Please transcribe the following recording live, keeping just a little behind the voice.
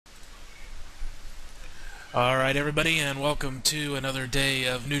Alright everybody, and welcome to another day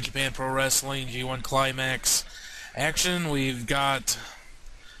of New Japan Pro Wrestling G1 Climax action. We've got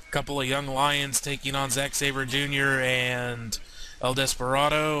a couple of young lions taking on Zack Sabre Jr. and El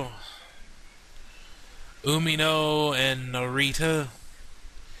Desperado. Umino and Narita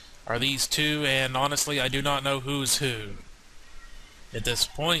are these two, and honestly I do not know who's who at this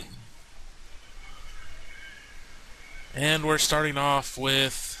point. And we're starting off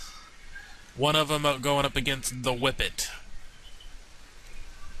with one of them going up against the Whippet.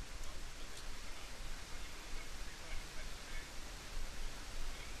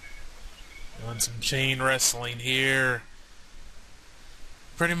 On some chain wrestling here.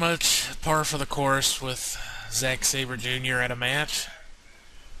 Pretty much par for the course with Zack Sabre Jr. at a match.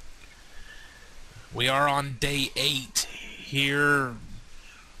 We are on day 8 here.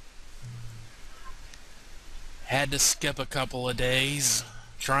 Had to skip a couple of days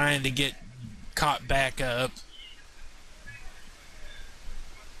trying to get caught back up.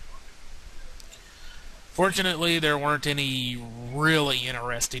 Fortunately, there weren't any really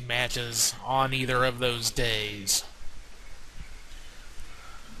interesting matches on either of those days.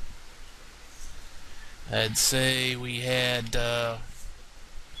 I'd say we had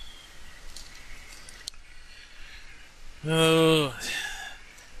Ishii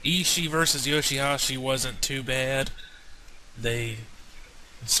versus Yoshihashi wasn't too bad. They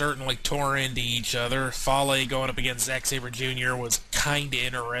certainly tore into each other. Fale going up against Zack Sabre Jr. was kinda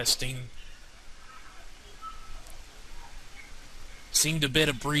interesting. Seemed a bit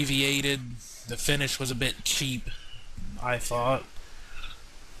abbreviated. The finish was a bit cheap, I thought.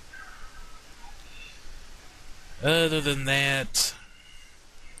 Other than that,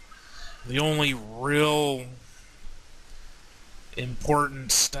 the only real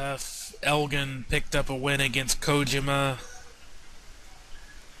important stuff, Elgin picked up a win against Kojima.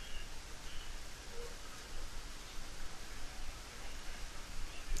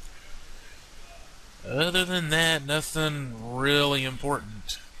 Other than that, nothing really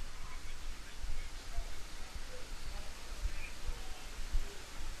important.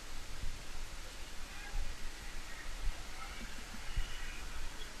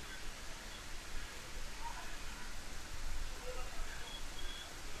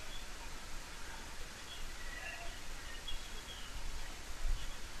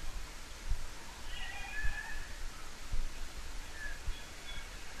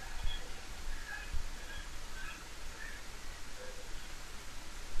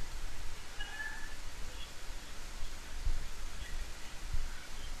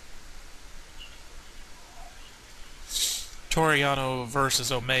 Toriano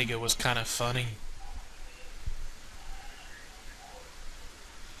versus Omega was kind of funny.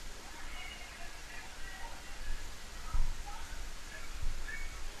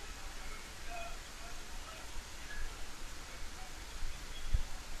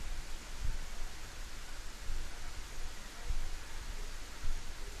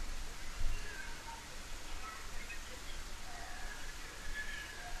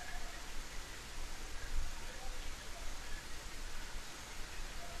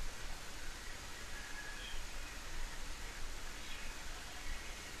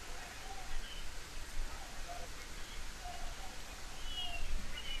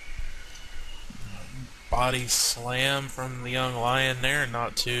 Body slam from the young lion there,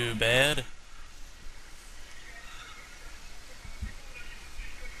 not too bad.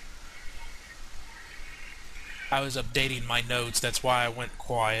 I was updating my notes, that's why I went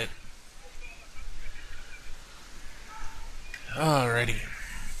quiet. Alrighty.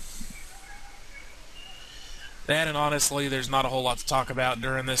 That, and honestly, there's not a whole lot to talk about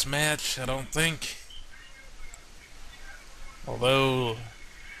during this match, I don't think. Although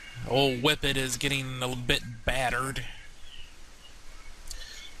old Whippet is getting a bit battered.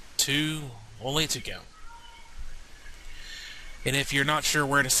 Only to go. And if you're not sure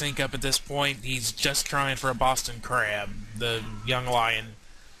where to sync up at this point, he's just trying for a Boston Crab, the young lion.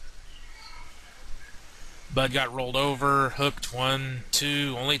 Bud got rolled over, hooked, 1,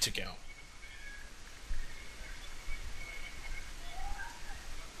 2, only to go.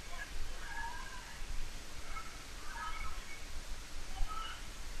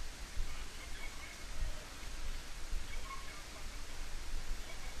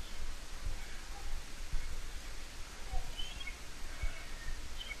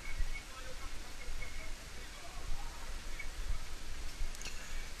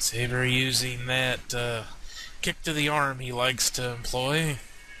 Sabre using that kick to the arm he likes to employ.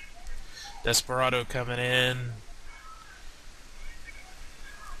 Desperado coming in.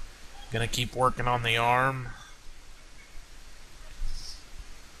 Gonna keep working on the arm.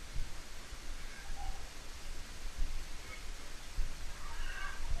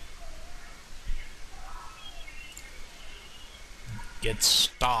 Gets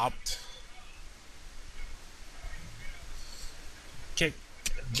stopped. Kick,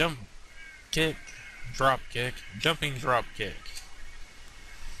 jump, kick, drop kick, jumping drop kick.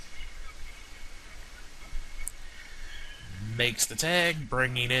 Makes the tag,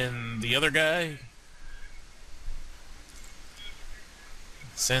 bringing in the other guy.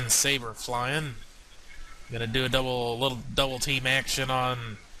 Sends Sabre flying. Gonna do a little double team action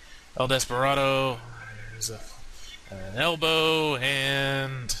on El Desperado. There's an elbow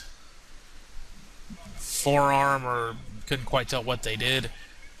and forearm, or couldn't quite tell what he did.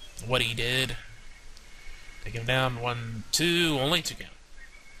 Take him down, 1, 2, only 2 count.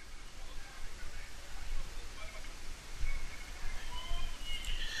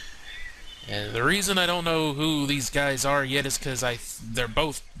 And the reason I don't know who these guys are yet is because they're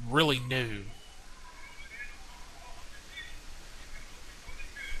both really new.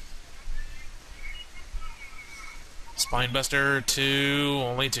 Spinebuster, 2,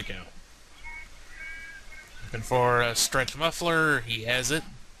 only 2 count. Looking for a stretch muffler, he has it.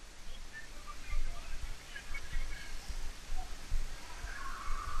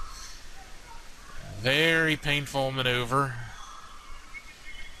 Very painful maneuver.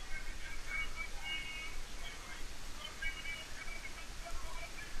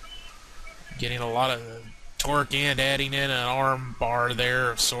 Getting a lot of torque and adding in an arm bar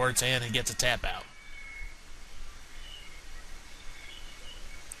there of sorts, and he gets a tap out.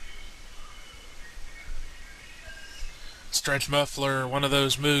 Stretch muffler, one of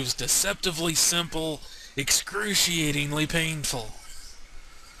those moves, deceptively simple, excruciatingly painful.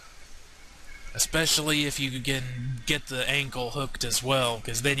 Especially if you can get the ankle hooked as well,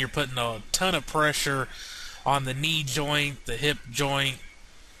 because then you're putting a ton of pressure on the knee joint, the hip joint.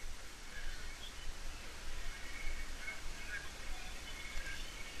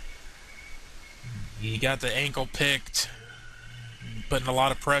 You got the ankle picked, putting a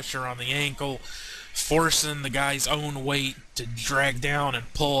lot of pressure on the ankle, forcing the guy's own weight to drag down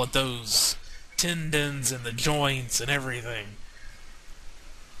and pull at those tendons and the joints and everything.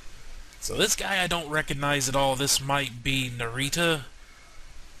 So this guy I don't recognize at all. This might be Narita.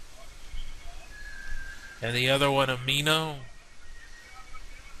 And the other one, Amino.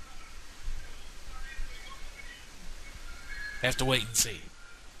 Have to wait and see.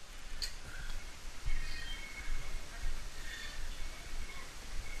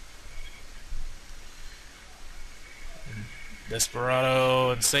 Desperado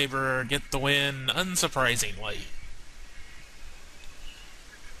and Sabre get the win, unsurprisingly.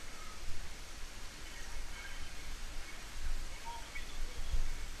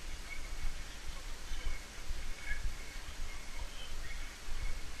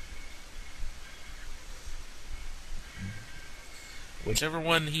 Whichever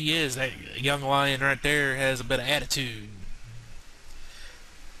one he is, that young lion right there has a bit of attitude.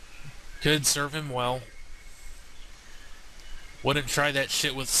 Could serve him well. Wouldn't try that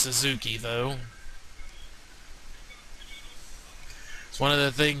shit with Suzuki, though. It's one of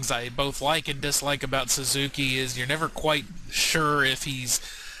the things I both like and dislike about Suzuki is you're never quite sure if he's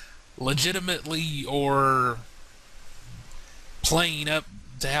legitimately or playing up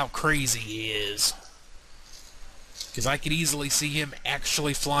to how crazy he is. Because I could easily see him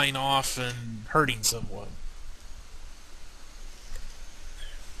actually flying off and hurting someone.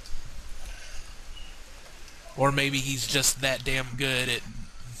 Or maybe he's just that damn good at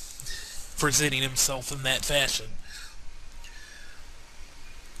presenting himself in that fashion.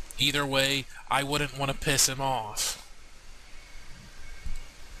 Either way, I wouldn't want to piss him off.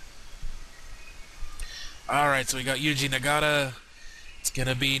 Alright, so we got Yuji Nagata. It's going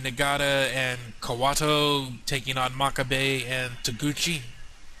to be Nagata and Kawato taking on Makabe and Taguchi.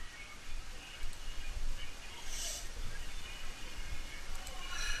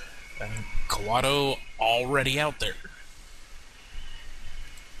 And Kawato already out there.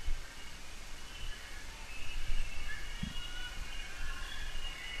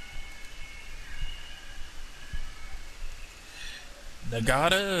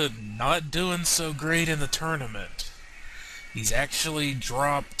 Nagata not doing so great in the tournament. He's actually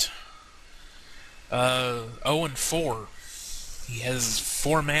dropped 0-4. He has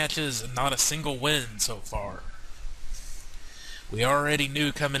 4 matches and not a single win so far. We already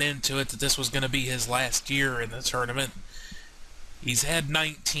knew coming into it that this was going to be his last year in the tournament. He's had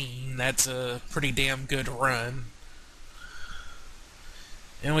 19. That's a pretty damn good run.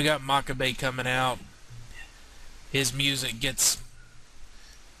 And we got Makabe coming out. His music gets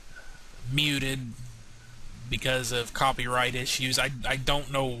muted because of copyright issues. I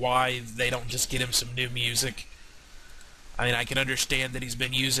don't know why they don't just get him some new music. I mean, I can understand that he's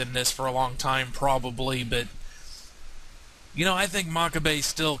been using this for a long time, probably, but I think Makabe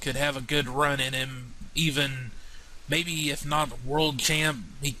still could have a good run in him, even maybe if not world champ,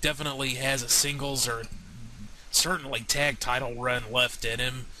 he definitely has a singles or certainly tag title run left in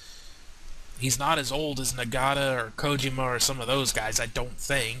him. He's not as old as Nagata or Kojima or some of those guys, I don't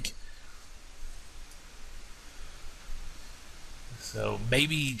think. So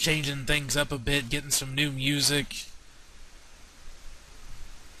maybe changing things up a bit, getting some new music.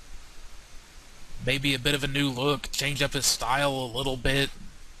 Maybe a bit of a new look, change up his style a little bit.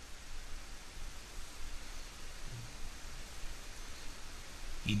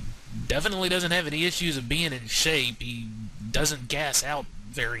 He definitely doesn't have any issues of being in shape. He doesn't gas out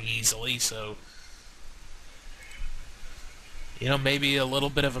very easily, so maybe a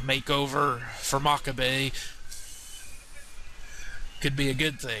little bit of a makeover for Makabe could be a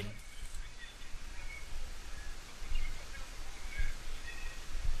good thing.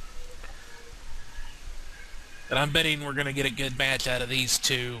 And I'm betting we're going to get a good match out of these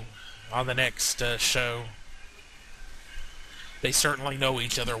two on the next show. They certainly know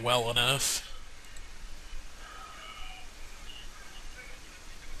each other well enough.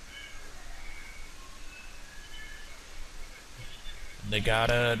 They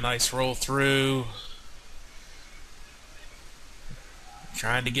got a nice roll through.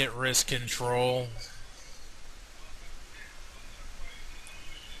 Trying to get wrist control.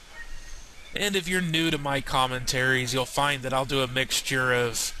 And if you're new to my commentaries, you'll find that I'll do a mixture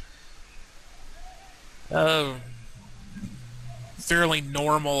of fairly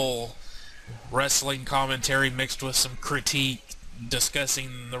normal wrestling commentary mixed with some critique,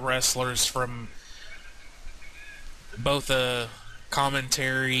 discussing the wrestlers from both a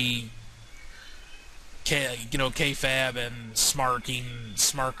commentary, kayfabe and smarking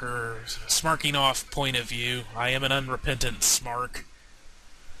off point of view. I am an unrepentant smark.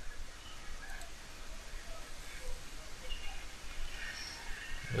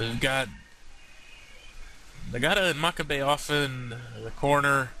 We've got Nagata and Makabe off in the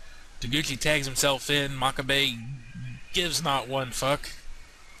corner. Taguchi tags himself in. Makabe gives not one fuck.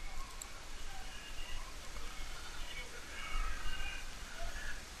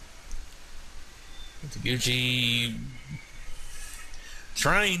 Taguchi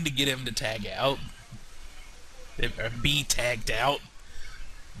trying to get him to tag out. Be tagged out.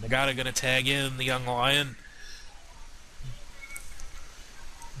 Nagata gonna tag in the young lion.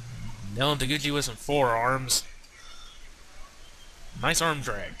 Nailing Taguchi with some forearms. Nice arm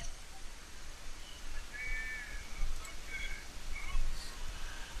drag.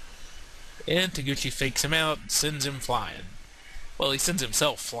 And Taguchi fakes him out, sends him flying. Well, he sends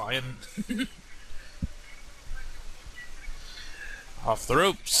himself flying. Off the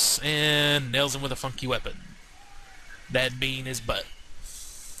ropes, and nails him with a funky weapon. That being his butt.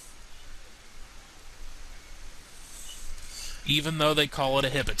 Even though they call it a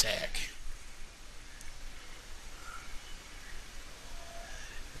hip attack.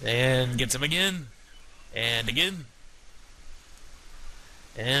 And gets him again. And again.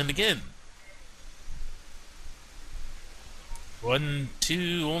 And again. 1,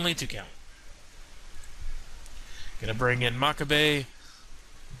 2, only 2 count. Gonna bring in Makabe.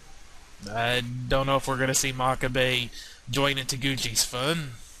 I don't know if we're gonna see Makabe join in Taguchi's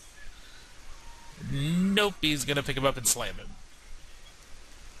fun. Nope, he's gonna pick him up and slam him.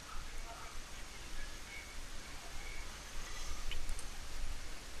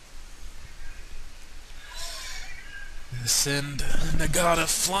 Send Nagata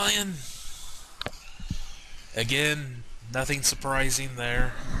flying. Again, nothing surprising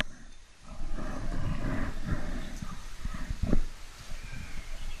there.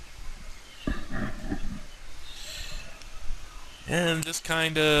 And just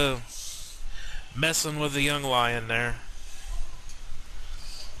kind of messing with the young lion there.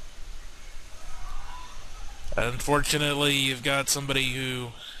 Unfortunately, you've got somebody who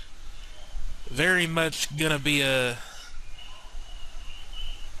very much gonna be a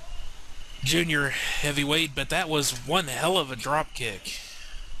junior heavyweight, but that was one hell of a drop kick.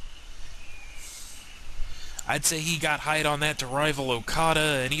 I'd say he got height on that to rival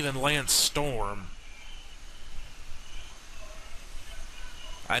Okada and even Lance Storm.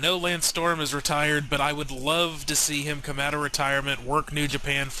 I know Lance Storm is retired, but I would love to see him come out of retirement, work New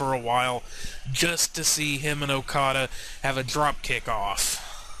Japan for a while, just to see him and Okada have a drop kick off.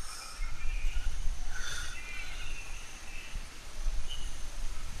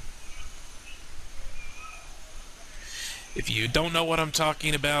 If you don't know what I'm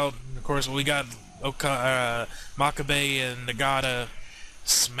talking about, of course, we got Makabe and Nagata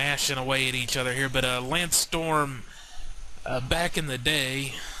smashing away at each other here, but Lance Storm, back in the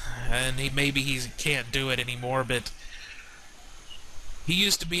day, and maybe he can't do it anymore, but He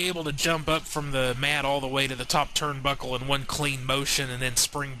used to be able to jump up from the mat all the way to the top turnbuckle in one clean motion and then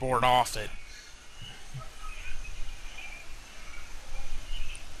springboard off it.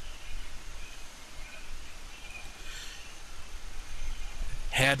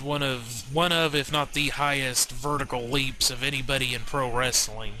 Had one of, if not the highest vertical leaps of anybody in pro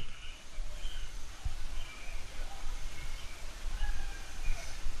wrestling.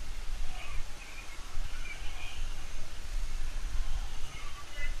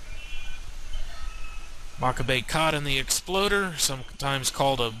 Makabe caught in the exploder, sometimes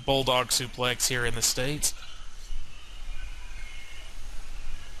called a bulldog suplex here in the States.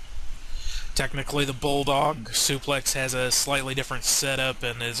 Technically, the bulldog suplex has a slightly different setup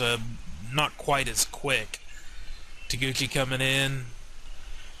and is not quite as quick. Taguchi coming in,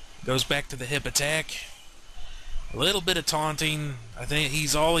 goes back to the hip attack. A little bit of taunting. I think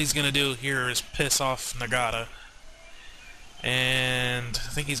all he's going to do here is piss off Nagata. And I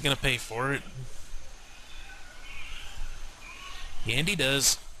think he's going to pay for it. And he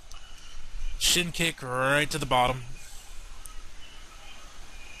does. Shin kick right to the bottom.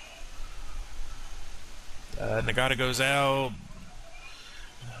 Nagata goes out.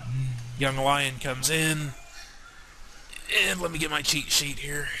 Young Lion comes in. And let me get my cheat sheet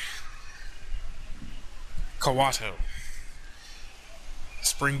here. Kawato.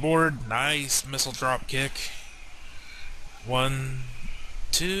 Springboard. Nice missile drop kick. 1,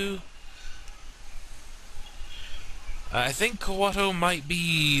 2. I think Kawato might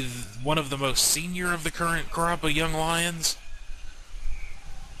be one of the most senior of the current crop of young lions.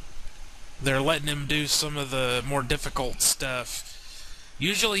 They're letting him do some of the more difficult stuff.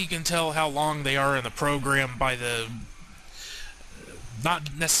 Usually you can tell how long they are in the program by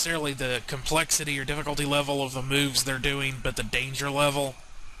not necessarily the complexity or difficulty level of the moves they're doing, but the danger level,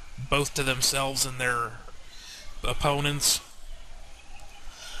 both to themselves and their opponents.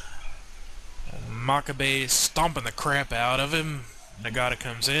 Makabe stomping the crap out of him. Nagata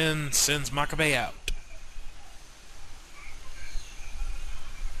comes in, sends Makabe out.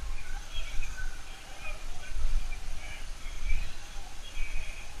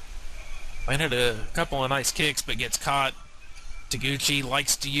 Landed a couple of nice kicks, but gets caught. Taguchi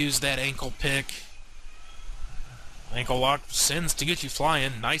likes to use that ankle pick. Ankle lock sends Taguchi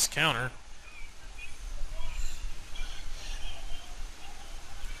flying. Nice counter.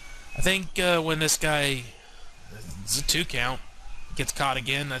 I think when this guy, it's a 2 count, gets caught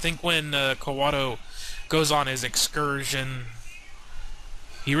again. I think when Kawato goes on his excursion,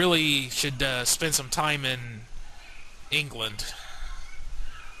 he really should spend some time in England.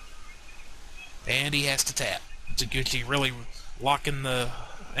 And he has to tap. Taguchi really locking the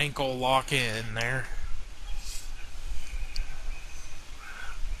ankle lock in there.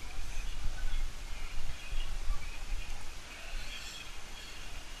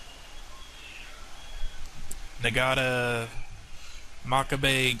 Nagata,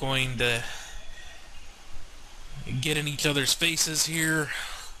 Makabe going to get in each other's faces here.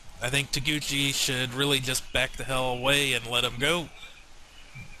 I think Taguchi should really just back the hell away and let him go.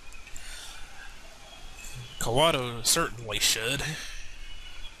 Kawato certainly should.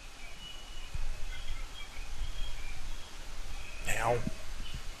 Now.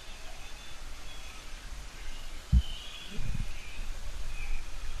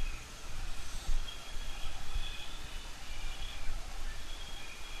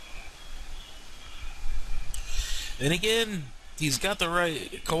 And again, he's got the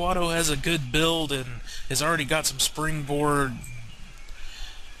right... Kawato has a good build and has already got some springboard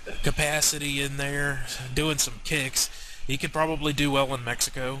capacity in there, doing some kicks. He could probably do well in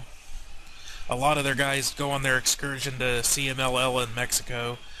Mexico. A lot of their guys go on their excursion to CMLL in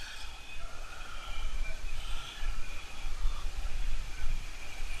Mexico.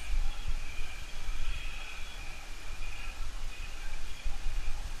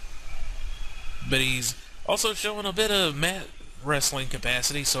 But he's also showing a bit of mat wrestling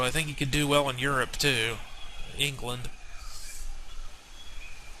capacity, so I think he could do well in Europe too. England.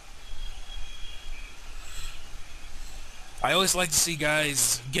 I always like to see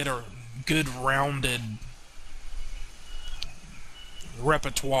guys get a good rounded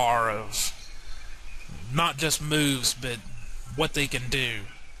repertoire of not just moves, but what they can do.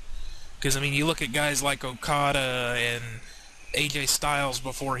 Because, I mean, you look at guys like Okada and AJ Styles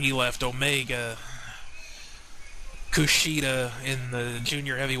before he left, Omega, Kushida in the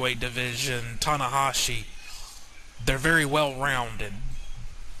junior heavyweight division, Tanahashi. They're very well rounded.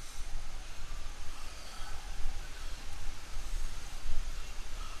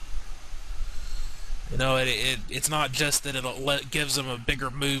 You know, it's not just that gives them a bigger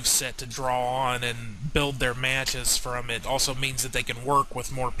move set to draw on and build their matches from. It also means that they can work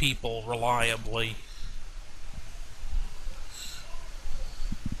with more people reliably.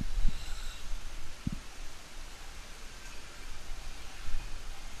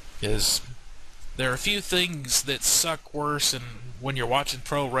 Because there are a few things that suck worse when you're watching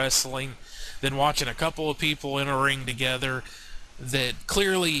pro wrestling than watching a couple of people in a ring together that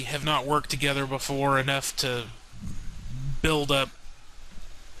clearly have not worked together before enough to build up,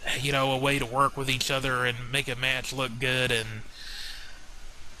 you know, a way to work with each other and make a match look good, and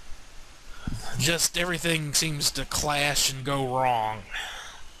just everything seems to clash and go wrong.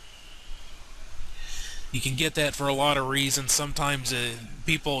 You can get that for a lot of reasons. Sometimes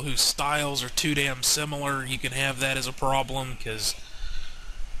people whose styles are too damn similar, you can have that as a problem, because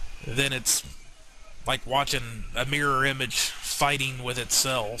then it's like watching a mirror image fighting with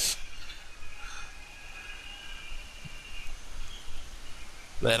itself.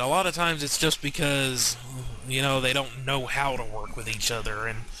 But a lot of times it's just because, you know, they don't know how to work with each other,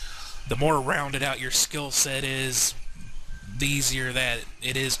 and the more rounded out your skill set is, the easier that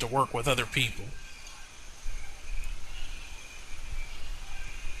it is to work with other people.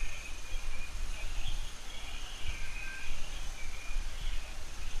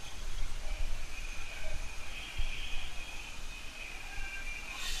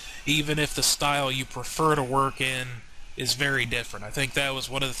 Even if the style you prefer to work in is very different. I think that was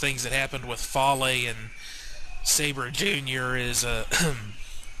one of the things that happened with Fale and Sabre Jr. is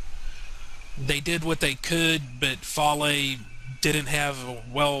they did what they could, but Fale didn't have a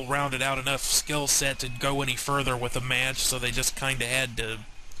well-rounded out enough skill set to go any further with the match, so they just kind of had to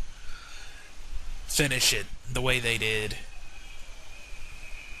finish it the way they did.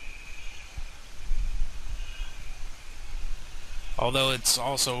 Although it's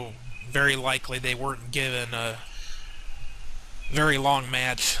also very likely they weren't given a very long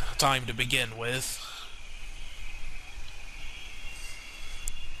match time to begin with.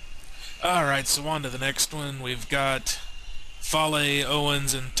 Alright, so on to the next one. We've got Fale,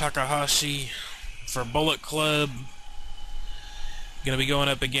 Owens, and Takahashi for Bullet Club. Going to be going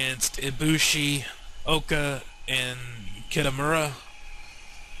up against Ibushi, Oka, and Kitamura.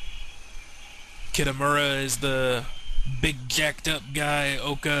 Kitamura is the big jacked up guy.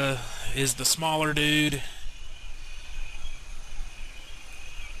 Oka is the smaller dude.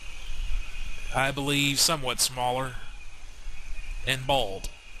 I believe somewhat smaller and bald.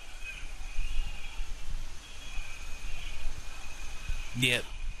 Yep.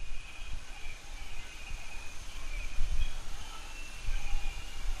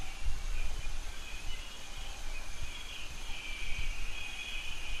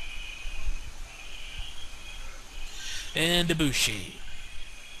 And Ibushi.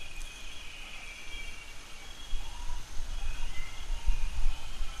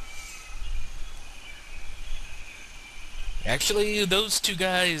 Actually, those two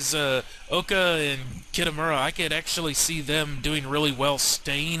guys, Oka and Kitamura, I could actually see them doing really well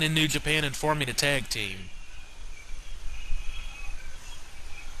staying in New Japan and forming a tag team.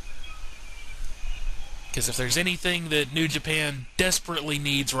 Because if there's anything that New Japan desperately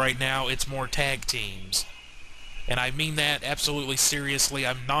needs right now, it's more tag teams. And I mean that absolutely seriously.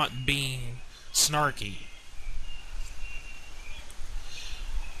 I'm not being snarky.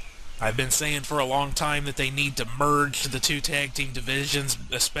 I've been saying for a long time that they need to merge the two tag team divisions,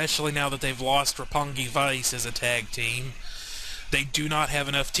 especially now that they've lost Roppongi Vice as a tag team. They do not have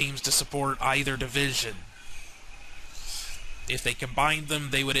enough teams to support either division. If they combined them,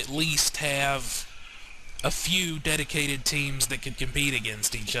 they would at least have a few dedicated teams that could compete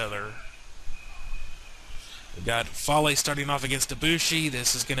against each other. We've got Fale starting off against Ibushi.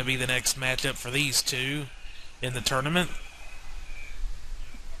 This is going to be the next matchup for these two in the tournament.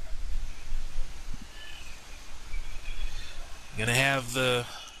 Gonna have the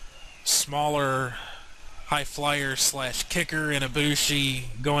smaller high flyer slash kicker in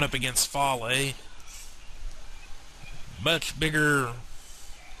Ibushi going up against Fale. Much bigger,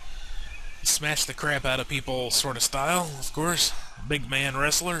 smash the crap out of people sort of style, of course. Big man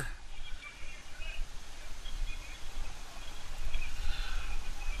wrestler.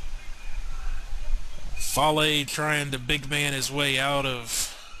 Fale trying to big man his way out of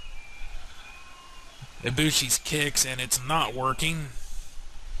Ibushi's kicks, and it's not working.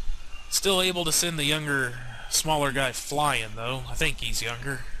 Still able to send the younger, smaller guy flying, though. I think he's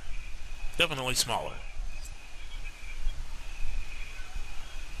younger. Definitely smaller.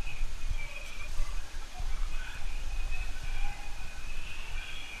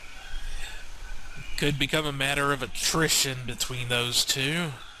 Could become a matter of attrition between those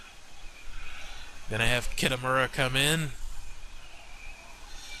two. Gonna have Kitamura come in,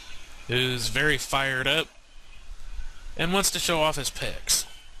 who's very fired up and wants to show off his pecs.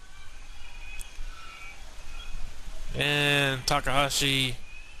 And Takahashi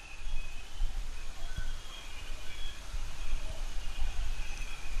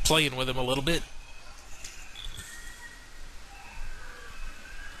playing with him a little bit.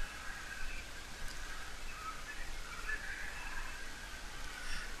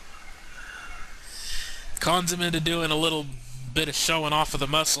 Cons him into doing a little bit of showing off of the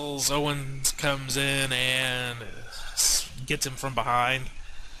muscles. Owens comes in and gets him from behind.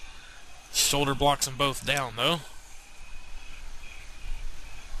 Shoulder blocks them both down, though.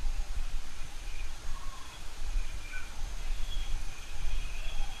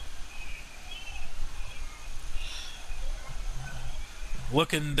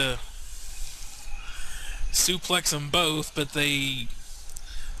 Looking to suplex them both, but they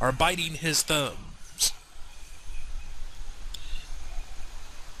are biting his thumbs.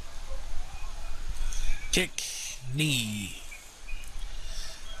 Kick, knee.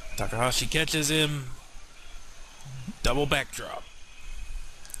 Takahashi catches him. Double backdrop.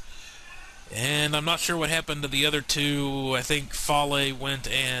 And I'm not sure what happened to the other two. I think Fale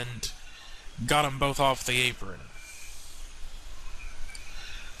went and got them both off the apron.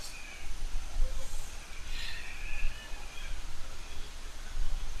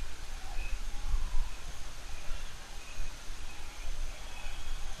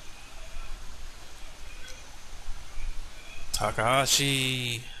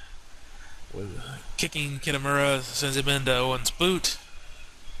 Takahashi with kicking Kitamura, sends him into Owens' boot.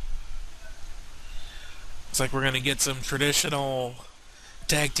 Looks like we're going to get some traditional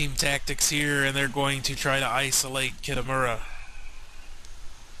tag team tactics here, and they're going to try to isolate Kitamura.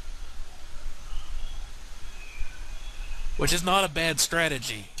 Which is not a bad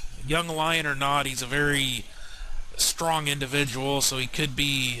strategy. Young Lion or not, he's a very strong individual, so he could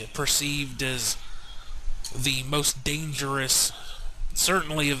be perceived as the most dangerous,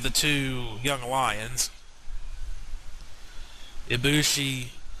 certainly, of the two Young Lions. Ibushi,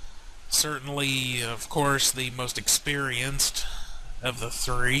 certainly, of course, the most experienced of the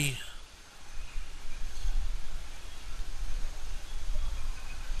three.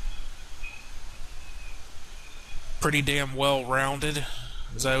 Pretty damn well-rounded,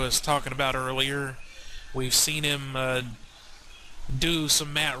 as I was talking about earlier. We've seen him do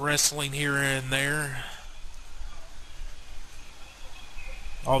some mat wrestling here and there.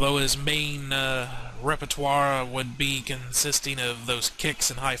 Although his main repertoire would be consisting of those kicks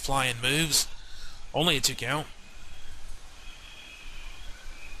and high-flying moves. Only a 2 count.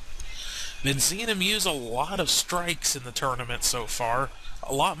 Been seeing him use a lot of strikes in the tournament so far.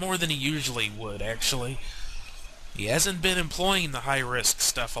 A lot more than he usually would, actually. He hasn't been employing the high-risk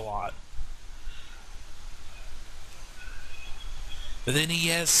stuff a lot. But then he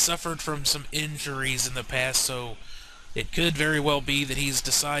has suffered from some injuries in the past, so it could very well be that he's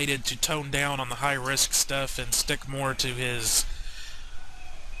decided to tone down on the high-risk stuff and stick more to his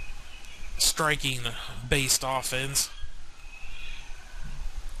striking-based offense.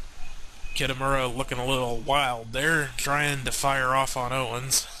 Kitamura looking a little wild there, trying to fire off on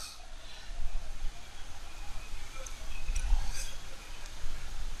Owens.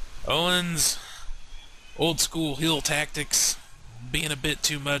 Owens, old-school heel tactics, being a bit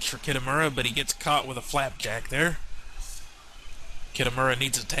too much for Kitamura, but he gets caught with a flapjack there. Kitamura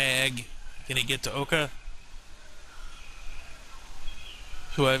needs a tag. Can he get to Oka?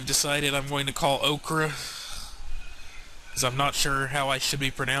 Who I've decided I'm going to call Okra, because I'm not sure how I should be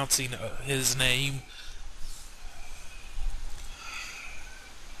pronouncing his name.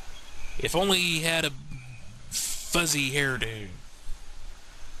 If only he had a fuzzy hairdo.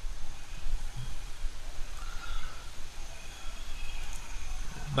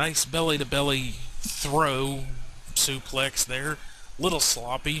 Nice belly-to-belly throw suplex there. Little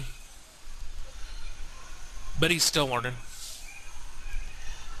sloppy, but he's still learning.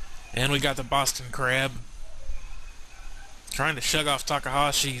 And we got the Boston Crab trying to shug off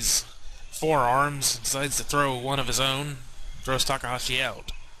Takahashi's forearms. Decides to throw one of his own. Throws Takahashi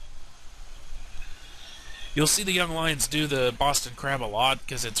out. You'll see the Young Lions do the Boston Crab a lot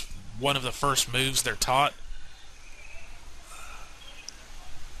because it's one of the first moves they're taught.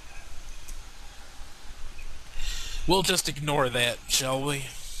 We'll just ignore that, shall we?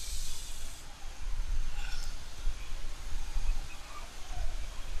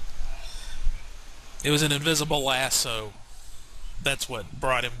 It was an invisible lasso. That's what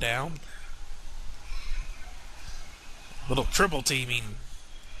brought him down. Little triple teaming.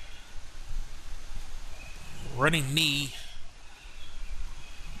 Running knee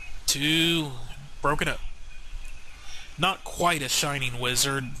to broken up. Not quite a shining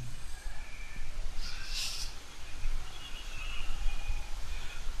wizard.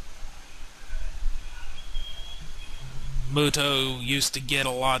 Muto used to get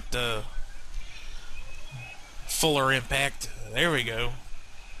a lot fuller impact. There we go.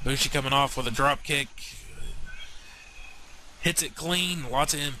 Bushi coming off with a drop kick. Hits it clean,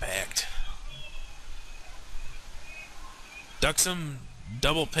 lots of impact. Ducks him,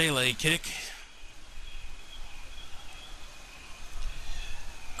 double Pele kick.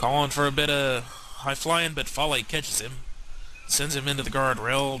 Calling for a bit of high flying, but Fale catches him. Sends him into the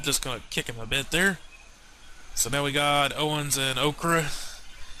guardrail. Just gonna kick him a bit there. So now we got Owens and Okra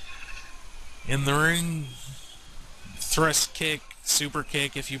in the ring. Thrust kick, super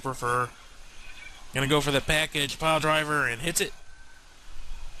kick if you prefer. Gonna go for the package pile driver and hits it.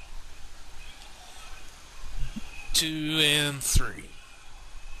 2 and 3.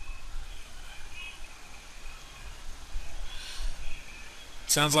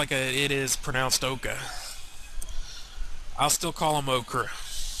 Sounds like it is pronounced Oka. I'll still call him Okra.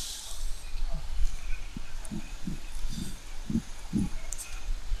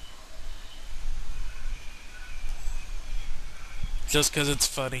 Just because it's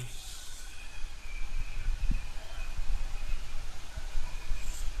funny.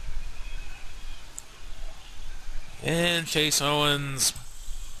 And Chase Owens,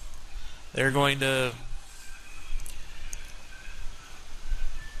 they're going to...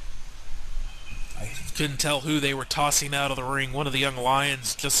 I couldn't tell who they were tossing out of the ring. One of the young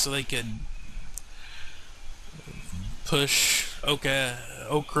lions, just so they could push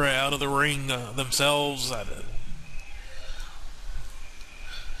Okra out of the ring themselves.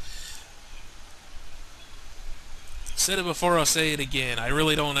 Said it before, I'll say it again. I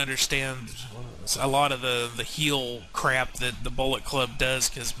really don't understand a lot of the heel crap that the Bullet Club does,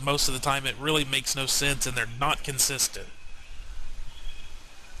 because most of the time it really makes no sense and they're not consistent.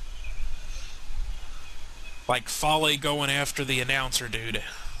 Like Fale going after the announcer dude.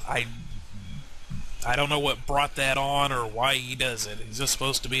 I don't know what brought that on or why he does it. He's just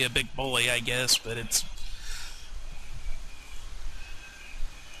supposed to be a big bully, I guess, but it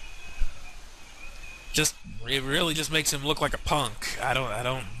really just makes him look like a punk. I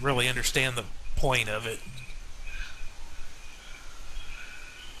don't really understand the point of it.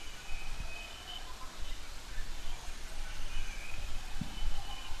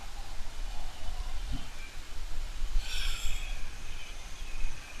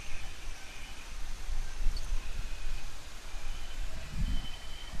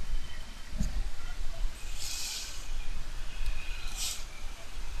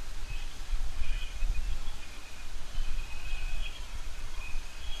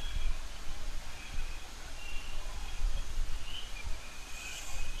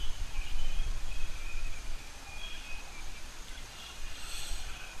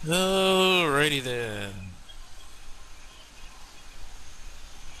 Alrighty then.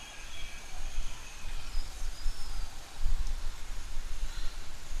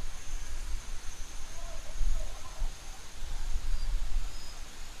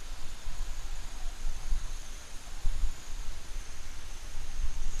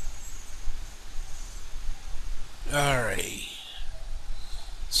 Alrighty.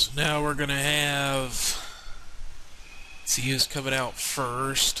 So now we're gonna have... see who's coming out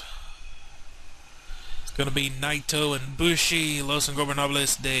first. It's gonna be Naito and Bushi, Los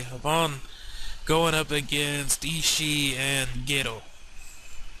Ingobernables de Japón, going up against Ishii and Gedo.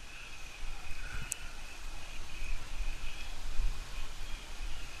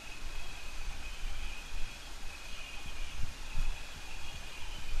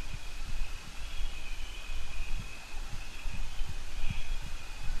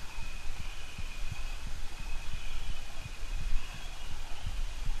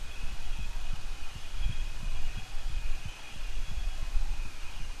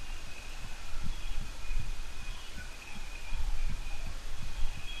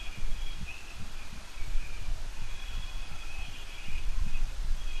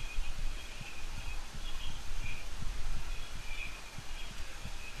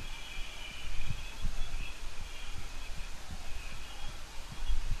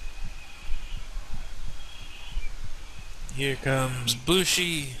 Here comes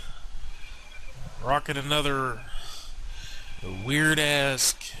Bushi, rocking another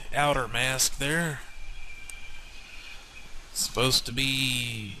weird-ass outer mask there. Supposed to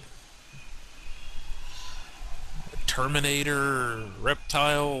be a Terminator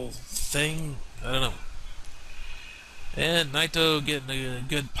reptile thing. I don't know. And Naito getting a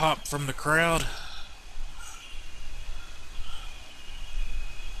good pop from the crowd.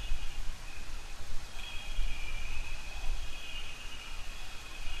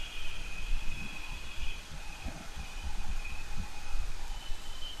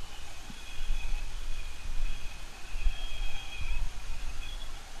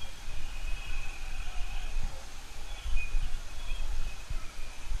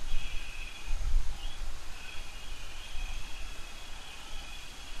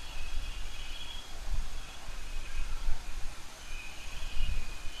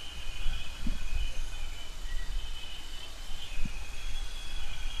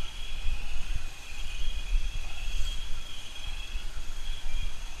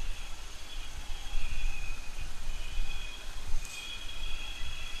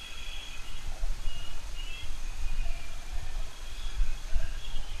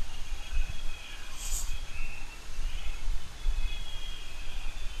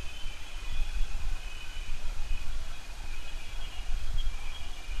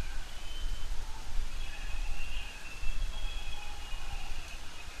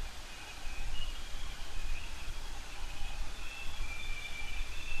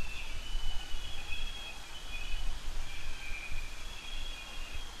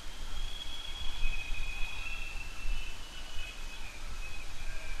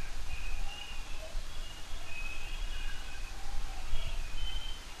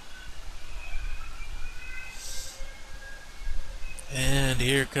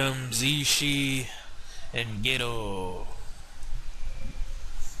 here comes Ishii and Gedo.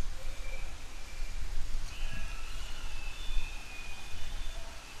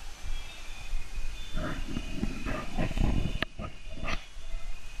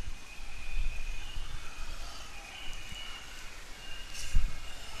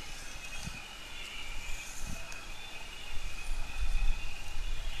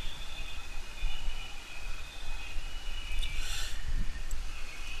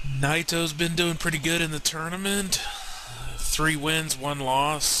 Naito's been doing pretty good in the tournament. 3 wins, 1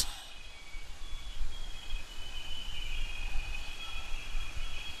 loss.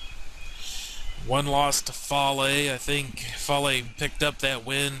 One loss to Fale. I think Fale picked up that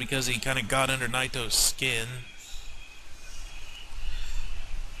win because he kind of got under Naito's skin.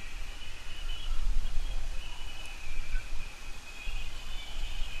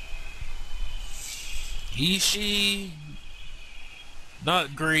 Ishii,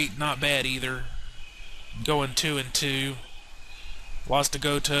 not great, not bad either. Going 2-2. Lost to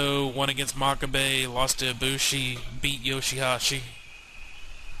Goto, won against Makabe, lost to Ibushi, beat Yoshihashi.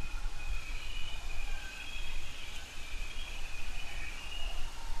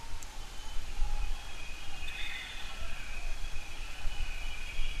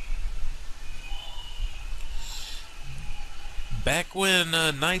 Back when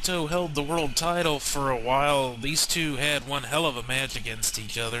Naito held the world title for a while, these two had one hell of a match against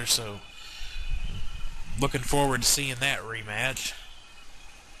each other, so looking forward to seeing that rematch.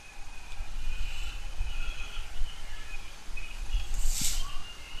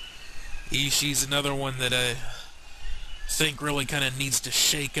 Ishii's another one that I think really kind of needs to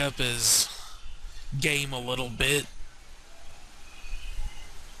shake up his game a little bit.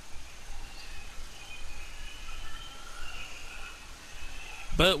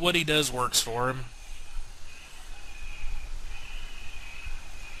 But what he does works for him.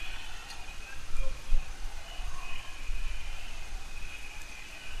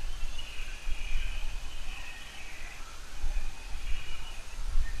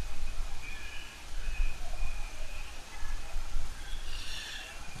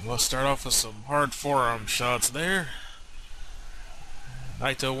 We'll start off with some hard forearm shots there.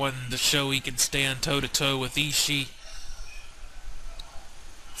 Naito wanted to show he can stand toe-to-toe with Ishii.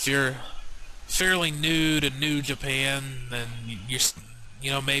 If you're fairly new to New Japan, then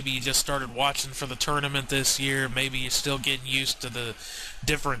maybe you just started watching for the tournament this year. Maybe you're still getting used to the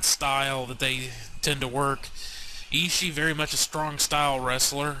different style that they tend to work. Ishii, very much a strong style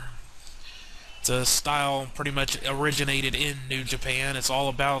wrestler. It's a style pretty much originated in New Japan. It's all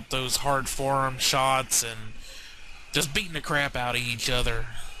about those hard forearm shots and just beating the crap out of each other.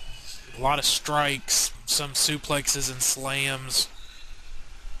 A lot of strikes, some suplexes and slams.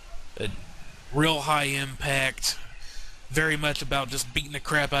 A real high impact. Very much about just beating the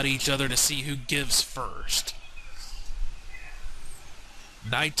crap out of each other to see who gives first.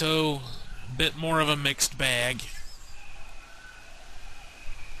 Naito, a bit more of a mixed bag.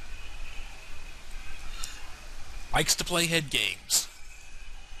 Likes to play head games.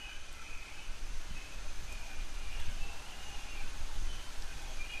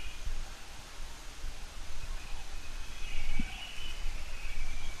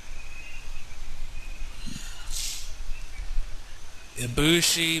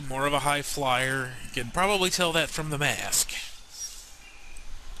 Ibushi, more of a high flyer. You can probably tell that from the mask.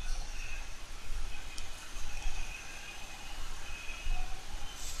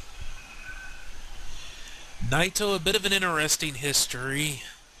 Naito, a bit of an interesting history.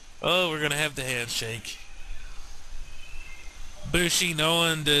 Oh, we're going to have the handshake. Ibushi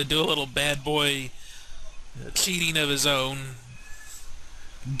knowing to do a little bad boy cheating of his own.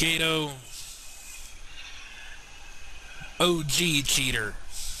 Gedo, OG cheater.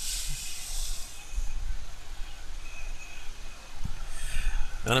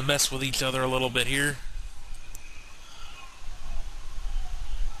 Gonna mess with each other a little bit here.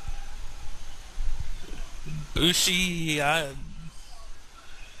 Bushi, I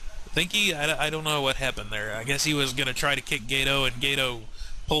don't know what happened there. I guess he was gonna try to kick Gedo, and Gedo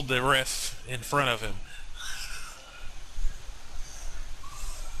pulled the ref in front of him.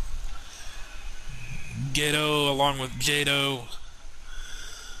 Gedo along with Jado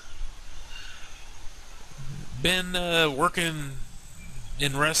been working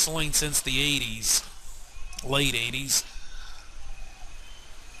in wrestling since the 80s, late 80s.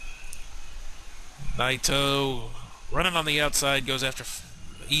 Naito running on the outside, goes after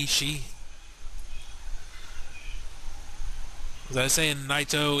Ishii. As I was saying,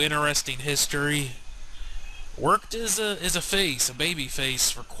 Naito, interesting history. Worked as a face, a baby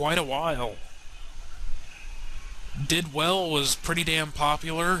face, for quite a while. Did well, was pretty damn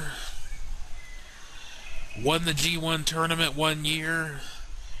popular. Won the G1 tournament one year,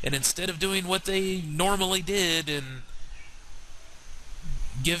 and instead of doing what they normally did and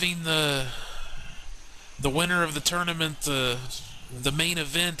giving the winner of the tournament the main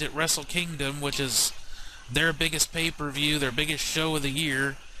event at Wrestle Kingdom, which is their biggest pay-per-view, their biggest show of the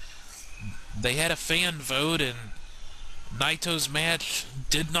year, they had a fan vote, and Naito's match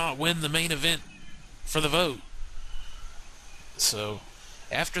did not win the main event for the vote. So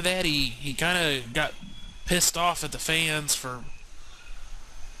after that, he kind of got pissed off at the fans for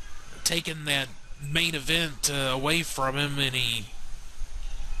taking that main event away from him, and he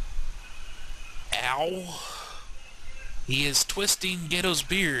is twisting Geto's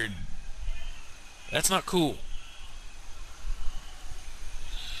beard. That's not cool.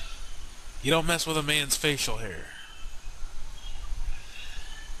 You don't mess with a man's facial hair.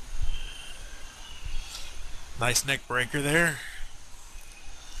 Nice neck breaker there.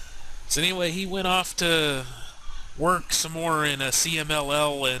 So anyway, he went off to work some more in a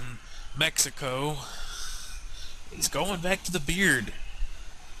CMLL in Mexico. He's going back to the beard.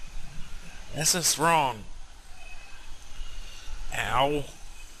 That's just wrong. Ow.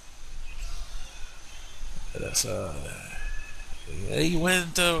 That's he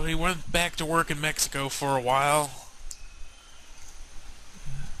went back to work in Mexico for a while.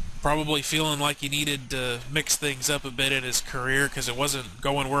 Probably feeling like he needed to mix things up a bit in his career because it wasn't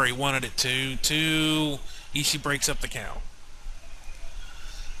going where he wanted it to. Ishii breaks up the count.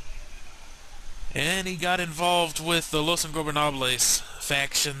 And he got involved with the Los Ingobernables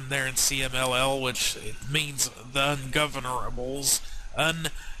faction there in CMLL, which means the Ungovernables.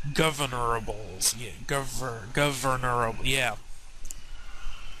 Ungovernables. Yeah, governable. Yeah.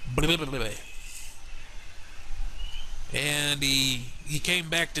 Blah, blah, blah, blah. And he came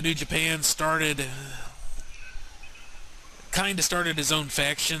back to New Japan, kind of started his own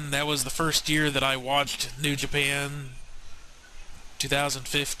faction. That was the first year that I watched New Japan,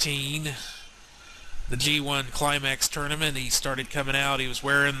 2015. The G1 Climax tournament. He started coming out. He was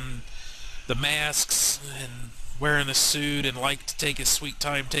wearing the masks and wearing the suit and liked to take his sweet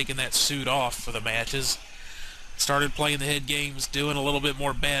time taking that suit off for the matches. Started playing the head games, doing a little bit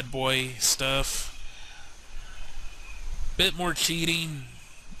more bad boy stuff. Bit more cheating.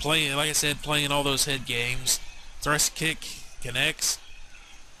 Playing, like I said, playing all those head games. Thrust kick connects.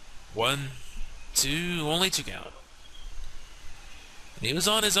 1, 2, only 2 count. He was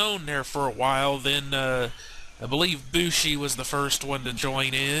on his own there for a while. Then I believe Bushi was the first one to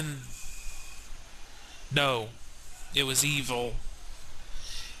join in. No, it was Evil.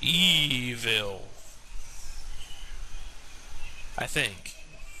 Evil. I think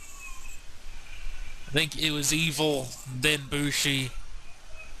it was Evil, then Bushi,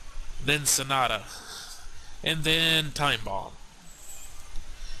 then Sonata, and then Time Bomb.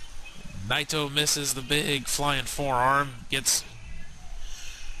 Naito misses the big flying forearm, gets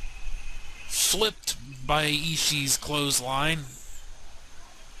flipped by Ishii's clothesline.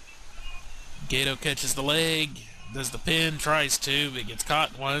 Geto catches the leg, does the pin, tries to, but gets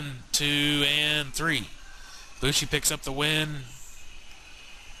caught. 1, 2, and 3. Bushi picks up the win,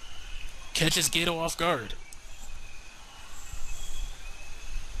 catches Geto off guard.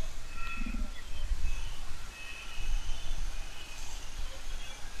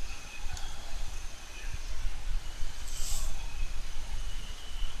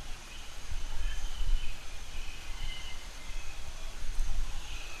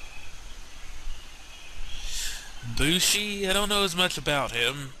 Bushi, I don't know as much about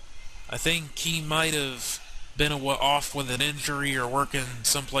him. I think he might have been off with an injury or working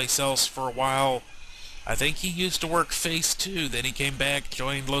someplace else for a while. I think he used to work face too, then he came back,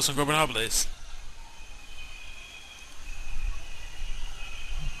 joined Los Ingobernables.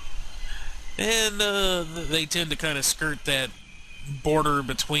 And they tend to kind of skirt that border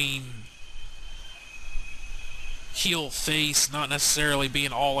between heel face, not necessarily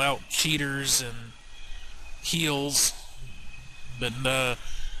being all-out cheaters and heels, but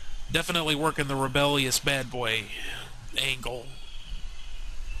definitely working the rebellious bad boy angle.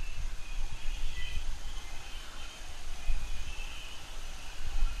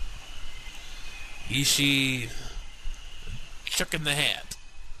 Ishii chucking the hat.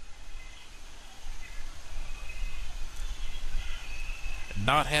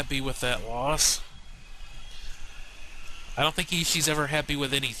 Not happy with that loss. I don't think Ishii's ever happy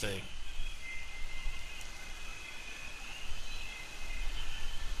with anything.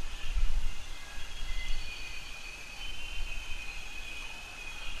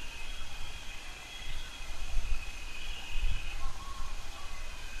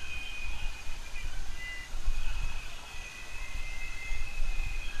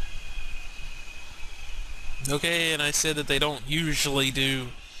 Okay, and I said that they don't usually do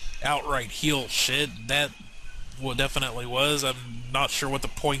outright heel shit. That well, definitely was. I'm not sure what the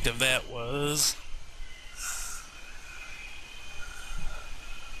point of that was.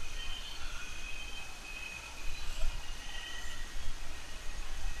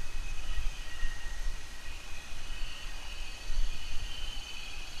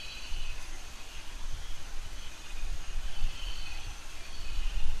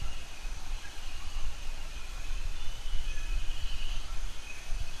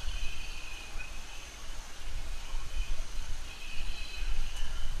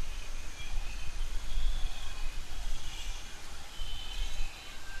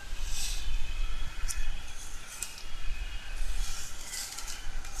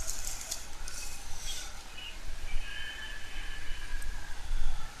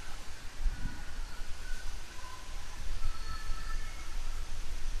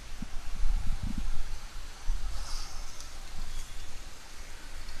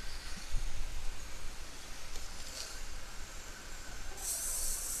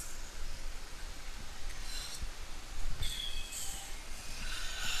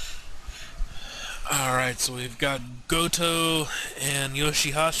 Alright, so we've got Goto and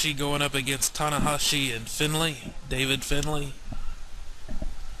Yoshihashi going up against Tanahashi and Finlay, David Finlay.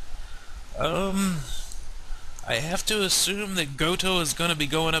 I have to assume that Goto is going to be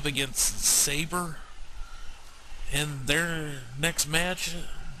going up against Sabre in their next match.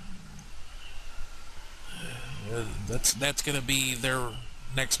 That's going to be their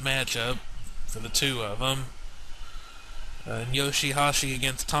next matchup for the two of them. And Yoshihashi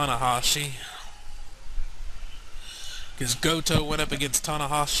against Tanahashi. Because Goto went up against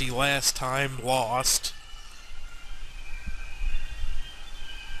Tanahashi last time, lost.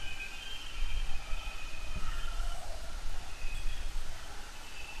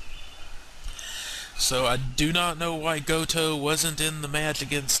 So I do not know why Goto wasn't in the match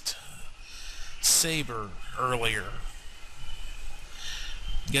against Sabre earlier.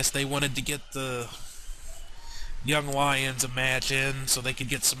 Guess they wanted to get the young lions a match in so they could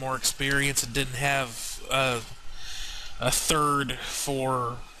get some more experience and didn't have a third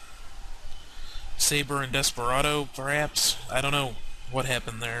for Sabre and Desperado, perhaps? I don't know what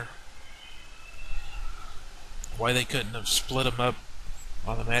happened there. Why they couldn't have split them up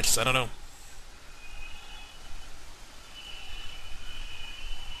on the matches, I don't know.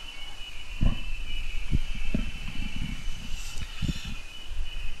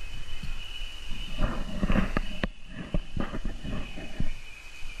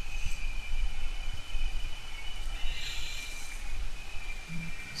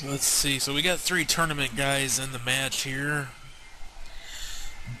 So let's see. So we got 3 tournament guys in the match here.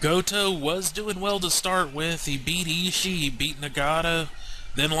 Goto was doing well to start with. He beat Ishii, he beat Nagata,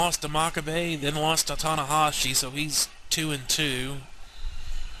 then lost to Makabe, then lost to Tanahashi, so he's 2-2.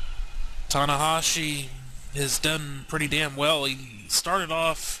 Tanahashi has done pretty damn well. He started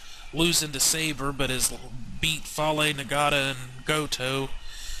off losing to Sabre, but has beat Fale, Nagata, and Goto.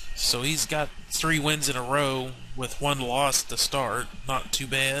 So he's got 3 wins in a row with 1 loss to start. Not too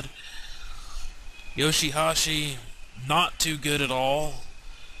bad. Yoshihashi, not too good at all.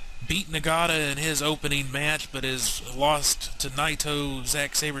 Beat Nagata in his opening match, but has lost to Naito,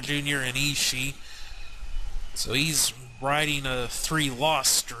 Zack Sabre Jr., and Ishii. So he's riding a 3-loss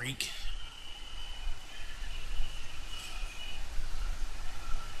streak.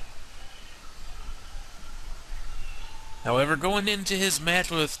 However, going into his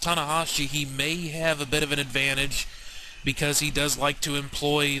match with Tanahashi, he may have a bit of an advantage because he does like to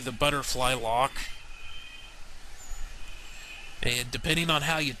employ the butterfly lock. And depending on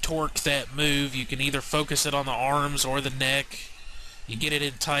how you torque that move, you can either focus it on the arms or the neck. You get it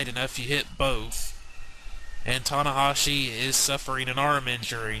in tight enough, you hit both. And Tanahashi is suffering an arm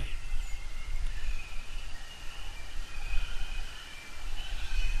injury.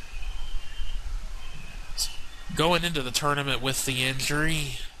 Going into the tournament with the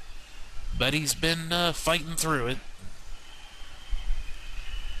injury, but he's been fighting through it.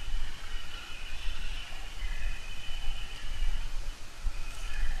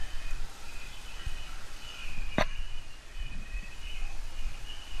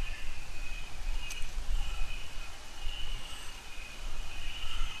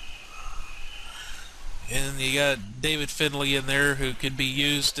 And you got David Finlay in there who could be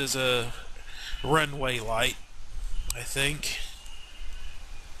used as a runway light, I think.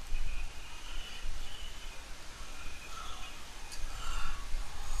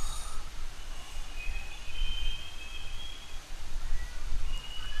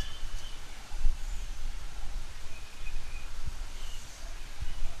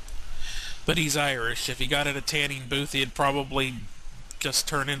 But he's Irish. If he got at a tanning booth, he'd probably just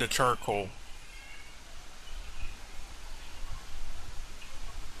turn into charcoal.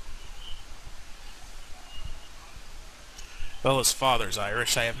 Well, his father's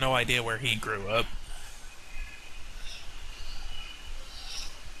Irish. I have no idea where he grew up.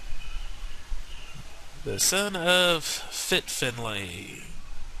 The son of Fit Finlay.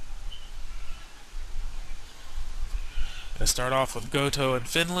 Gonna start off with Goto and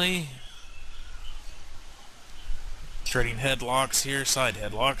Finlay. Trading headlocks here, side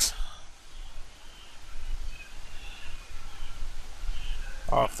headlocks.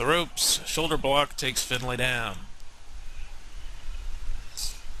 Off the ropes, shoulder block takes Finlay down.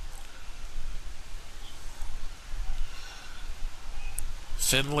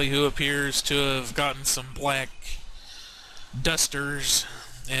 Finlay, who appears to have gotten some black dusters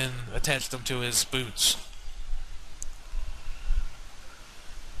and attached them to his boots.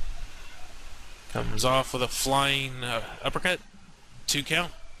 Comes off with a flying uppercut, 2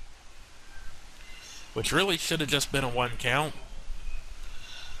 count, which really should have just been a 1 count.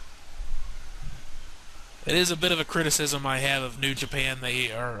 It is a bit of a criticism I have of New Japan. They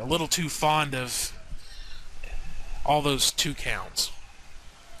are a little too fond of all those 2 counts.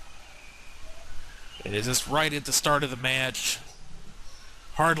 It is just right at the start of the match.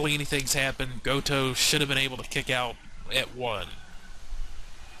 Hardly anything's happened. Goto should have been able to kick out at 1.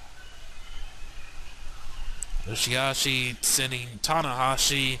 Yoshihashi sending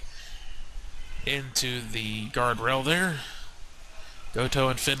Tanahashi into the guardrail there. Goto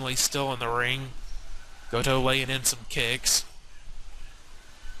and Finlay still in the ring. Goto laying in some kicks.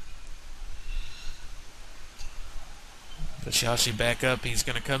 Yoshihashi back up. He's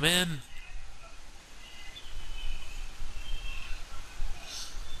going to come in.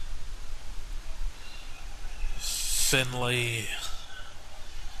 Finlay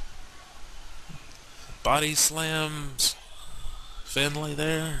body slams Finlay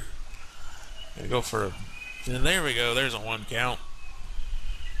there. Gonna go for a... And there we go. There's a 1 count.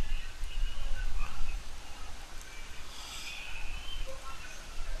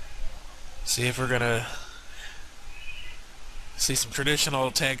 See if we're gonna see some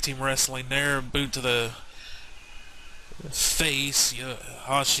traditional tag team wrestling there. Boot to the face.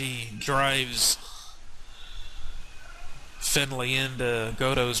 Hashi drives Finlay into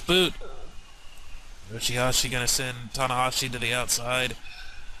Goto's boot. Yoshihashi gonna send Tanahashi to the outside.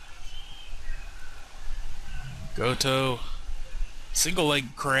 Goto, single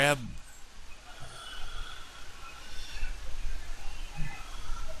leg crab.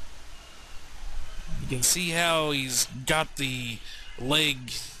 You can see how he's got the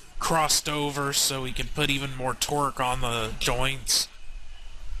leg crossed over so he can put even more torque on the joints.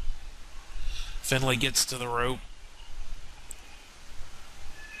 Finlay gets to the rope.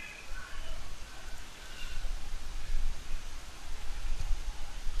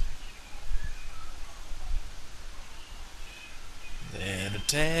 And a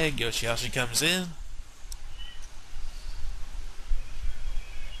tag. Yoshihashi comes in.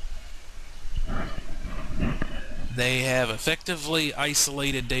 They have effectively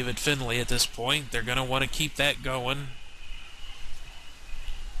isolated David Finlay at this point. They're going to want to keep that going.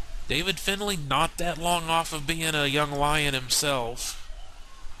 David Finlay not that long off of being a young lion himself.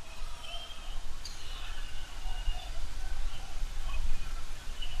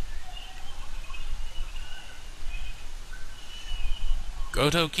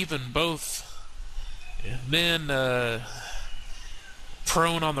 Goto keeping both men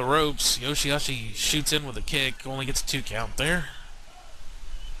prone on the ropes. Yoshihashi shoots in with a kick, only gets a 2 count there.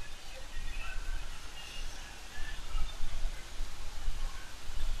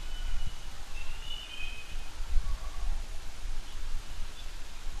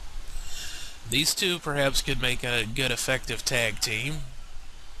 These two perhaps could make a good effective tag team.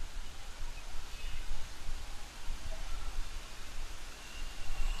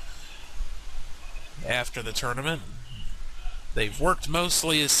 After the tournament, they've worked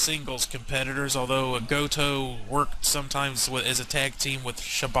mostly as singles competitors, although Goto worked sometimes as a tag team with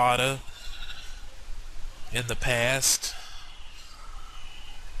Shibata in the past.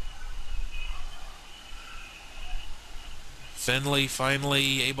 Finlay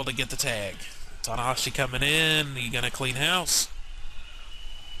finally able to get the tag. Tanahashi coming in. He gonna clean house.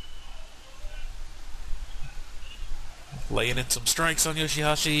 Laying in some strikes on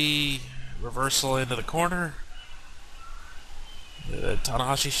Yoshihashi. Reversal into the corner.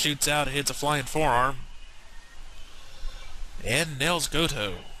 Tanahashi shoots out and hits a flying forearm. And nails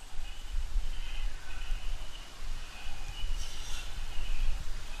Goto.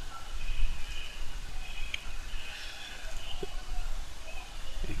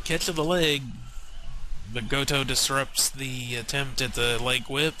 catch of the leg, but Goto disrupts the attempt at the leg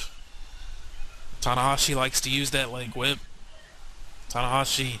whip. Tanahashi likes to use that leg whip.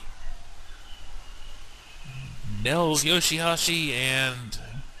 Tanahashi nails Yoshihashi and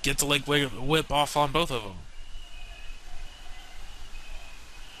gets a leg whip off on both of them.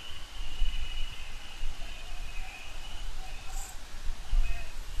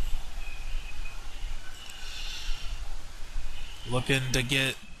 Looking to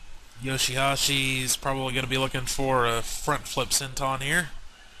get Yoshihashi's probably going to be looking for a front flip senton here.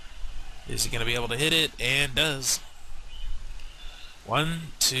 Is he going to be able to hit it? And does. 1,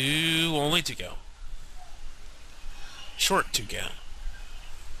 2, only to go. Short to count.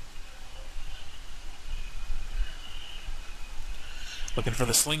 Looking for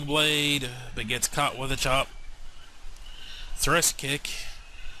the sling blade, but gets caught with a chop. Thrust kick.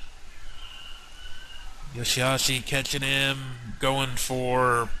 Yoshihashi catching him, going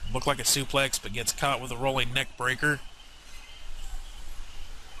for, look like a suplex, but gets caught with a rolling neck breaker.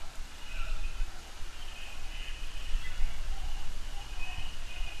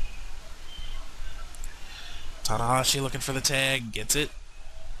 Tanahashi looking for the tag, gets it.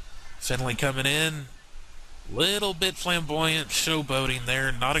 Finlay coming in. Little bit flamboyant showboating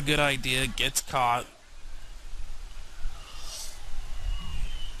there, not a good idea, gets caught.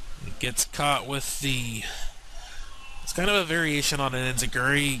 It gets caught with the... It's kind of a variation on an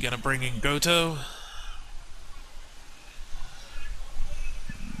enziguri, gonna bring in Goto.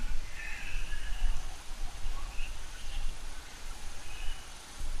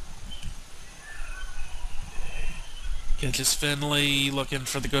 Catches Finlay, looking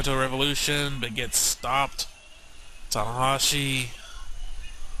for the Goto Revolution, but gets stopped. Tanahashi,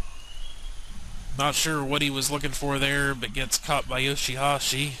 not sure what he was looking for there, but gets caught by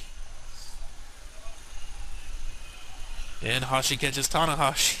Yoshihashi. And Hashi catches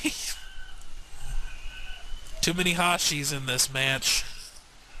Tanahashi. Too many Hashis in this match.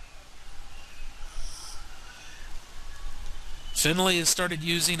 Finlay has started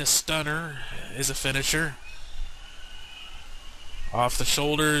using a stunner as a finisher. Off the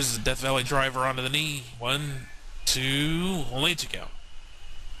shoulders, Death Valley driver onto the knee. 1, 2, only to go.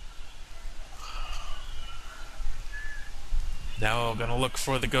 Now gonna look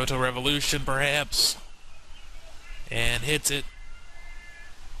for the Goto Revolution perhaps. And hits it.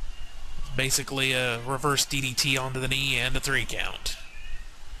 Basically a reverse DDT onto the knee and a 3 count.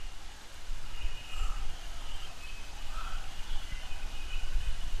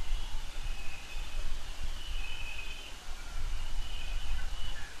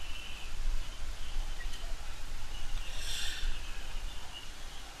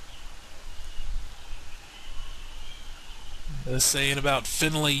 Saying about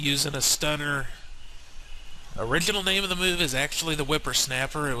Finlay using a stunner. Original name of the move is actually the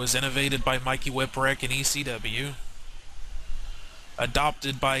Whippersnapper. It was innovated by Mikey Whipwreck in ECW.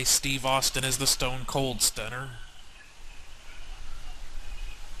 Adopted by Steve Austin as the Stone Cold Stunner.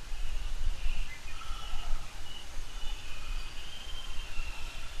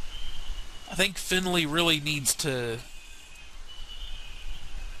 I think Finlay really needs to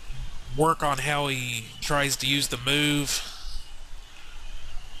work on how he tries to use the move.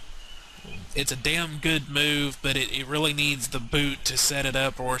 It's a damn good move, but it really needs the boot to set it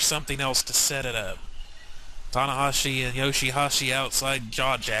up or something else to set it up. Tanahashi and Yoshihashi outside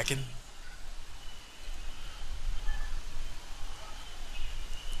jaw-jacking.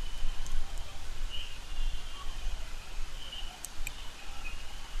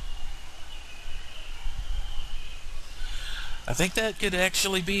 I think that could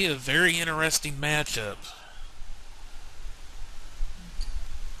actually be a very interesting matchup.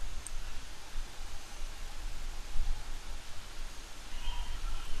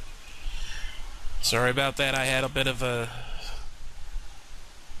 Sorry about that, I had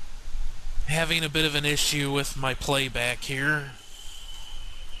having a bit of an issue with my playback here.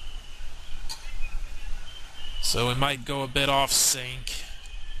 So we might go a bit off sync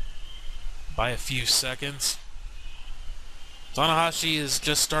by a few seconds. Tanahashi has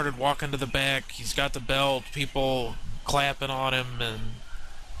just started walking to the back. He's got the belt, people clapping on him and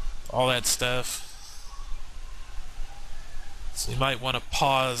all that stuff. So you might want to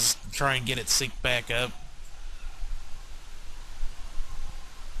pause, try and get it synced back up.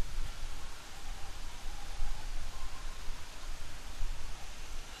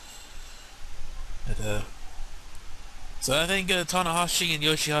 So I think Tanahashi and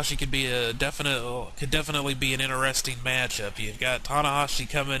Yoshihashi could definitely be an interesting matchup. You've got Tanahashi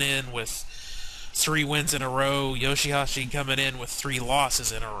coming in with 3 wins in a row, Yoshihashi coming in with 3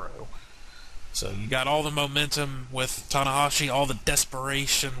 losses in a row. So you got all the momentum with Tanahashi, all the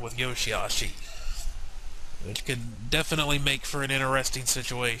desperation with Yoshihashi, which could definitely make for an interesting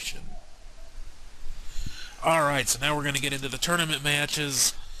situation. Alright, so now we're going to get into the tournament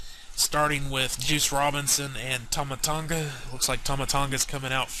matches, starting with Juice Robinson and Tama Tonga. Looks like Tama Tonga's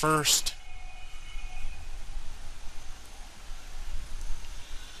coming out first.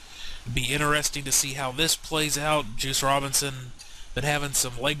 It'd be interesting to see how this plays out. Juice Robinson been having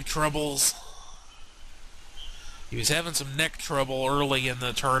some leg troubles. He was having some neck trouble early in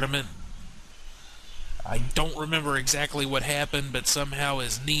the tournament. I don't remember exactly what happened, but somehow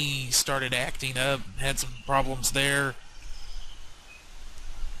his knee started acting up, had some problems there.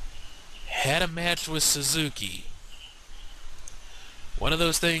 Had a match with Suzuki. One of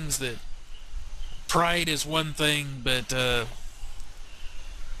those things that pride is one thing, but the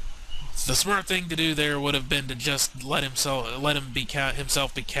smart thing to do there would have been to just let himself be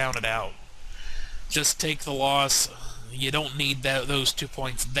counted out. Just take the loss. You don't need those 2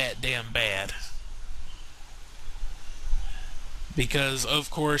 points that damn bad. Because, of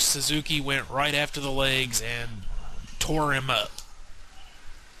course, Suzuki went right after the legs and tore him up.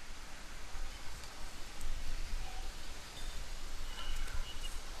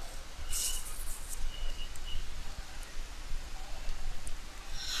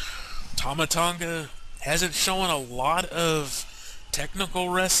 Tama Tonga hasn't shown a lot of technical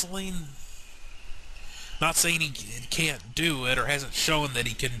wrestling. Not saying he can't do it or hasn't shown that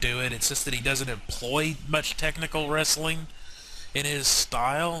he can do it. It's just that he doesn't employ much technical wrestling in his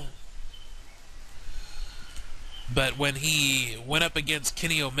style. But when he went up against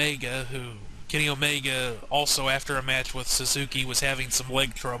Kenny Omega, also after a match with Suzuki was having some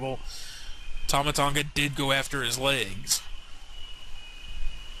leg trouble, Tama Tonga did go after his legs,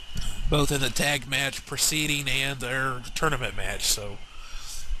 both in the tag match preceding and their tournament match. So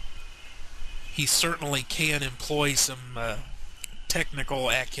he certainly can employ some technical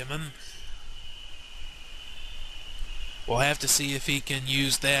acumen. We'll have to see if he can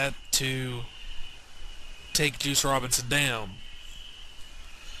use that to take Juice Robinson down.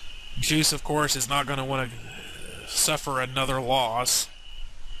 Juice, of course, is not going to want to suffer another loss.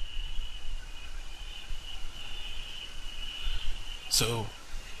 So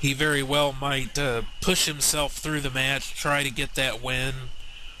he very well might push himself through the match, try to get that win.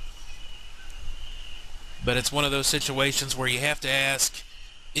 But it's one of those situations where you have to ask,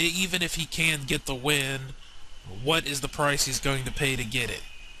 even if he can get the win, what is the price he's going to pay to get it?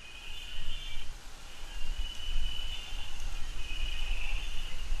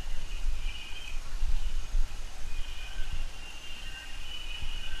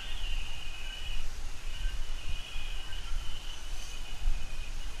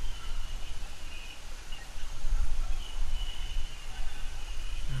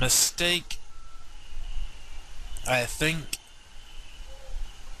 Mistake, I think.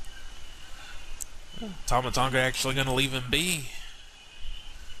 Tama Tonga actually going to leave him be.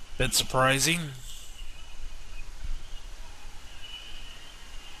 Bit surprising.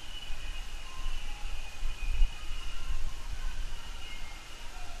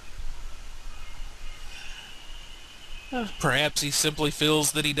 Perhaps he simply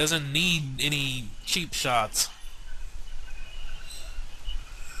feels that he doesn't need any cheap shots.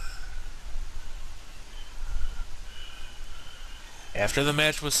 After the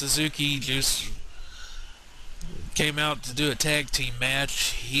match with Suzuki, Juice came out to do a tag team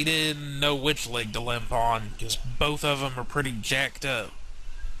match. He didn't know which leg to limp on because both of them are pretty jacked up.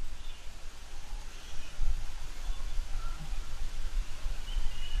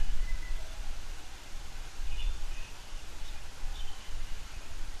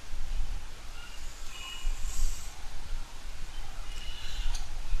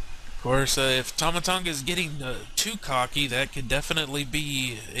 Of course, if Tama Tonga is getting too cocky, that could definitely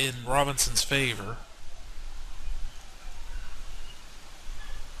be in Robinson's favor.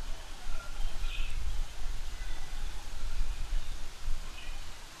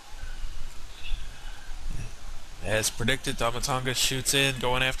 As predicted, Tama Tonga shoots in,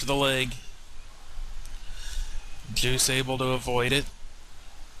 going after the leg. Juice able to avoid it.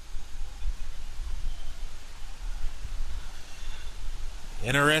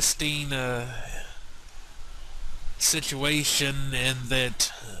 Interesting situation in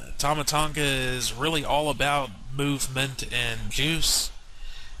that Tama Tonga is really all about movement, and Juice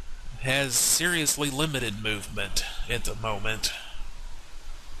has seriously limited movement at the moment.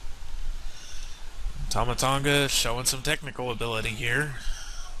 Tama Tonga showing some technical ability here.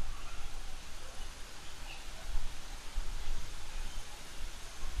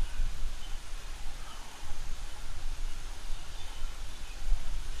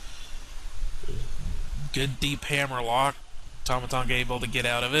 Good deep hammer lock. Tama Tonga able to get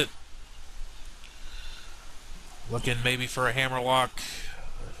out of it. Looking maybe for a hammer lock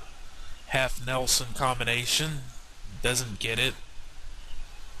half Nelson combination. Doesn't get it.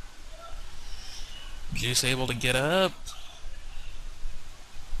 Juice able to get up.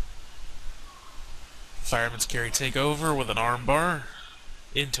 Fireman's carry take over with an armbar.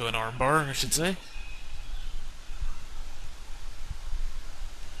 Into an armbar, I should say.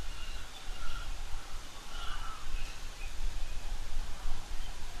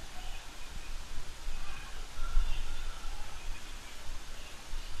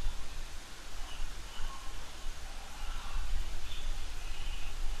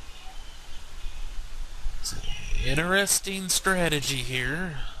 Interesting strategy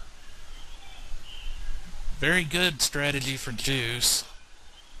here. Very good strategy for Juice.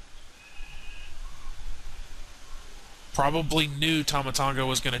 Probably knew Tama Tonga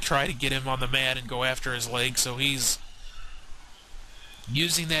was going to try to get him on the mat and go after his leg, so he's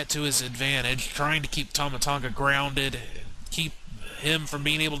using that to his advantage, trying to keep Tama Tonga grounded, keep him from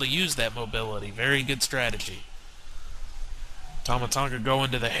being able to use that mobility. Very good strategy. Tama Tonga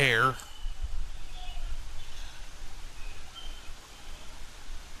going to the hair.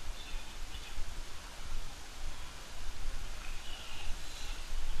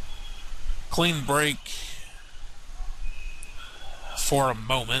 Clean break for a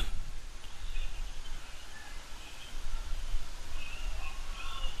moment.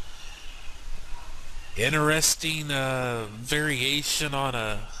 Interesting variation on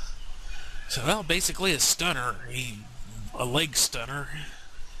well, basically a stunner, a leg stunner.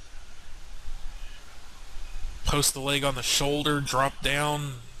 Post the leg on the shoulder, drop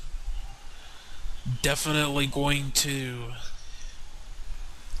down. Definitely going to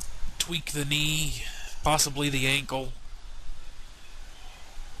tweak the knee, possibly the ankle.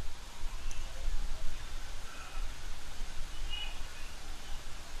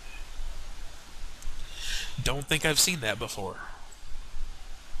 Don't think I've seen that before.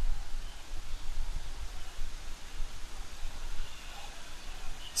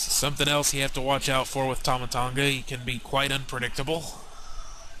 Something else you have to watch out for with Tama Tonga. He can be quite unpredictable.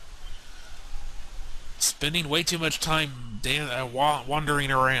 Spending way too much time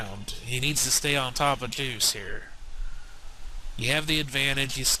wandering around. He needs to stay on top of Juice here. You have the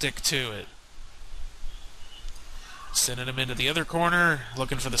advantage, you stick to it. Sending him into the other corner,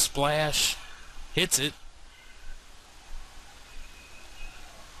 looking for the splash. Hits it.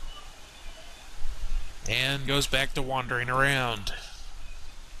 And goes back to wandering around.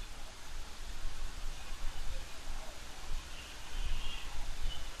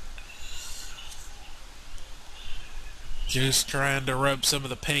 Juice trying to rub some of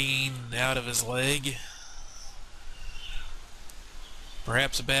the pain out of his leg.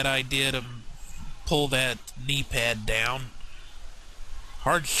 Perhaps a bad idea to pull that knee pad down.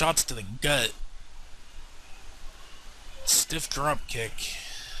 Hard shots to the gut. Stiff drop kick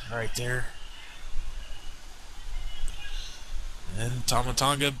right there. And Tama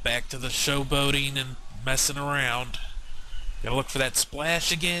Tonga back to the showboating and messing around. Gotta look for that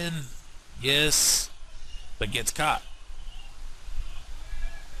splash again. Yes, but gets caught.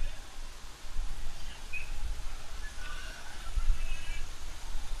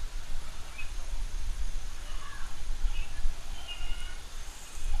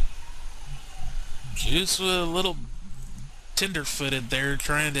 Juice was a little tender-footed there,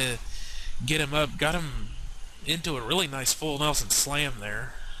 trying to get him up. Got him into a really nice full Nelson slam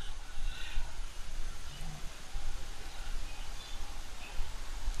there.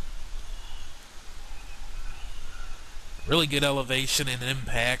 Really good elevation and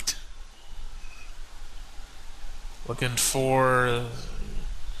impact. Looking for...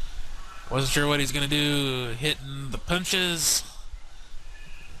 wasn't sure what he's going to do. Hitting the punches.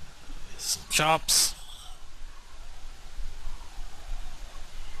 Some chops.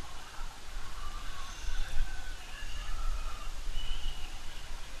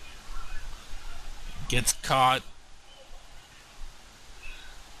 Gets caught.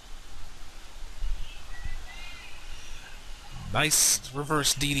 Nice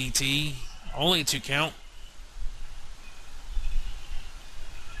reverse DDT. Only a 2 count.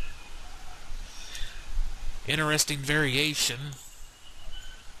 Interesting variation.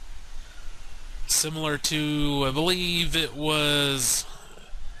 Similar to, I believe it was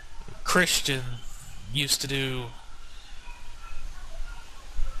Christian used to do.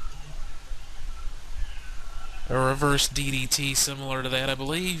 A reverse DDT similar to that, I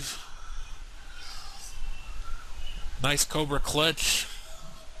believe. Nice Cobra clutch.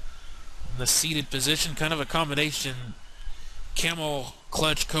 In the seated position, kind of a combination. Camel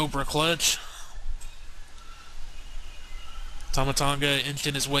clutch, Cobra clutch. Tama Tonga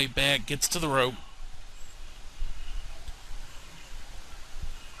inching his way back, gets to the rope.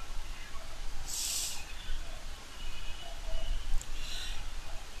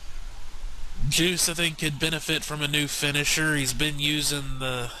 Juice, I think, could benefit from a new finisher. He's been using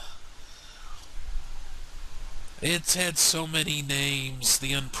the... It's had so many names.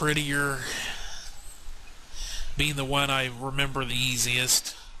 The Unprettier being the one I remember the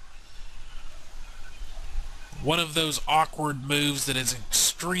easiest. One of those awkward moves that is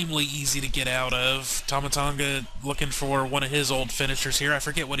extremely easy to get out of. Tama Tonga looking for one of his old finishers here. I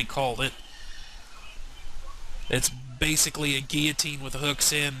forget what he called it. It's basically a guillotine with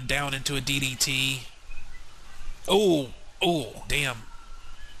hooks in down into a DDT. Oh, damn.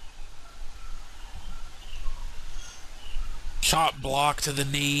 Chop block to the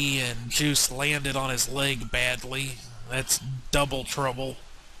knee, and Juice landed on his leg badly. That's double trouble.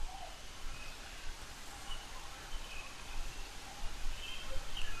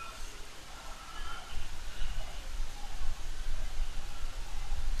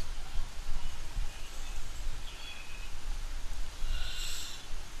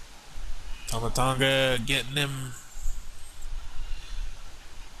 Tama Tonga getting him.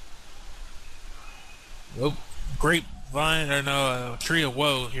 Oh, grapevine, or no, tree of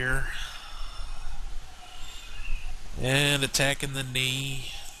woe here. And attacking the knee.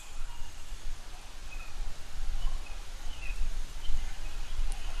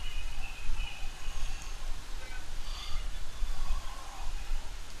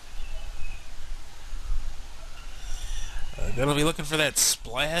 Gonna be looking for that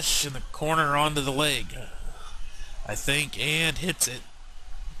splash in the corner onto the leg, I think, and hits it.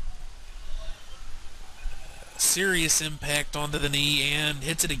 Serious impact onto the knee and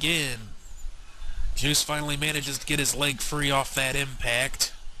hits it again. Juice finally manages to get his leg free off that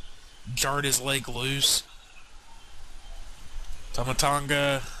impact. Jarred his leg loose. Tama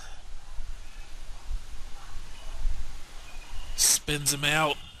Tonga spins him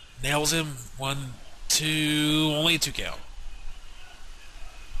out, nails him. 1, 2, only a 2 count.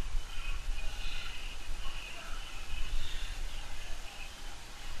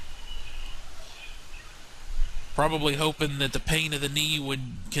 Probably hoping that the pain of the knee would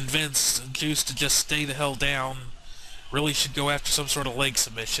convince Juice to just stay the hell down. Really should go after some sort of leg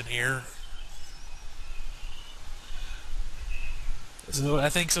submission here. So I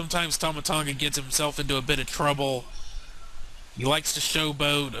think sometimes Tama Tonga gets himself into a bit of trouble. He likes to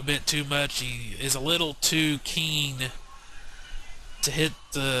showboat a bit too much. He is a little too keen to hit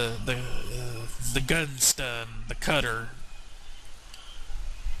the gun stun, the cutter.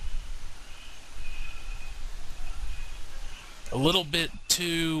 A little bit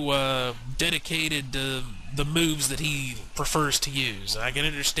too dedicated to the moves that he prefers to use. I can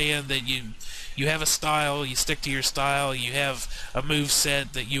understand that you have a style, you stick to your style, you have a move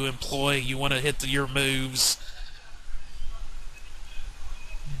set that you employ, you want to hit your moves.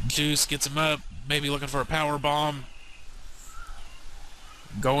 Juice gets him up, maybe looking for a power bomb.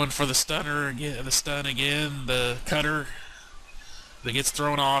 Going for the stunner again, the stun again, the cutter that gets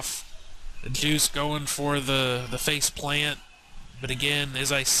thrown off. Juice going for the face plant. But again,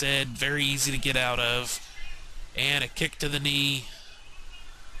 as I said, very easy to get out of. And a kick to the knee.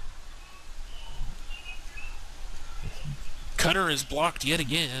 Cutter is blocked yet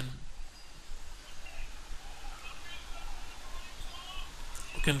again.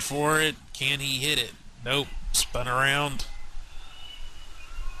 Looking for it. Can he hit it? Nope. Spun around.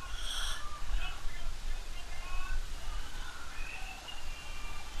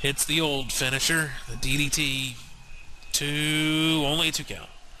 Hits the old finisher, the DDT. Only a 2 count.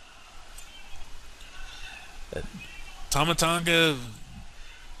 Tama Tonga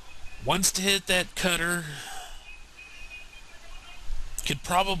wants to hit that cutter. Could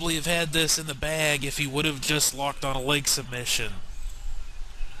probably have had this in the bag if he would have just locked on a leg submission.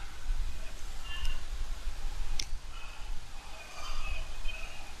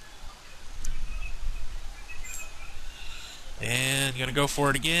 And gonna go for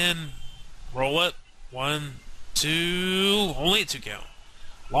it again. Roll up. 1, 2, only a 2 count.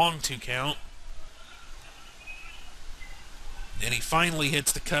 Long 2 count. And he finally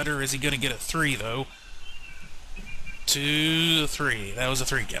hits the cutter. Is he going to get a 3, though? 2, 3. That was a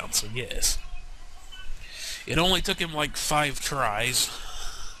 3 count, so yes. It only took him like 5 tries.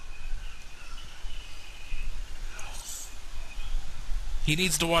 He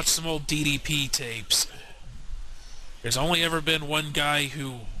needs to watch some old DDP tapes. There's only ever been one guy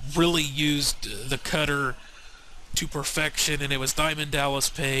who really used the cutter to perfection, and it was Diamond Dallas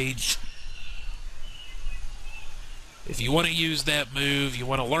Page. If you want to use that move, you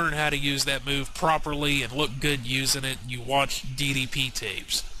want to learn how to use that move properly and look good using it, you watch DDP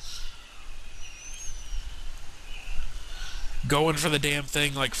tapes. Going for the damn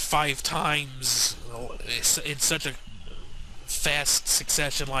thing like 5 times in such a fast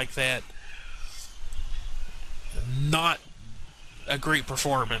succession like that, not a great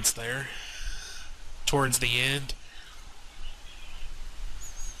performance there towards the end.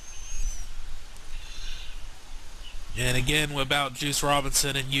 And again, about Juice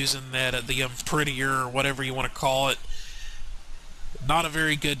Robinson and using that the Prettier or whatever you want to call it, not a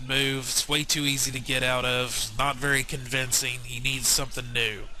very good move. It's way too easy to get out of. Not very convincing. He needs something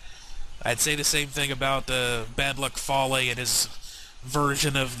new. I'd say the same thing about Bad Luck Fale and his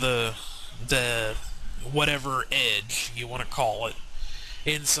version of the whatever edge you want to call it.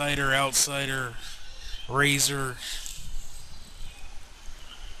 Insider, outsider, razor.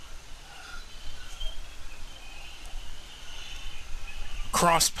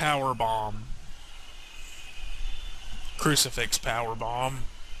 Cross power bomb. Crucifix power bomb,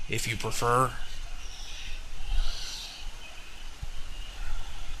 if you prefer.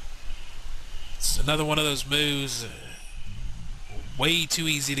 It's another one of those moves way too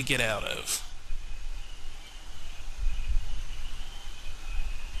easy to get out of.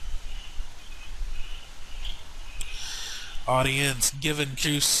 Audience giving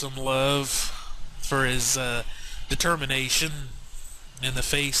Juice some love for his determination in the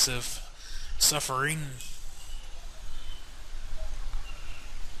face of suffering.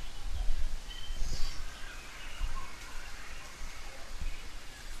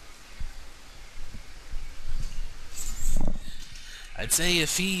 I'd say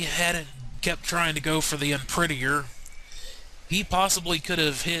if he hadn't kept trying to go for the Unprettier, he possibly could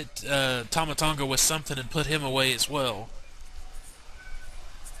have hit Tama Tonga with something and put him away as well.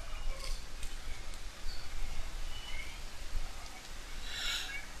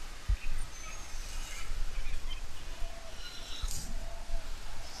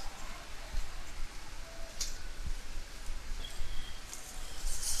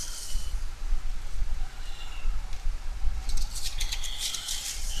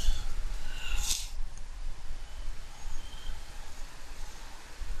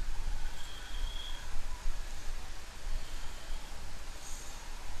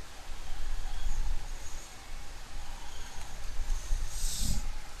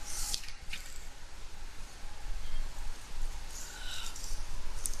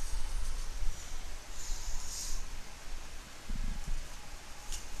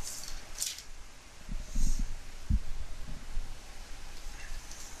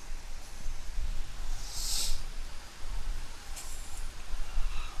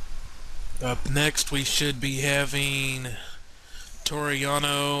 Up next, we should be having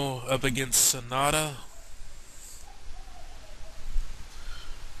Toriano up against Sonata.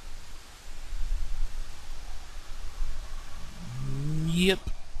 Yep.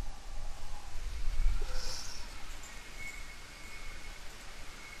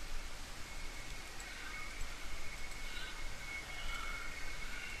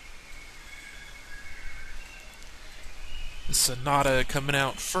 Sonata coming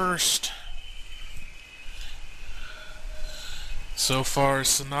out first. So far,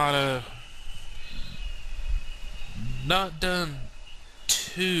 Sonata not done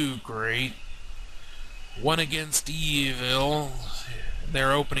too great. Won against Evil,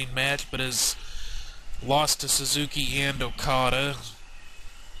 their opening match, but has lost to Suzuki and Okada.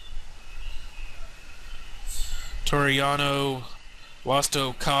 Toriano lost to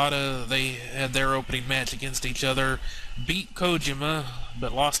Okada. They had their opening match against each other. Beat Kojima,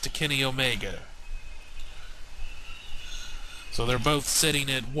 but lost to Kenny Omega. So they're both sitting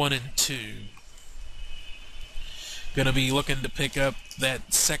at 1 and 2. Gonna be looking to pick up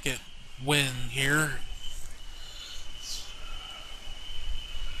that second win here.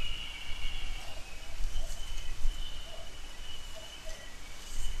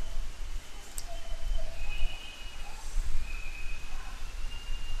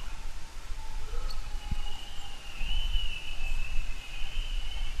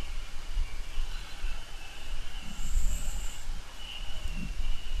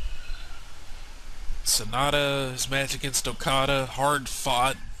 Sonata's match against Okada, hard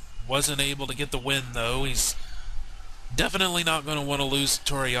fought. Wasn't able to get the win though. He's definitely not going to want to lose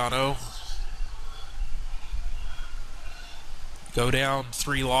to Toriano. Go down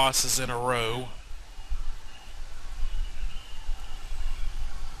 3 losses in a row.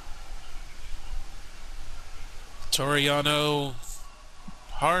 Toriano,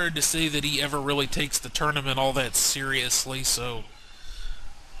 hard to say that he ever really takes the tournament all that seriously, so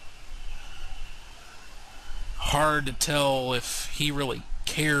hard to tell if he really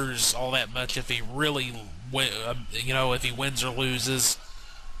cares all that much, if he really, if he wins or loses.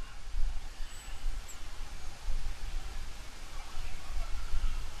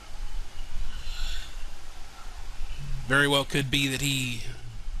 Very well could be that he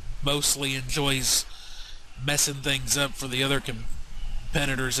mostly enjoys messing things up for the other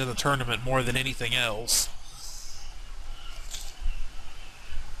competitors in the tournament more than anything else.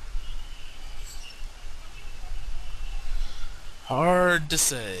 Hard to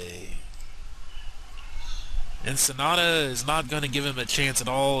say. And Sonata is not going to give him a chance at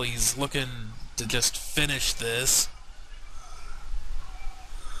all. He's looking to just finish this.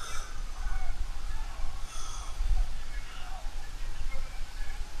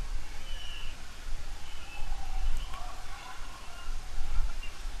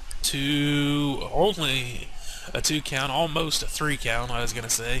 Only a 2 count, almost a 3 count, I was going to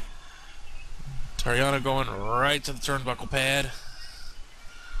say. Toriano going right to the turnbuckle pad.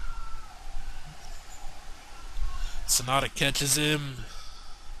 Sonata catches him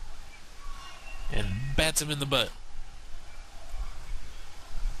and bats him in the butt.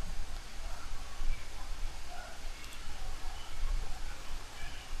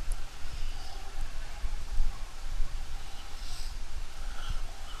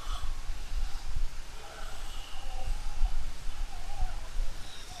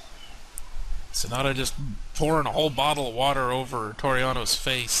 Sonata just pouring a whole bottle of water over Toriano's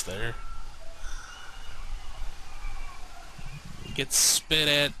face there. He gets spit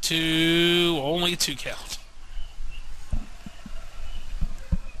at only 2 count.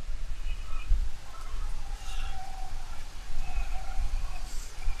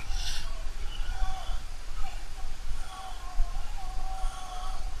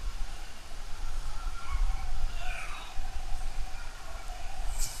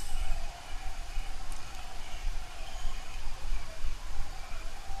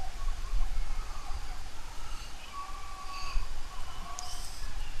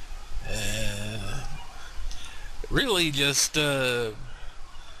 Really just kind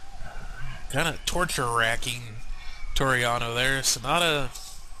of torture-racking Toriano there. Sonata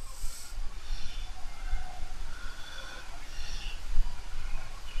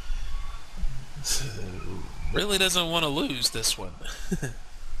really doesn't want to lose this one.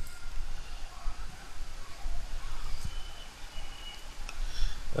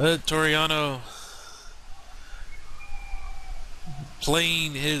 Toriano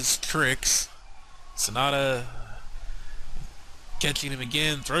playing his tricks. Sonata catching him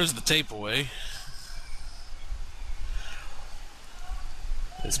again, throws the tape away.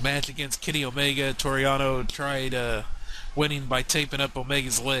 His match against Kenny Omega, Toriano tried winning by taping up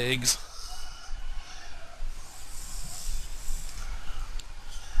Omega's legs.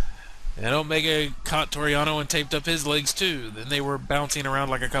 And Omega caught Toriano and taped up his legs too. Then they were bouncing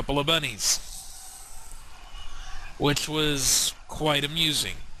around like a couple of bunnies, which was quite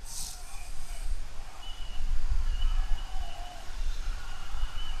amusing.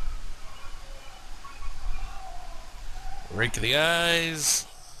 Rake of the eyes.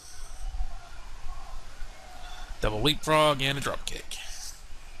 Double leapfrog and a dropkick.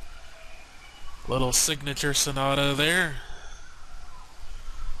 Little signature Sonata there.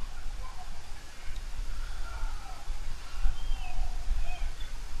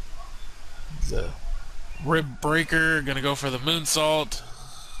 The rib breaker, gonna go for the moonsault.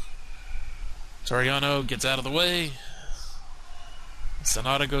 Toriano gets out of the way.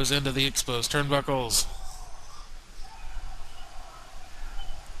 Sonata goes into the exposed turnbuckles.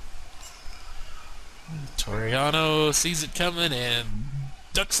 Toriano sees it coming and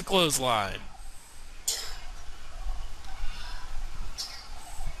ducks the clothesline.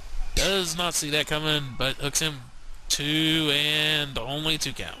 Does not see that coming, but hooks him 2 and only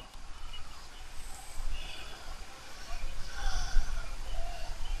 2 count.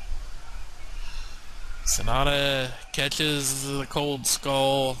 Sonata catches the cold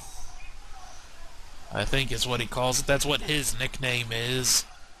skull, I think is what he calls it. That's what his nickname is.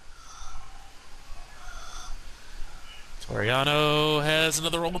 Toriano has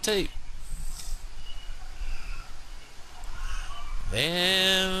another roll of tape.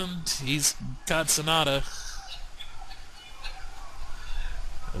 And he's got Sonata.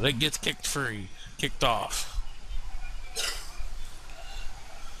 That gets kicked free, kicked off.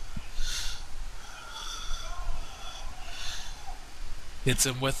 Hits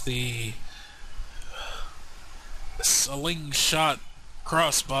him with the slingshot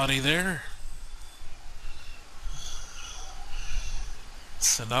crossbody there.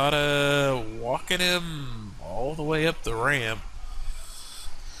 Sonata walking him all the way up the ramp.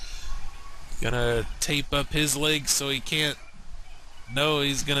 Gonna tape up his legs so he can't. No,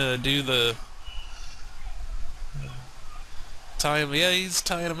 he's gonna do the tie him. Yeah, he's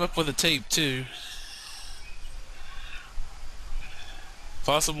tying him up with a tape too.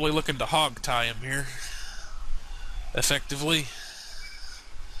 Possibly looking to hog tie him here. Effectively.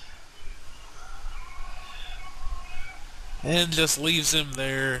 And just leaves him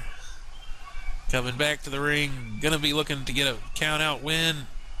there. Coming back to the ring. Gonna be looking to get a count out win.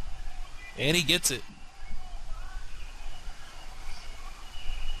 And he gets it.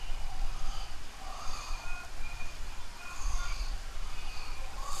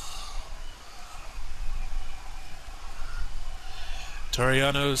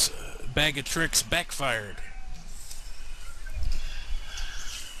 Toriano's bag of tricks backfired.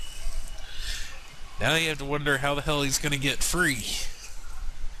 Now you have to wonder how the hell he's going to get free.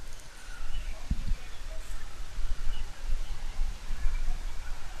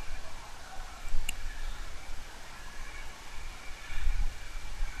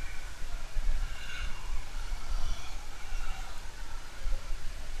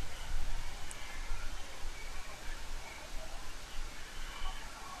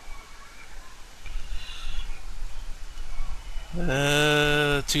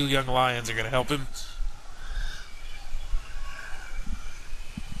 Two young lions are going to help him.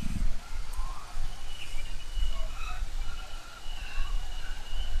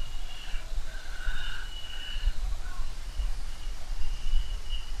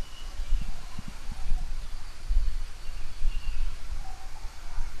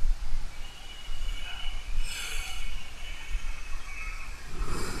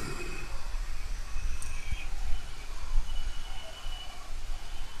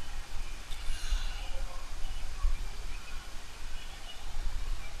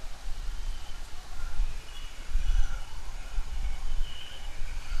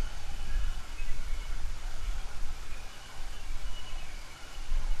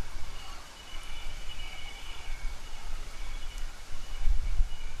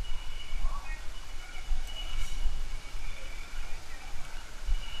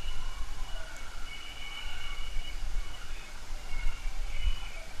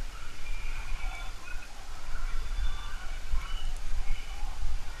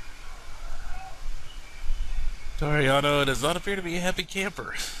 Toriano does not appear to be a happy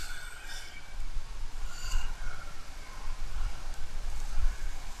camper.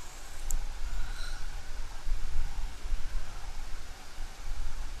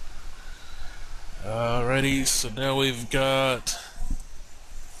 Alrighty, so now we've got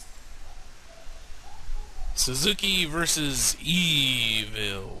Suzuki versus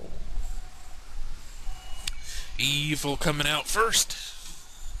Evil. Evil coming out first.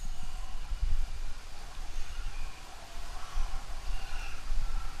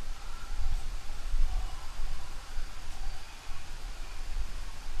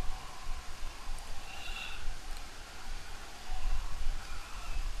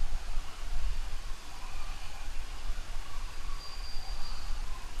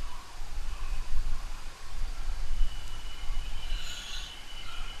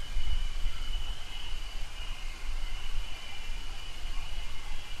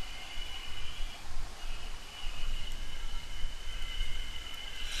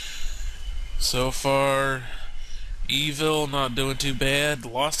 So far, Evil not doing too bad.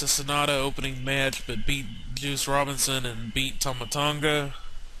 Lost to Sonata opening match, but beat Juice Robinson and beat Tomatonga.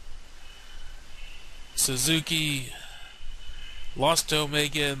 Suzuki lost to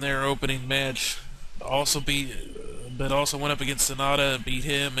Omega in their opening match. Also also went up against Sonata, beat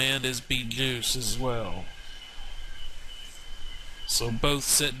him, and has beat Juice as well. So both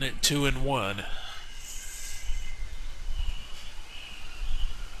sitting at 2-1.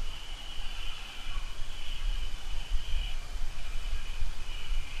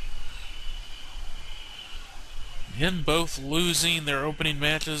 And both losing their opening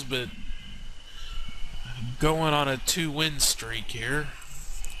matches, but going on a 2-win streak here.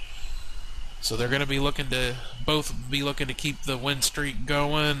 So they're going to be looking to keep the win streak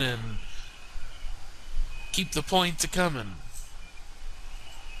going and keep the points coming.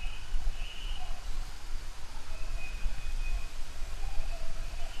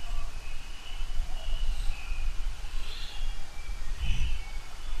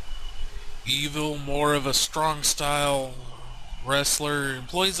 Evil, more of a strong style wrestler,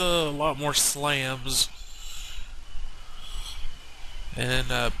 employs a lot more slams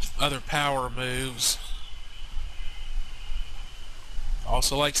and other power moves.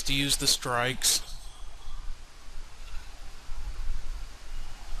 Also likes to use the strikes.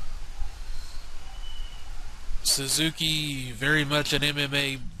 Suzuki, very much an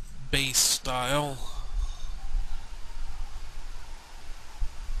MMA base style.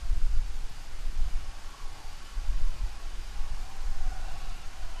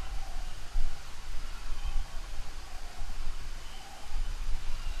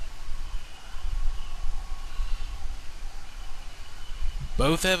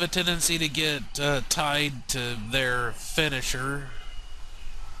 Both have a tendency to get tied to their finisher.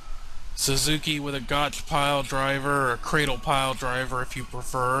 Suzuki with a gotch pile driver, or a cradle pile driver if you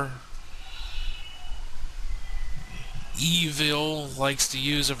prefer. Evil likes to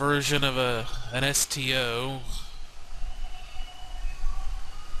use a version of an STO.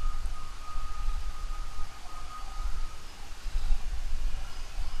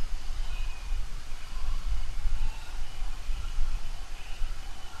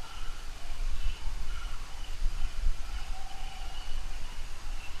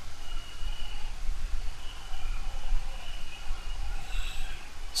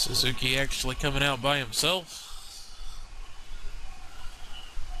 Suzuki actually coming out by himself.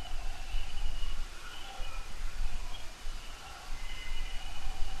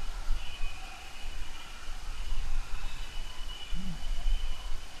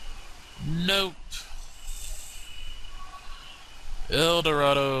 Nope. El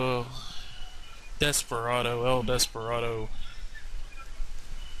Desperado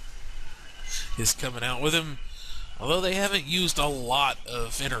is coming out with him. Although they haven't used a lot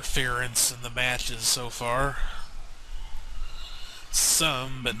of interference in the matches so far.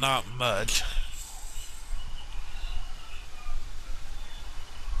 Some, but not much.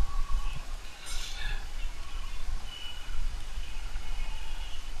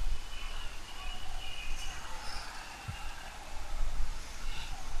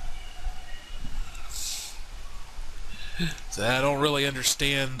 So I don't really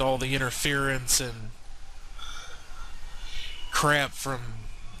understand all the interference and crap from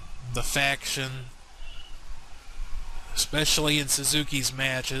the faction, especially in Suzuki's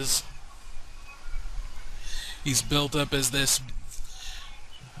matches. He's built up as this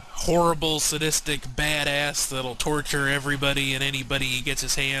horrible, sadistic badass that'll torture everybody and anybody he gets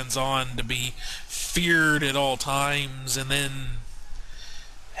his hands on, to be feared at all times, and then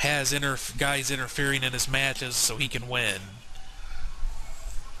has guys interfering in his matches so he can win.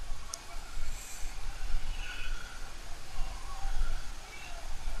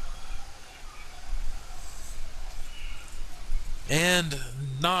 And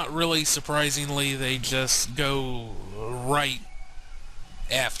not really surprisingly, they just go right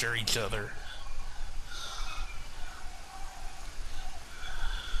after each other.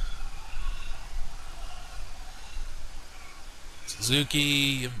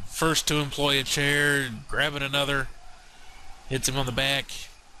 Suzuki, first to employ a chair, grabbing another, hits him on the back,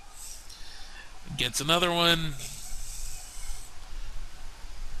 gets another one,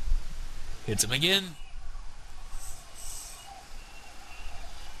 hits him again.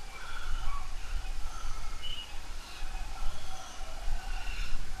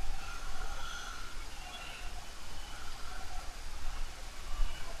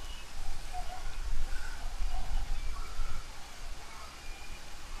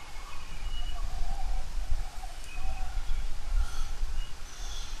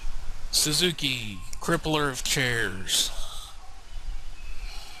 Suzuki, crippler of chairs.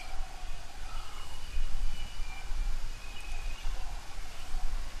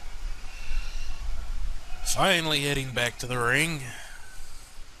 Finally heading back to the ring.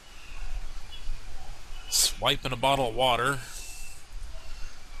 Swiping a bottle of water.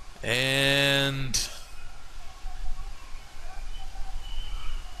 And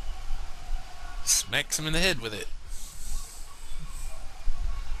smacks him in the head with it.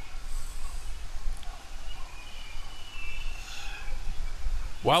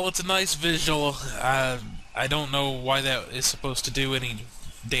 While it's a nice visual, I don't know why that is supposed to do any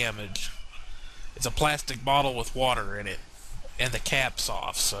damage. It's a plastic bottle with water in it, and the cap's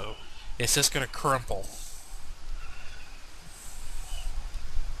off, so it's just gonna crumple.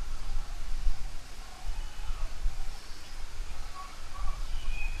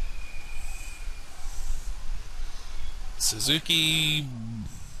 Suzuki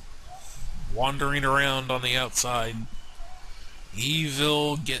wandering around on the outside.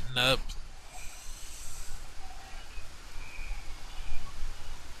 Evil getting up.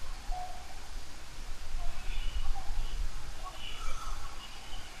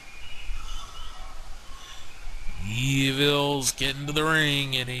 Evil's getting to the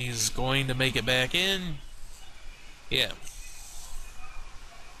ring, and he's going to make it back in. Yeah.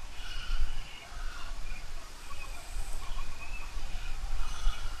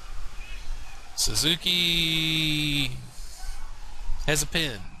 Suzuki has a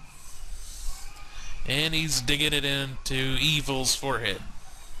pin. And he's digging it into Evil's forehead.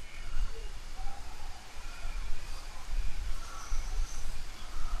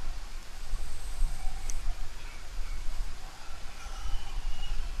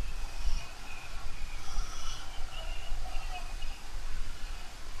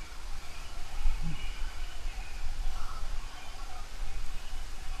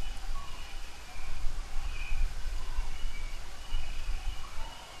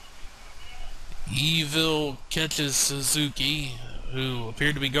 Evil catches Suzuki, who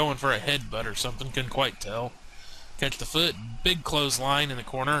appeared to be going for a headbutt or something, couldn't quite tell. Catch the foot, big clothesline in the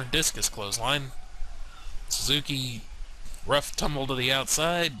corner, discus clothesline. Suzuki, rough tumble to the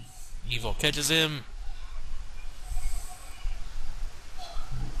outside. Evil catches him.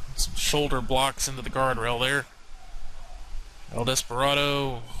 Some shoulder blocks into the guardrail there. El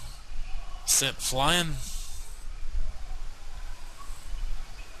Desperado sent flying.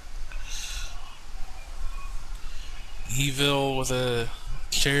 Evil with a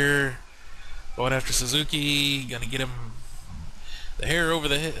chair going after Suzuki, gonna get him the hair over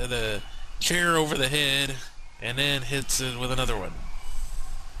the head, the chair over the head, and then hits it with another one.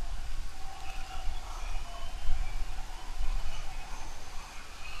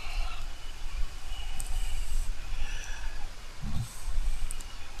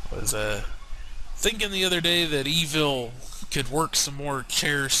 Was thinking the other day that Evil could work some more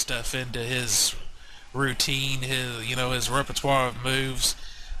chair stuff into his routine, his repertoire of moves.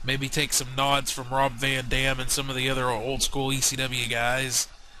 Maybe take some nods from Rob Van Dam and some of the other old school ECW guys.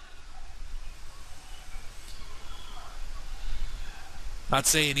 Not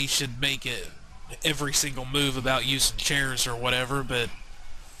saying he should make it every single move about using chairs or whatever, but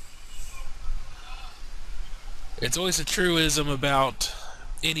it's always a truism about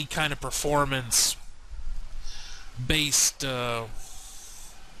any kind of performance based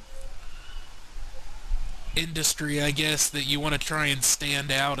industry, I guess, that you want to try and stand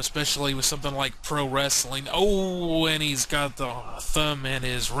out, especially with something like pro wrestling. Oh, and he's got the thumb and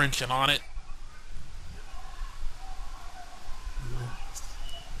is wrenching on it.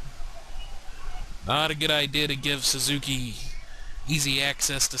 Not a good idea to give Suzuki easy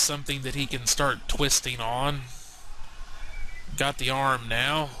access to something that he can start twisting on. Got the arm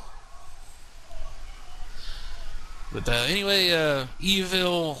now. But anyway,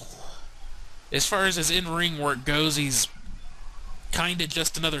 Evil, as far as his in-ring work goes, he's kinda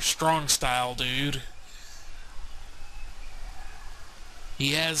just another strong style dude.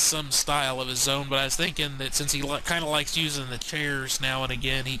 He has some style of his own, but I was thinking that since he kind of likes using the chairs now and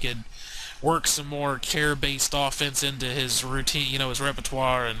again, he could work some more chair-based offense into his routine, his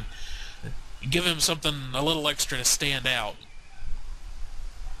repertoire, and give him something a little extra to stand out.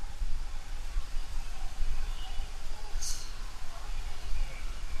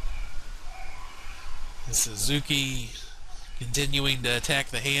 Suzuki continuing to attack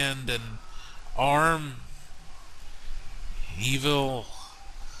the hand and arm. Evil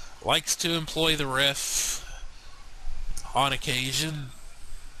likes to employ the ref on occasion.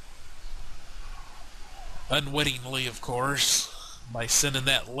 Unwittingly, of course, by sending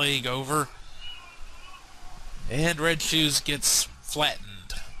that leg over. And Red Shoes gets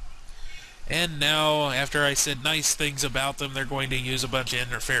flattened. And now, after I said nice things about them, they're going to use a bunch of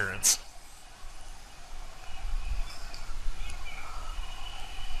interference.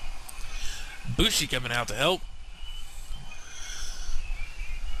 Bushi coming out to help.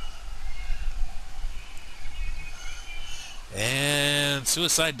 And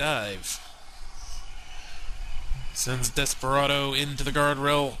suicide dive. Sends Desperado into the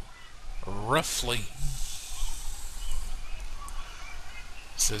guardrail roughly.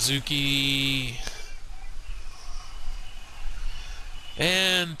 Suzuki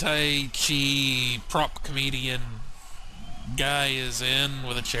and Tai Chi prop comedian guy is in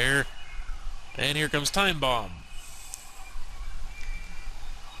with a chair. And here comes Time Bomb.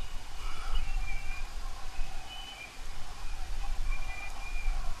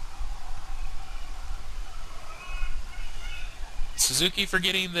 Suzuki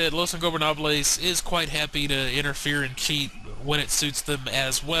forgetting that Los Ingobernables is quite happy to interfere and cheat when it suits them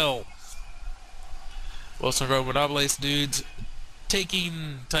as well. Los Ingobernables dudes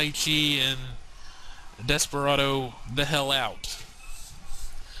taking Tai Chi and Desperado the hell out.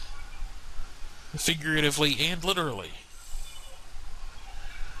 Figuratively and literally.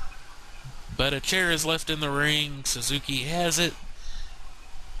 But a chair is left in the ring. Suzuki has it.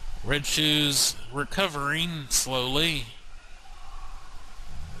 Red Shoes recovering slowly.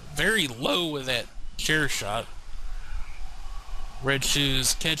 Very low with that chair shot. Red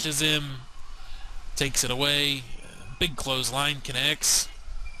Shoes catches him, takes it away. Big clothesline connects.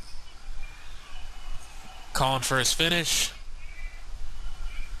 Calling for his finish.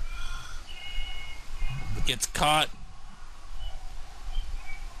 Gets caught.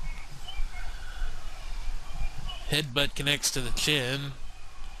 Headbutt connects to the chin.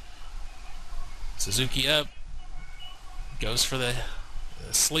 Suzuki up. Goes for the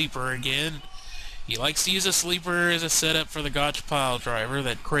sleeper again. He likes to use a sleeper as a setup for the gotch pile driver,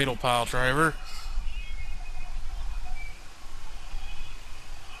 that cradle pile driver.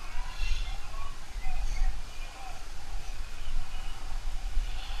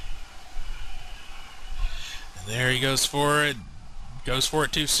 And there he goes for it. Goes for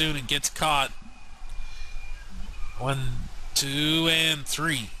it too soon and gets caught. 1, 2, and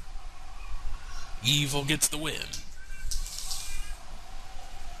 3. Evil gets the win.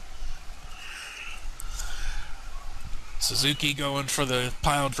 Suzuki going for the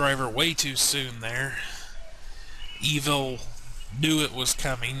pile driver way too soon there. Evil knew it was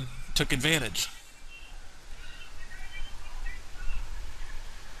coming, took advantage.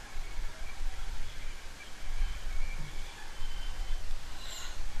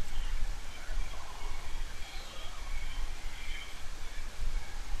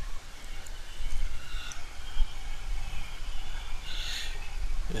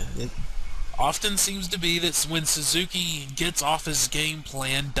 It often seems to be that when Suzuki gets off his game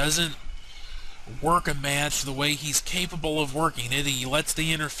plan, doesn't work a match the way he's capable of working it, he lets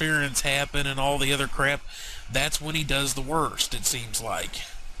the interference happen and all the other crap, that's when he does the worst, it seems like.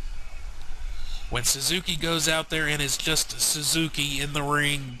 When Suzuki goes out there and is just Suzuki in the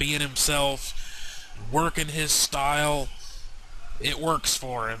ring, being himself, working his style, it works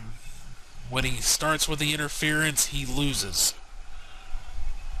for him. When he starts with the interference, he loses.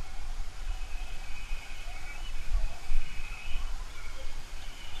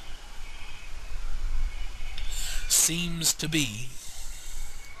 Seems to be.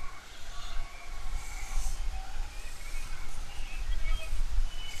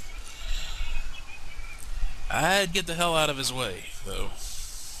 I'd get the hell out of his way, though.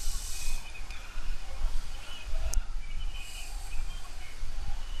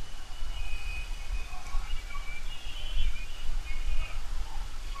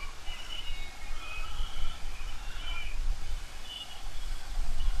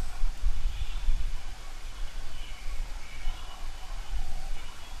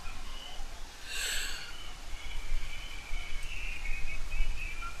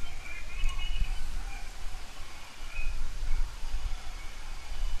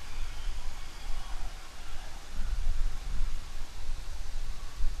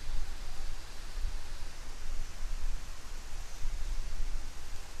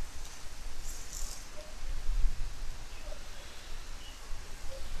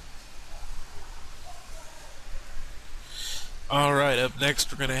 Alright, up next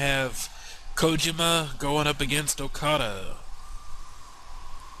we're going to have Kojima going up against Okada.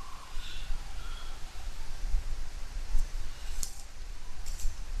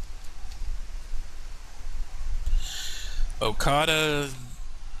 Okada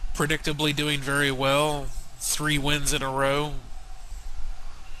predictably doing very well. 3 wins in a row.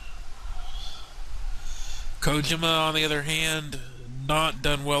 Kojima, on the other hand, not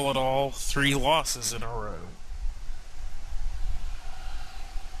done well at all. 3 losses in a row.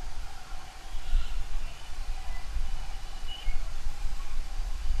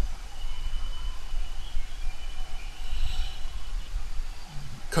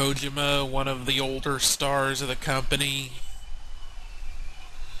 Kojima, one of the older stars of the company,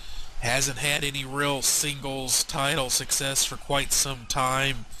 hasn't had any real singles title success for quite some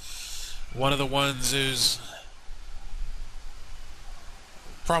time. One of the ones who's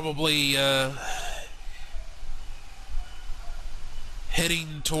probably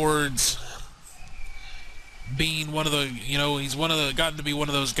heading towards being one of the, he's gotten to be one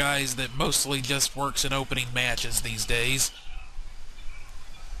of those guys that mostly just works in opening matches these days.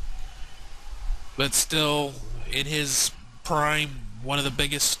 But still, in his prime, one of the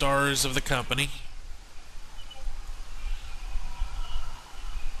biggest stars of the company.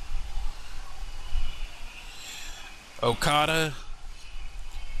 Okada,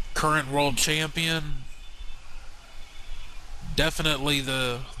 current world champion. Definitely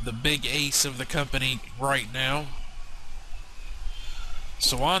the big ace of the company right now.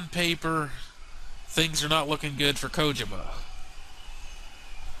 So on paper, things are not looking good for Kojima.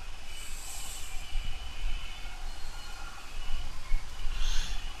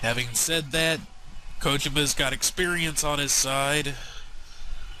 Having said that, Kojima's got experience on his side.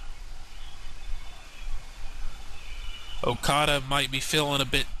 Okada might be feeling a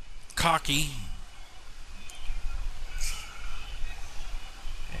bit cocky.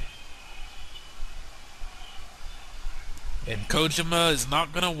 And Kojima is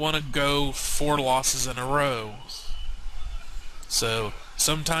not going to want to go 4 losses in a row. So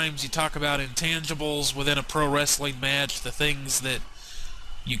sometimes you talk about intangibles within a pro wrestling match, the things that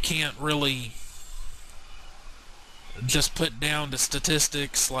you can't really just put down to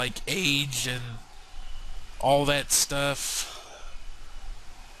statistics like age and all that stuff.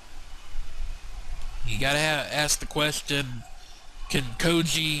 You gotta ask the question, can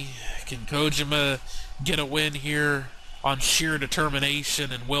Kojima get a win here on sheer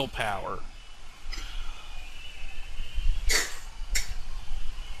determination and willpower?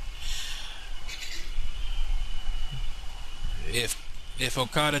 If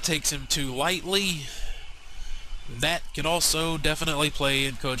Okada takes him too lightly, that could also definitely play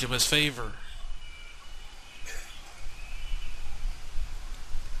in Kojima's favor.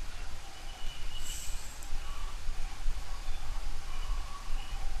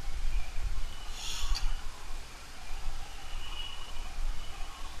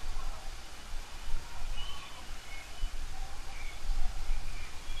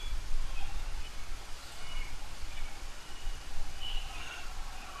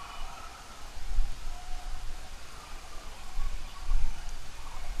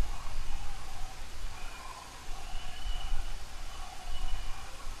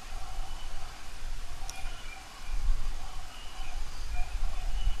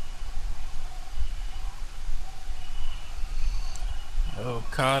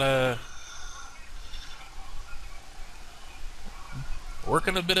 Okada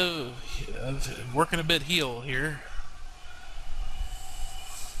working a bit heel here.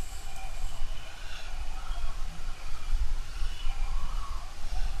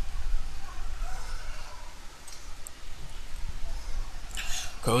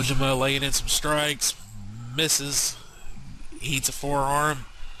 Kojima laying in some strikes, misses, eats a forearm,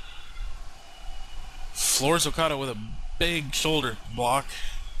 floors Okada with a big shoulder block.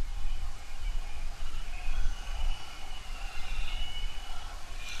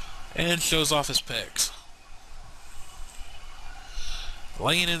 And shows off his pecs.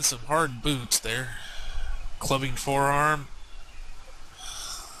 Laying in some hard boots there. Clubbing forearm.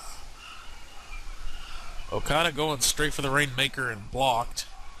 Okada going straight for the Rainmaker and blocked.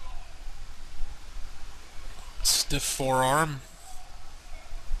 Stiff forearm.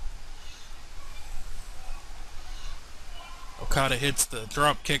 Okada hits the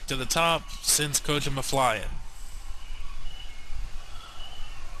drop kick to the top, sends Kojima flying.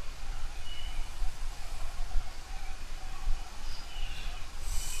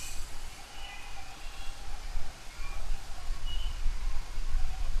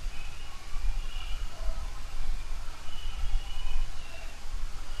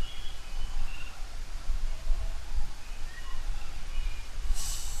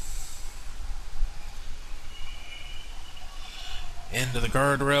 Into the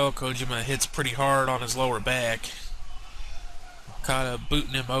guardrail, Kojima hits pretty hard on his lower back. Okada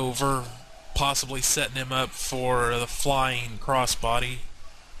booting him over, possibly setting him up for the flying crossbody.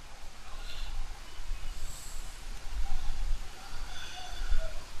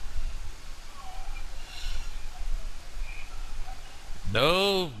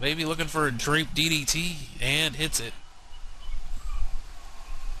 No, maybe looking for a draped DDT, and hits it.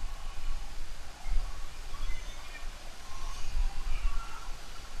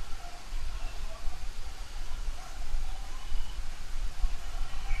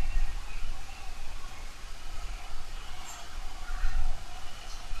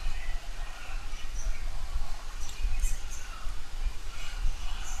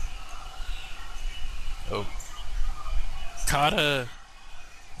 Okada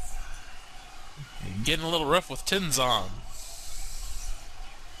getting a little rough with Tenzan.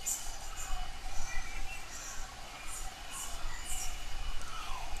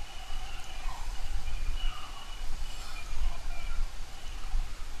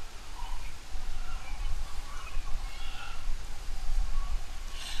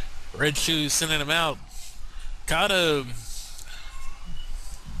 Red Shoes sending him out. Okada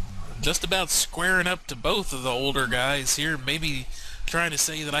just about squaring up to both of the older guys here. Maybe trying to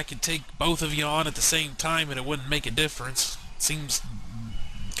say that I could take both of you on at the same time and it wouldn't make a difference. Seems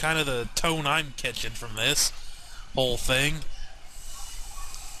kind of the tone I'm catching from this whole thing.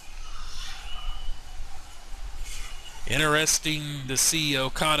 Interesting to see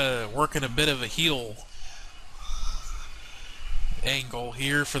Okada working a bit of a heel angle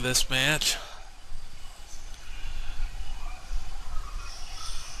here for this match.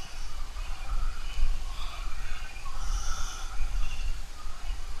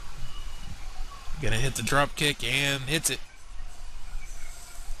 Gonna hit the drop kick and hits it.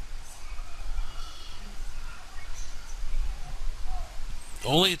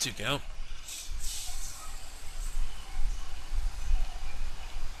 Only a 2 count.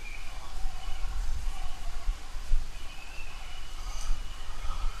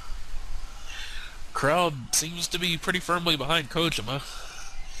 Crowd seems to be pretty firmly behind Kojima,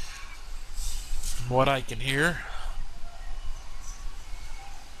 from what I can hear.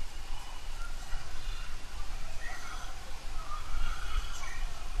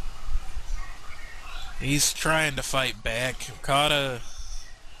 He's trying to fight back. Okada,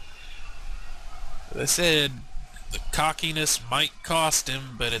 they said the cockiness might cost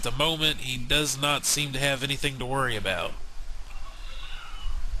him, but at the moment he does not seem to have anything to worry about.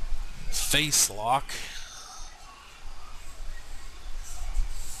 Face lock.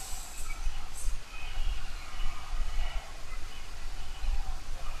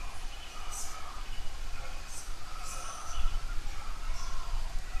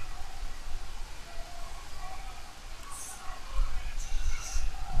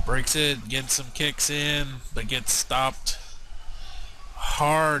 Breaks it, gets some kicks in, but gets stopped.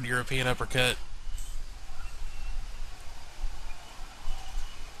 Hard European uppercut.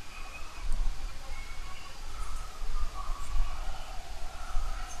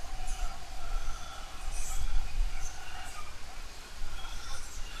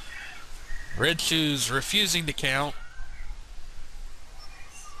 Red Shoes refusing to count.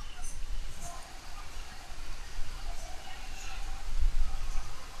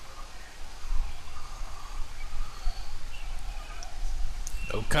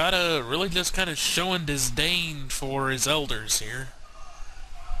 Okada really just kind of showing disdain for his elders here.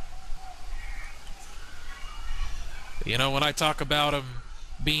 You know, when I talk about him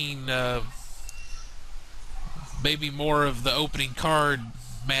being maybe more of the opening card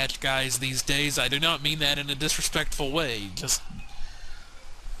match guys these days, I do not mean that in a disrespectful way. Just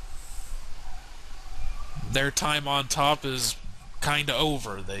their time on top is kind of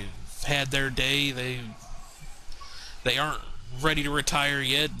over. They've had their day. They aren't ready to retire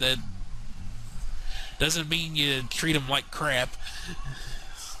yet. That doesn't mean you treat them like crap.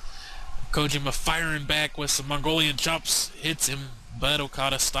 Kojima firing back with some Mongolian chops, hits him, but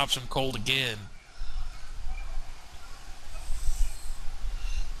Okada stops him cold again.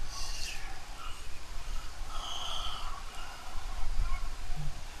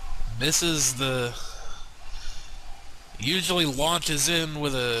 Misses the... usually launches in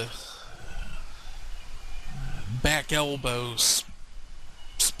with a back elbow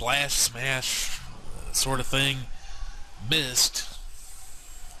splash smash sort of thing. Missed.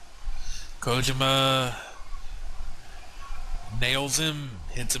 Kojima nails him,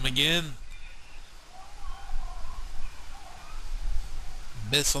 hits him again.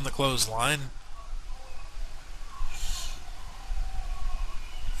 Miss on the clothesline,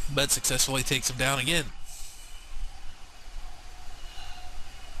 but successfully takes him down again.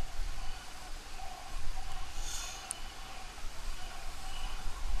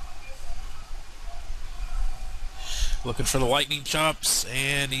 Looking for the lightning chops,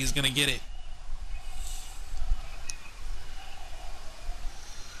 and he's going to get it.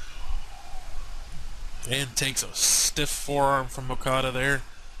 And takes a stiff forearm from Okada there.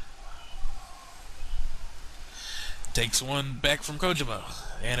 Takes one back from Kojima.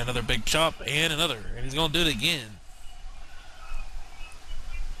 And another big chop, and another. And he's going to do it again.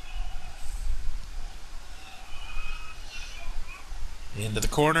 Into the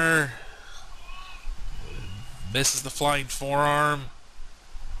corner. Misses the flying forearm.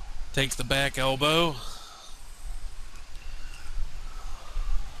 Takes the back elbow.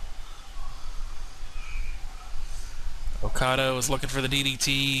 Okada was looking for the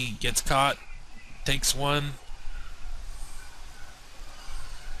DDT. Gets caught. Takes one.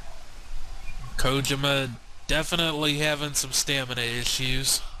 Kojima definitely having some stamina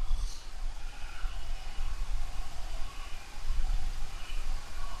issues.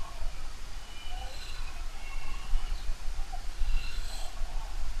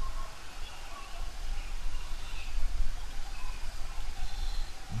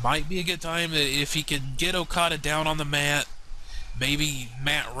 Might be a good time if he could get Okada down on the mat, maybe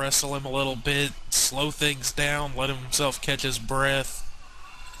mat wrestle him a little bit, slow things down, let himself catch his breath.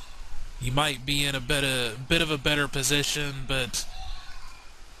 He might be in a bit of a better position, but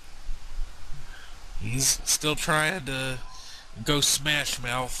he's still trying to go smash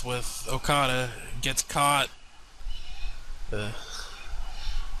mouth with Okada. Gets caught. It's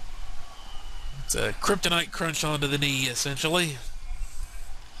a kryptonite crunch onto the knee, essentially.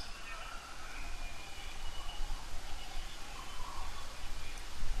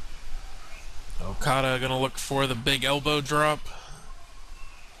 Okada gonna look for the big elbow drop.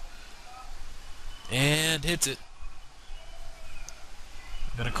 And hits it.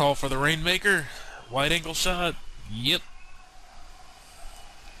 Gonna call for the Rainmaker. Wide angle shot. Yep.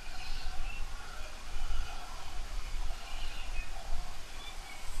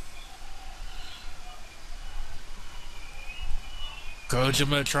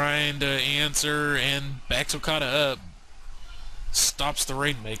 Kojima trying to answer and backs Okada up. Stops the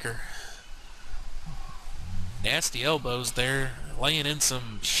Rainmaker. Nasty elbows there, laying in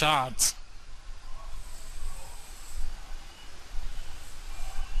some shots.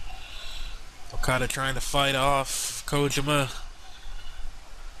 Okada trying to fight off Kojima.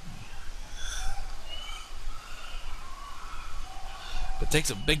 But takes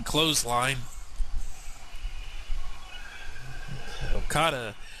a big clothesline.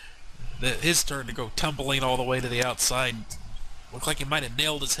 Okada, his turn to go tumbling all the way to the outside. Looked like he might have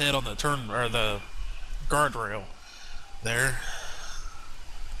nailed his head on the turn or the guardrail there.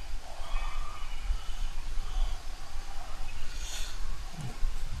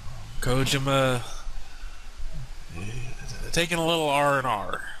 Kojima taking a little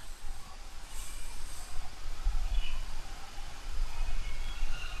R&R.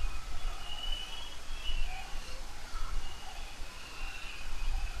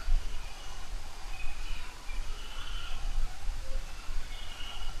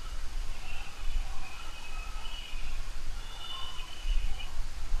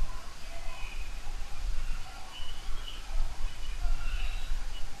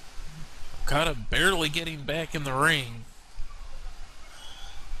 Okada barely getting back in the ring.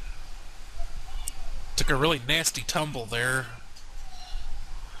 Took a really nasty tumble there.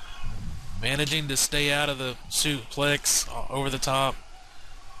 Managing to stay out of the suplex over the top.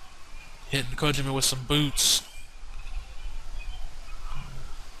 Hitting Kojima with some boots.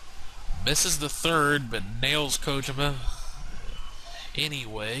 Misses the third, but nails Kojima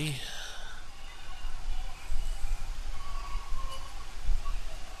anyway.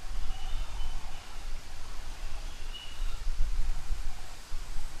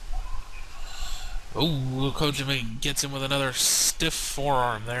 Oh, Kojima gets him with another stiff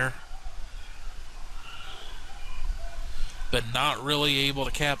forearm there. But not really able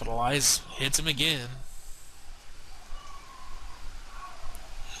to capitalize. Hits him again.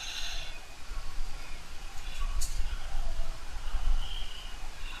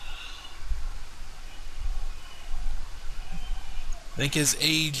 I think his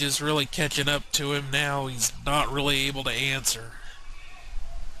age is really catching up to him now. He's not really able to answer.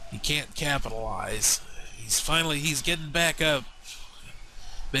 He can't capitalize. He's getting back up.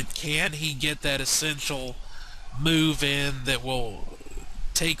 But can he get that essential move in that will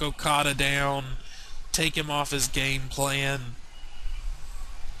take Okada down, take him off his game plan?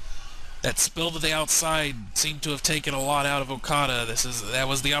 That spill to the outside seemed to have taken a lot out of Okada. That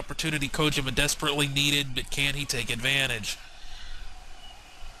was the opportunity Kojima desperately needed, but can he take advantage?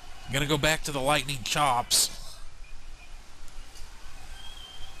 I'm gonna go back to the lightning chops.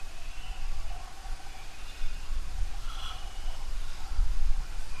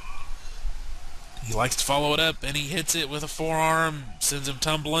 He likes to follow it up, and he hits it with a forearm, sends him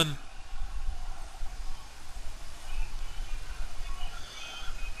tumbling.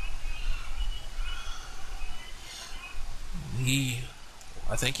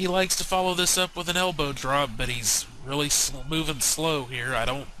 I think he likes to follow this up with an elbow drop, but he's really moving slow here. I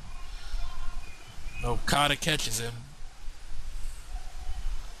don't know. Okada catches him.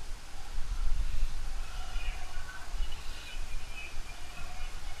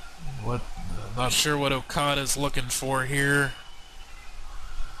 I'm not sure what Okada's looking for here.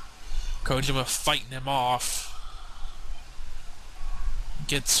 Kojima fighting him off.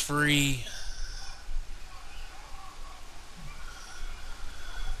 Gets free.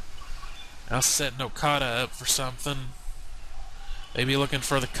 Now setting Okada up for something. Maybe looking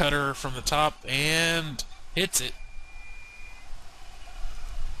for the cutter from the top, and hits it.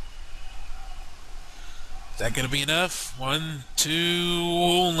 Is that going to be enough? 1, 2,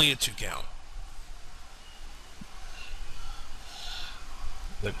 only a 2 count.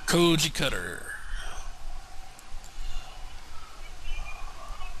 The Koji cutter.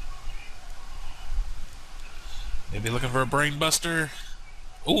 Maybe looking for a brain buster.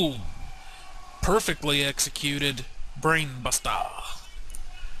 Ooh, perfectly executed brain buster.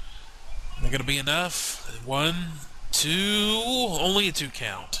 Is that gonna be enough? 1, 2, only a 2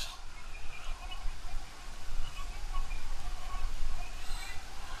 count.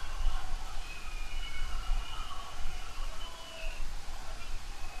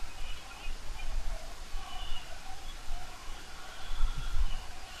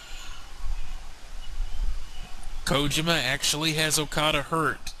 Kojima actually has Okada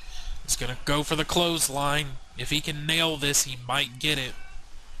hurt. He's gonna go for the clothesline. If he can nail this, he might get it.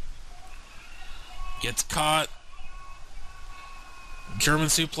 Gets caught. German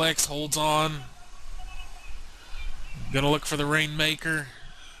suplex, holds on. Gonna look for the Rainmaker.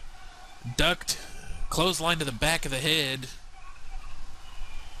 Ducked. Clothesline to the back of the head.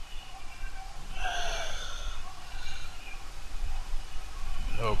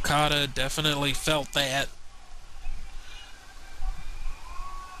 Okada definitely felt that.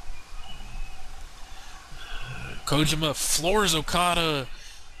 Kojima floors Okada,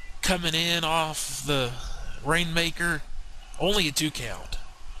 coming in off the Rainmaker. Only a 2 count.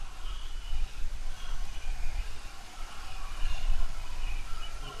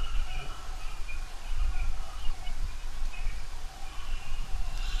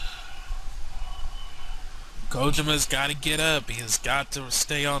 Kojima's got to get up. He has got to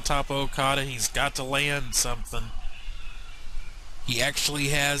stay on top of Okada. He's got to land something. He actually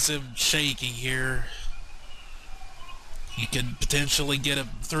has him shaky here. He could potentially get a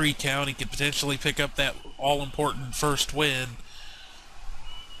 3 count. He could potentially pick up that all-important first win.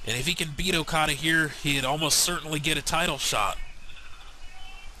 And if he can beat Okada here, he'd almost certainly get a title shot.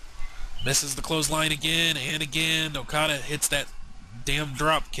 Misses the clothesline again and again. Okada hits that damn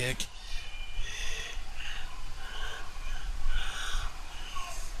drop kick.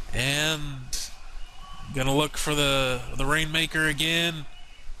 And gonna look for the Rainmaker again.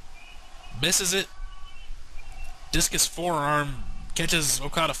 Misses it. Discus forearm catches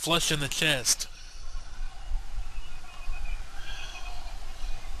Okada flush in the chest.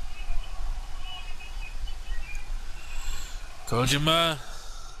 Kojima,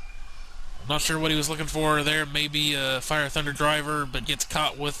 I'm not sure what he was looking for there. Maybe a Fire Thunder driver, but gets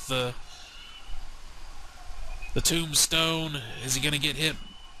caught with the tombstone. Is he gonna get hit?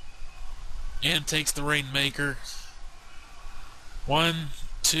 And takes the Rainmaker. 1,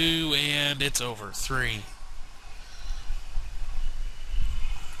 2, and it's over. 3.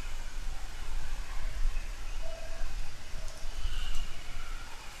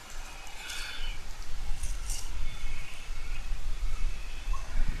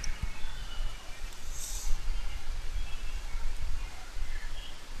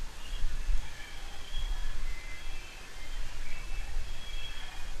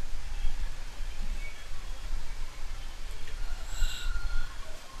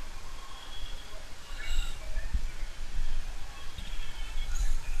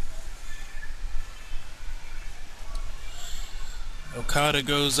 Okada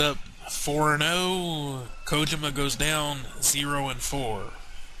goes up 4-0. Kojima goes down 0-4.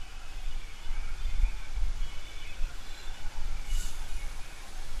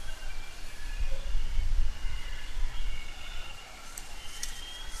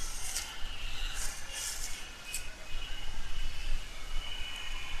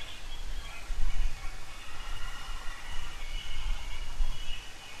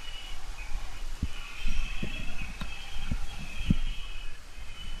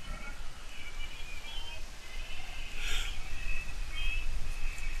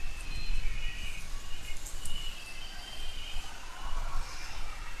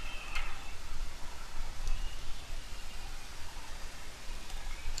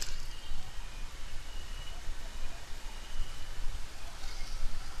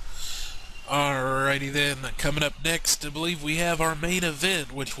 Alrighty then, coming up next, I believe we have our main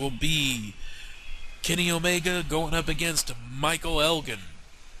event, which will be Kenny Omega going up against Michael Elgin.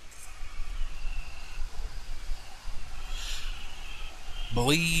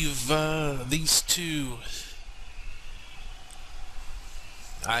 Believe these two...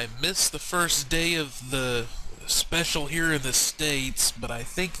 I missed the first day of the special here in the States, but I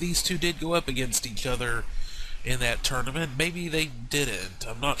think these two did go up against each other in that tournament. Maybe they didn't.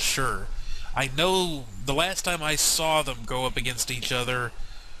 I'm not sure. I know the last time I saw them go up against each other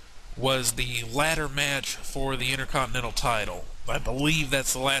was the ladder match for the Intercontinental title. I believe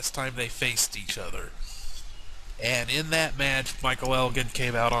that's the last time they faced each other. And in that match, Michael Elgin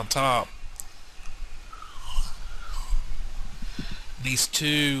came out on top. These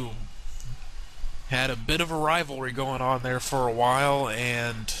two had a bit of a rivalry going on there for a while,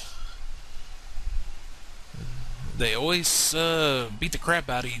 and they always beat the crap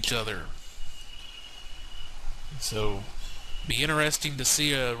out of each other. So, be interesting to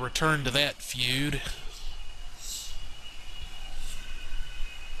see a return to that feud.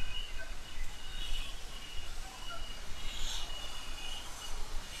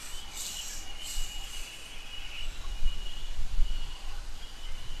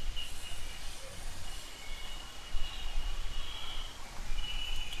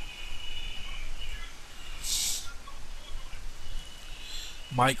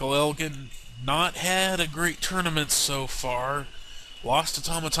 Michael Elgin not had a great tournament so far. lost to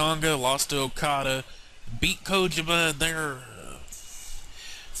Tomatonga, lost to Okada, beat Kojima in their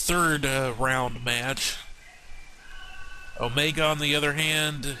third round match. Omega, on the other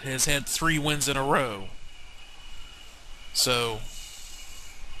hand, has had 3 wins in a row. So,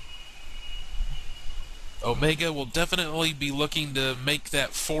 Omega will definitely be looking to make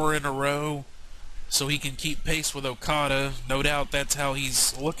that 4 in a row so he can keep pace with Okada. No doubt that's how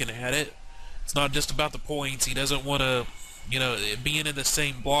he's looking at it. It's not just about the points. He doesn't want to, being in the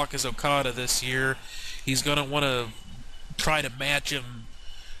same block as Okada this year. He's going to want to try to match him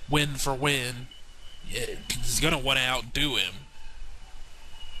win for win. He's going to want to outdo him.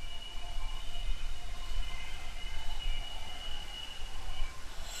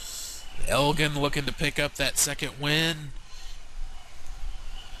 Elgin looking to pick up that second win.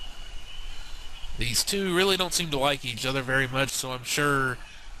 These two really don't seem to like each other very much, so I'm sure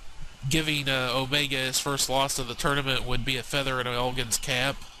giving Omega his first loss of the tournament would be a feather in Elgin's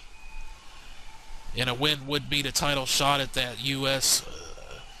cap. And a win would be the title shot at that U.S.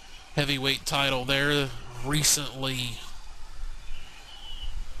 heavyweight title there. Recently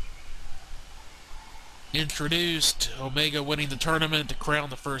introduced, Omega winning the tournament to crown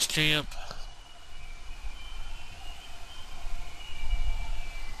the first champ.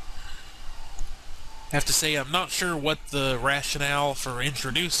 Have to say, I'm not sure what the rationale for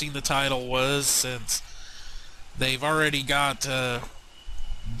introducing the title was, since they've already got the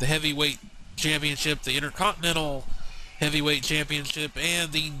heavyweight championship, the Intercontinental Heavyweight Championship,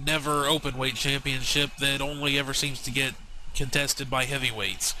 and the Never Openweight Championship that only ever seems to get contested by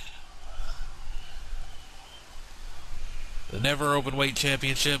heavyweights. The Never Openweight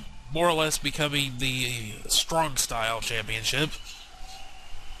Championship more or less becoming the Strong Style Championship,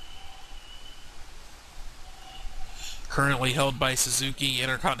 currently held by Suzuki,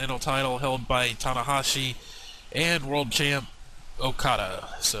 Intercontinental title held by Tanahashi, and World Champ Okada.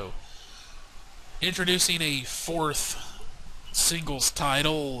 So, introducing a 4th singles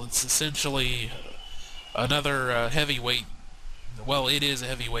title. It's essentially another heavyweight. Well, it is a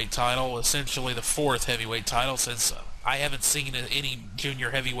heavyweight title, essentially the 4th heavyweight title, since I haven't seen any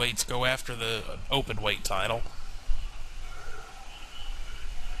junior heavyweights go after the openweight title.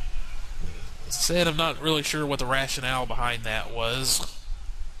 Said I'm not really sure what the rationale behind that was,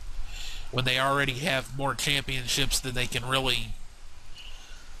 when they already have more championships than they can really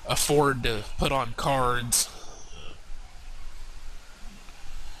afford to put on cards.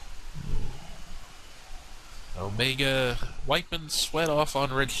 Omega wiping sweat off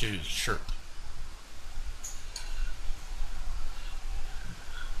on Red Shoes shirt.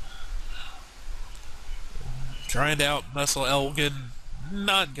 Trying to out-muscle Elgin.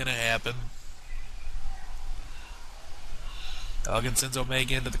 Not gonna happen. Elgin sends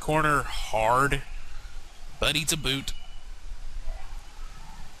Omega into the corner hard, but eats a boot.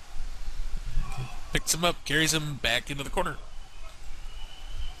 Picks him up, carries him back into the corner.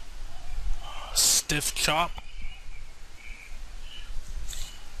 Stiff chop.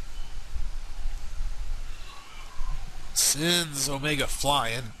 Sends Omega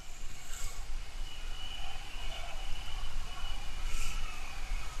flying.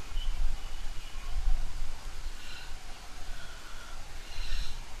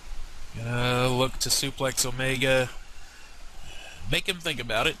 Gonna look to suplex Omega. Make him think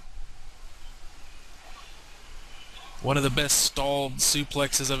about it. One of the best stalled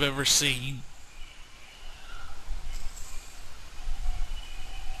suplexes I've ever seen.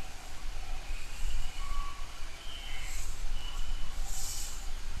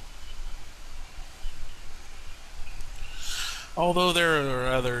 Although there are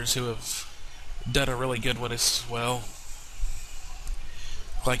others who have done a really good one as well.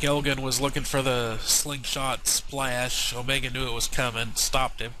 Like Elgin was looking for the slingshot splash. Omega knew it was coming,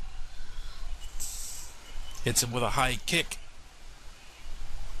 stopped him. Hits him with a high kick.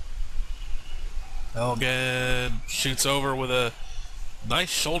 Elgin shoots over with a nice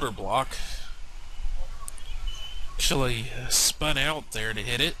shoulder block. Actually spun out there to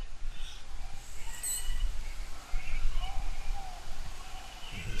hit it.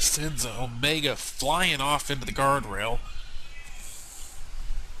 Sends Omega flying off into the guardrail.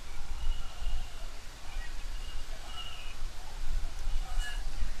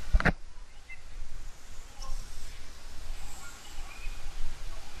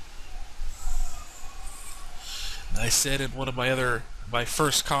 I said in one of my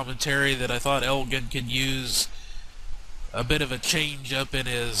first commentary that I thought Elgin could use a bit of a change up in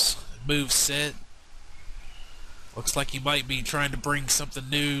his move set. Looks like he might be trying to bring something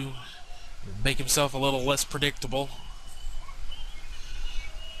new, make himself a little less predictable.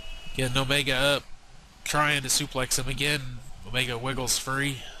 Getting Omega up, trying to suplex him again. Omega wiggles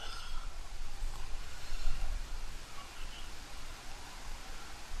free.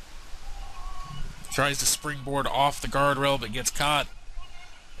 Tries to springboard off the guardrail but gets caught.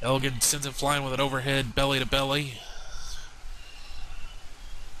 Elgin sends him flying with an overhead belly to belly.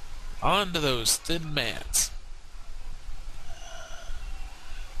 Onto those thin mats.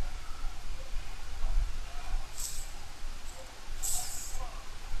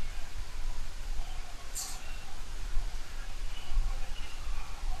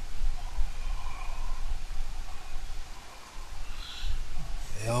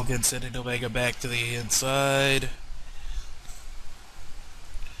 Elgin sending Omega back to the inside.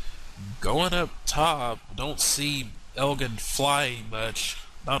 Going up top, don't see Elgin flying much.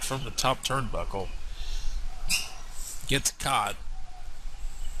 Not from the top turnbuckle. Gets caught.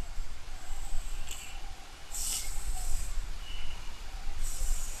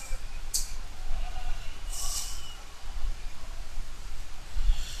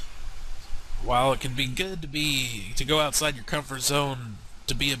 While it can be good to go outside your comfort zone,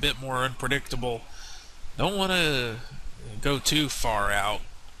 to be a bit more unpredictable, don't want to go too far out.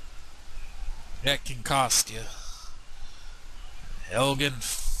 That can cost you. Elgin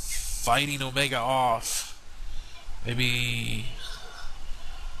fighting Omega off. Maybe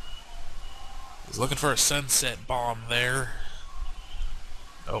he's looking for a sunset bomb there.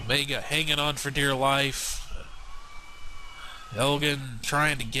 Omega hanging on for dear life. Elgin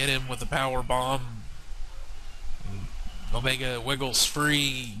trying to get him with the power bomb. Omega wiggles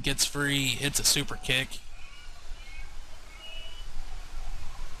free, gets free, hits a super kick.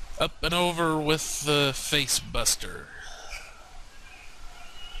 Up and over with the face buster.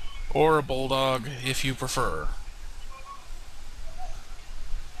 Or a bulldog if you prefer.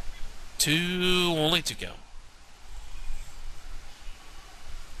 Only two count.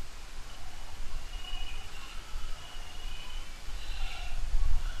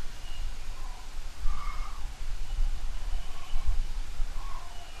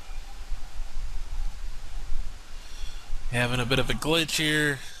 Having a bit of a glitch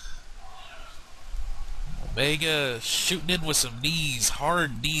here. Omega shooting in with some knees,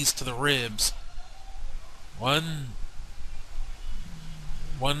 hard knees to the ribs. One.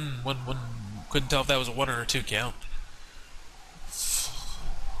 Couldn't tell if that was a 1 or a 2 count.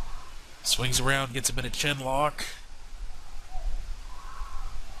 Swings around, gets a bit of chin lock.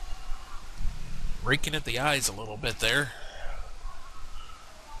 Raking at the eyes a little bit there.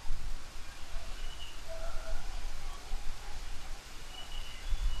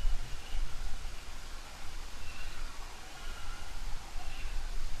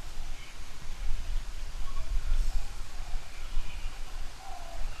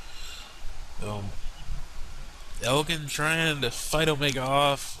 Elgin trying to fight Omega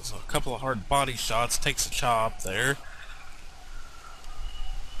off. A couple of hard body shots. Takes a chop there.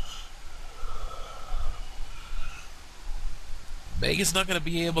 Omega's not going to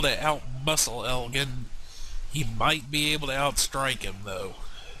be able to out-muscle Elgin. He might be able to outstrike him, though.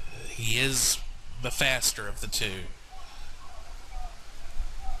 He is the faster of the two.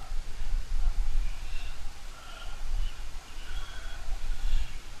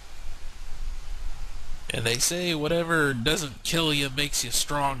 And they say whatever doesn't kill you makes you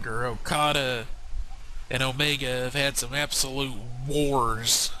stronger. Okada and Omega have had some absolute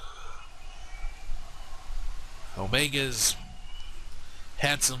wars. Omega's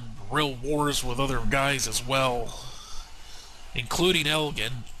had some real wars with other guys as well, including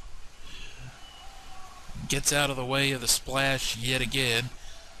Elgin. Gets out of the way of the splash yet again.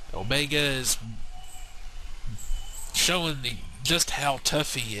 Omega is showing just how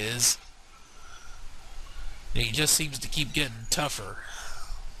tough he is. He just seems to keep getting tougher.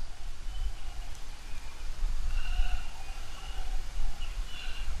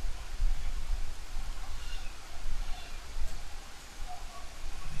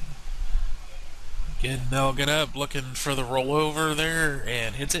 Getting Elgin up, looking for the rollover there,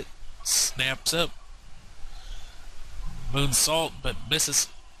 and hits it. Snaps up. Moonsault, but misses.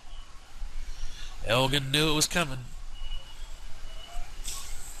 Elgin knew it was coming.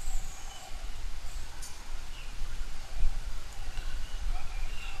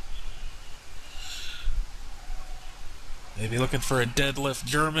 Maybe looking for a deadlift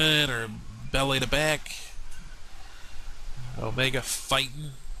German or belly to back. Omega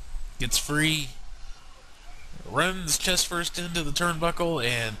fighting. Gets free. Runs chest first into the turnbuckle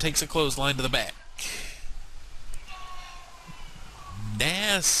and takes a clothesline to the back.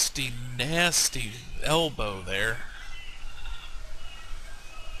 Nasty, nasty elbow there.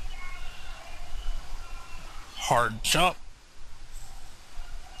 Hard chop.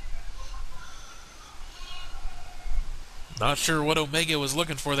 Not sure what Omega was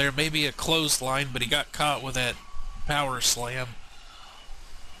looking for there. Maybe a clothesline, but he got caught with that power slam.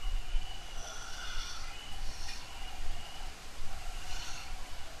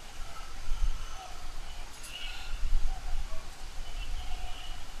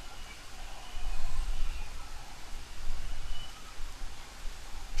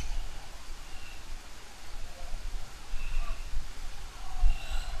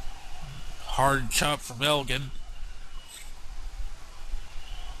 Hard chop from Elgin.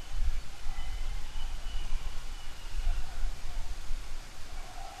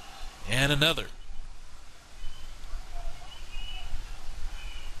 And another.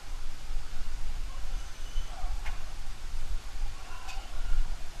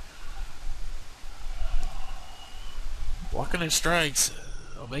 Blocking his strikes.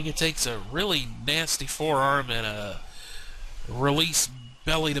 Omega takes a really nasty forearm and a release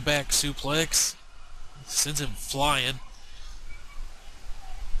belly to back suplex. Sends him flying.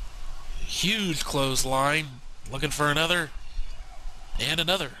 Huge clothesline. Looking for another. And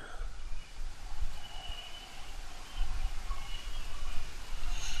another.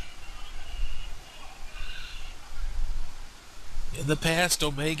 In the past,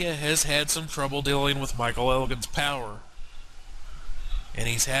 Omega has had some trouble dealing with Michael Elgin's power. And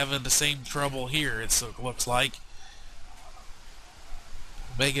he's having the same trouble here, it looks like.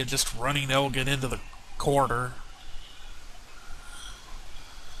 Omega just running Elgin into the corner.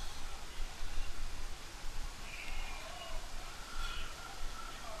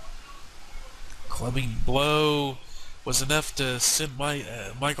 Clubbing blow was enough to send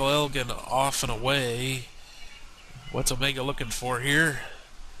Michael Elgin off and away. What's Omega looking for here?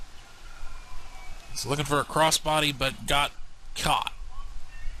 He's looking for a crossbody, but got caught.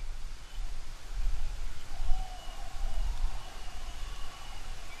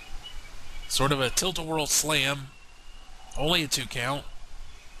 Sort of a tilt-a-whirl slam. Only a 2 count.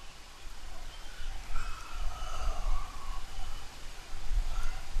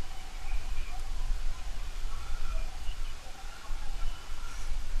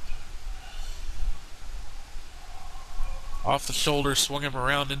 Off the shoulder, swung him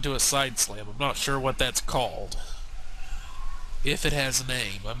around into a side slam. I'm not sure what that's called. If it has a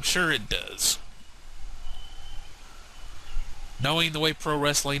name. I'm sure it does. Knowing the way pro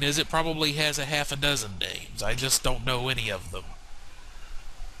wrestling is, it probably has a half a dozen names. I just don't know any of them.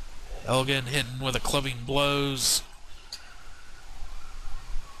 Elgin hitting with a clubbing blows.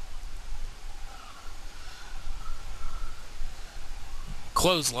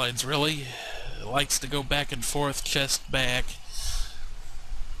 Clotheslines, really. Likes to go back and forth, chest back.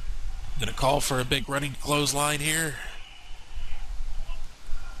 Gonna call for a big running clothesline here.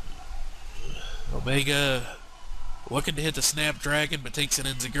 Omega looking to hit the Snapdragon, but takes an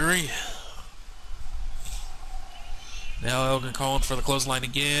enziguri. Now Elgin calling for the clothesline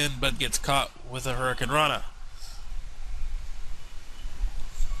again, but gets caught with a Hurricane Rana.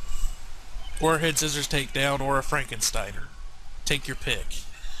 Or a head scissors takedown, or a Frankensteiner. Take your pick.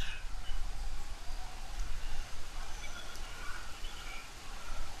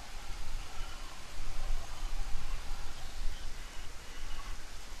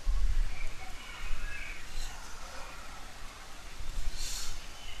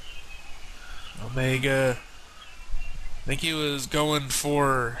 Omega, I think he was going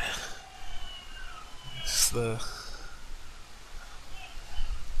for the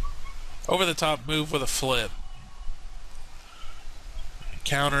over-the-top move with a flip.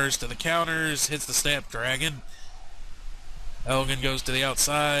 Counters to the counters, hits the Snapdragon. Elgin goes to the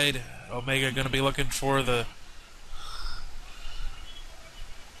outside. Omega going to be looking for the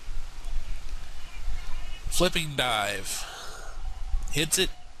flipping dive. Hits it.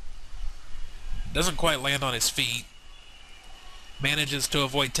 Doesn't quite land on his feet. Manages to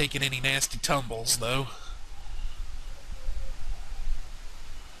avoid taking any nasty tumbles, though.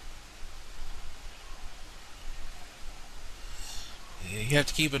 You have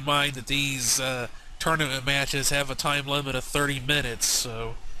to keep in mind that these tournament matches have a time limit of 30 minutes,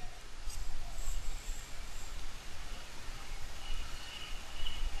 so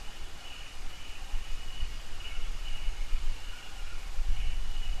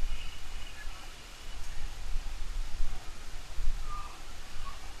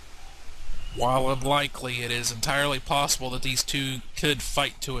while unlikely, it is entirely possible that these two could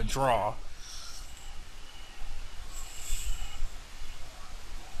fight to a draw.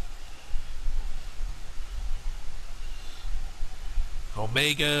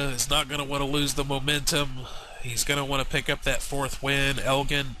 Omega is not going to want to lose the momentum. He's going to want to pick up that 4th win.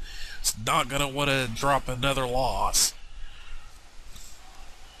 Elgin is not going to want to drop another loss.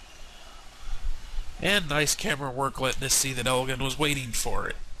 And nice camera work letting us see that Elgin was waiting for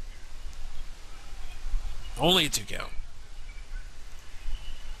it. Only a 2 count.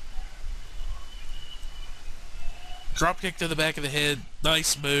 Drop kick to the back of the head.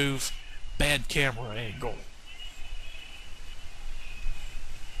 Nice move. Bad camera angle.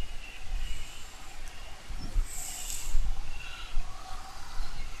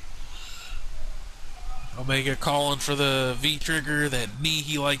 Omega calling for the V-trigger, that knee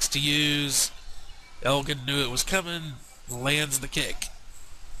he likes to use. Elgin knew it was coming. Lands the kick.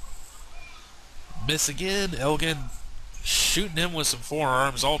 Miss again. Elgin shooting him with some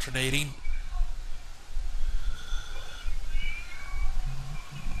forearms, alternating.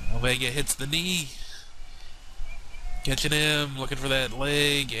 Omega hits the knee. Catching him, looking for that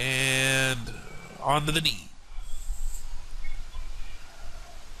leg, and onto the knee.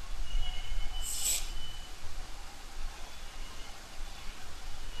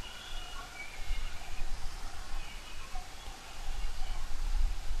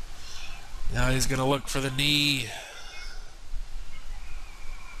 Now he's going to look for the knee.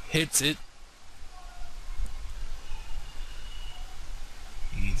 Hits it.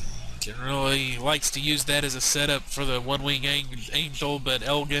 He generally likes to use that as a setup for the one-wing angel, but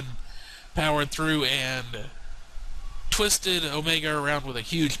Elgin powered through and twisted Omega around with a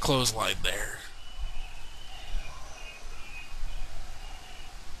huge clothesline there.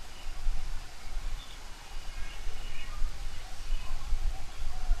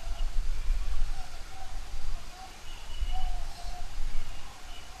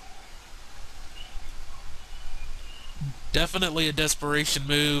 Definitely a desperation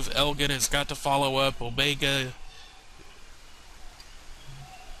move. Elgin has got to follow up. Omega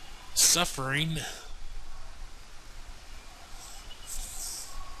suffering.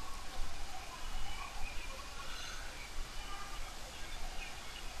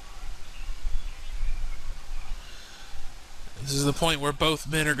 This is the point where both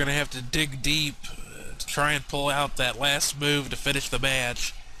men are going to have to dig deep to try and pull out that last move to finish the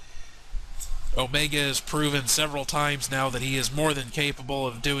match. Omega has proven several times now that he is more than capable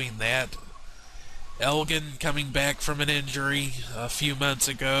of doing that. Elgin, coming back from an injury a few months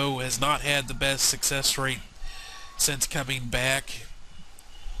ago, has not had the best success rate since coming back.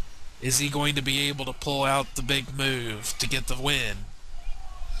 Is he going to be able to pull out the big move to get the win?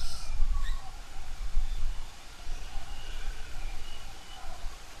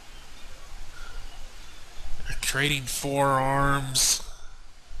 Trading forearms.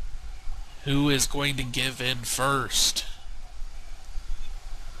 Who is going to give in first?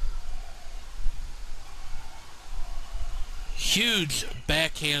 Huge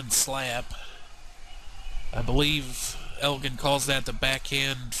backhand slap. I believe Elgin calls that the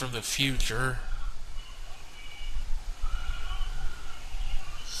backhand from the future.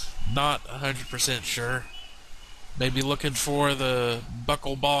 Not 100% sure. Maybe looking for the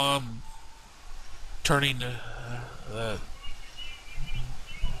buckle bomb, turning the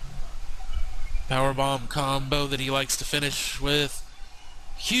powerbomb combo that he likes to finish with.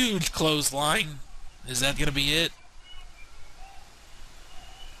 Huge clothesline. Is that going to be it?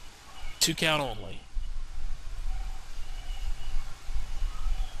 2 count only.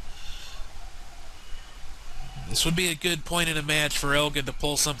 This would be a good point in a match for Elgin to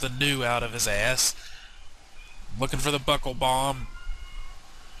pull something new out of his ass. Looking for the buckle bomb.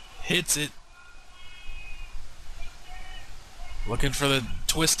 Hits it. Looking for the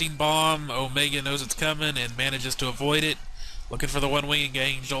twisting bomb. Omega knows it's coming and manages to avoid it. Looking for the one-winged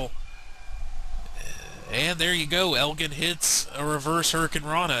angel. And there you go. Elgin hits a reverse Hurricane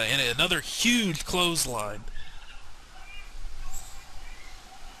Rana and another huge clothesline.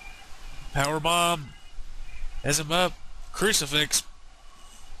 Powerbomb. Has him up. Crucifix.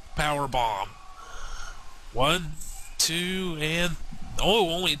 Powerbomb. 1, 2, and... oh,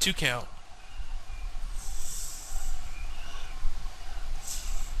 only a 2 count.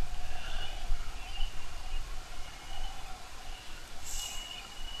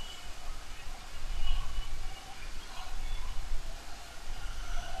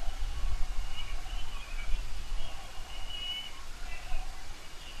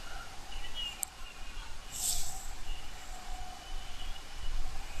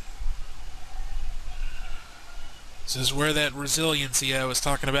 This is where that resiliency I was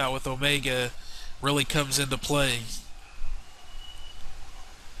talking about with Omega really comes into play.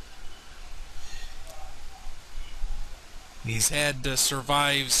 He's had to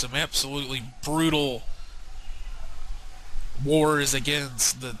survive some absolutely brutal wars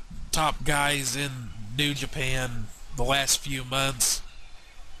against the top guys in New Japan the last few months,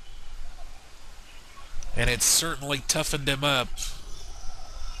 and it's certainly toughened him up.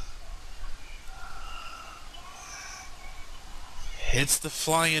 Hits the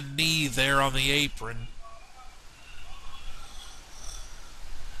flying knee there on the apron.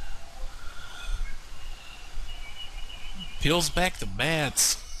 Peels back the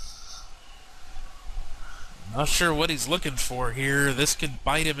mats. Not sure what he's looking for here. This could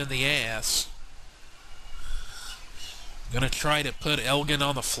bite him in the ass. Gonna try to put Elgin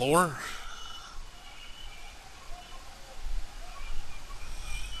on the floor.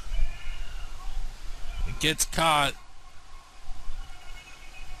 It gets caught.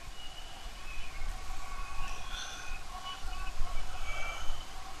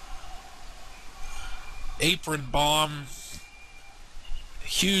 Apron bomb.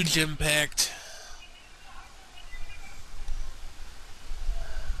 Huge impact.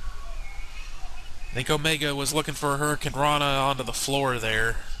 I think Omega was looking for a Hurricane Rana onto the floor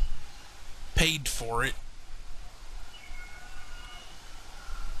there. Paid for it.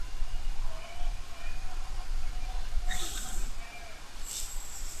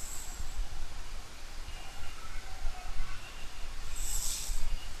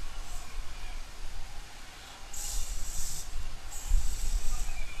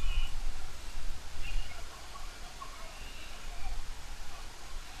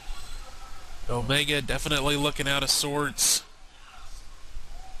 Omega definitely looking out of sorts.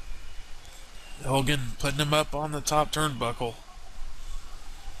 Elgin putting him up on the top turnbuckle.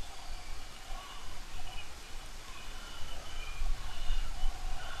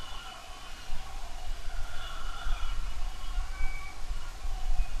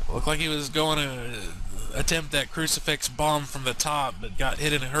 Looked like he was going to attempt that crucifix bomb from the top, but got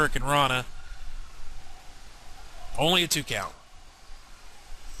hit in a Hurricane Rana. Only a 2 count.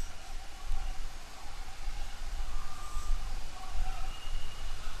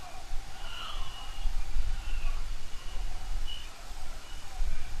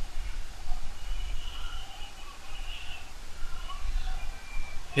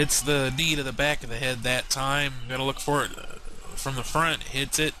 Hits the knee to the back of the head that time. Gotta look for it from the front.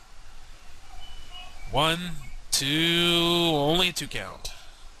 Hits it. 1, 2, only a 2 count.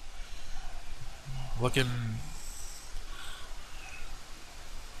 Looking.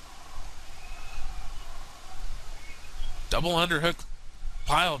 Double underhook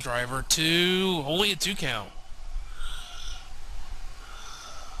pile driver. 2, only a 2 count.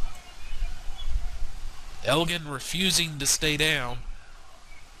 Elgin refusing to stay down.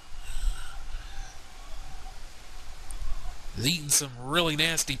 He's eating some really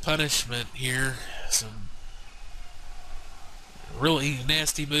nasty punishment here. Some really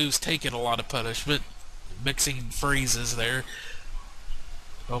nasty moves, taking a lot of punishment. Mixing phrases there.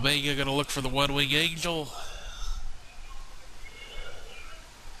 Omega gonna look for the one-wing angel.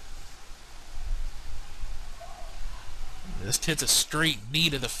 Just hits a straight knee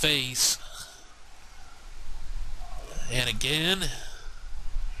to the face. And again.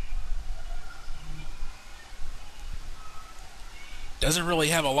 Doesn't really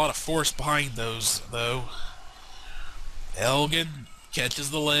have a lot of force behind those, though. Elgin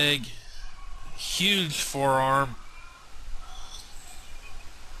catches the leg. Huge forearm.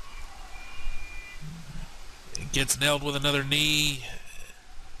 It gets nailed with another knee.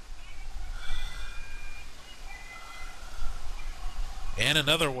 And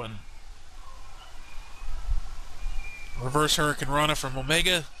another one. Reverse Hurricane Rana from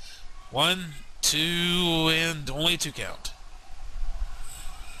Omega. 1, 2, and only a 2 count.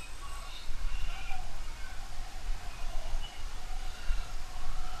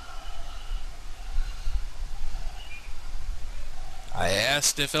 I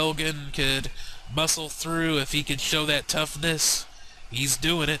asked if Elgin could muscle through, if he could show that toughness. He's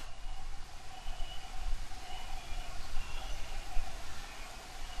doing it.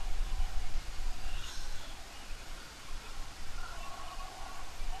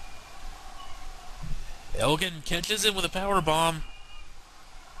 Elgin catches him with a power bomb.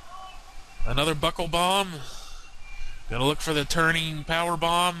 Another buckle bomb. Gonna look for the turning power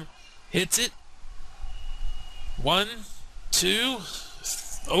bomb. Hits it. 1, 2.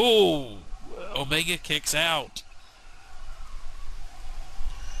 Oh, Omega kicks out.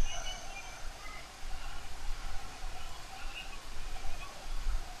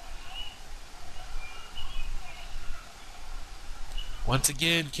 Once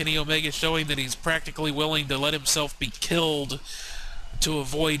again, Kenny Omega showing that he's practically willing to let himself be killed to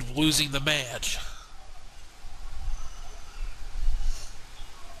avoid losing the match.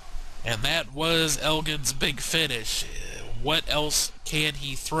 And that was Elgin's big finish. What else can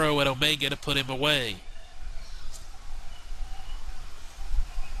he throw at Omega to put him away?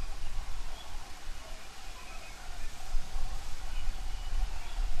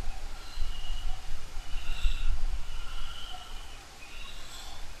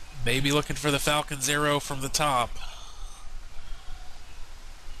 Maybe looking for the Falcon's arrow from the top.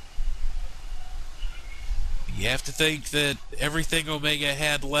 You have to think that everything Omega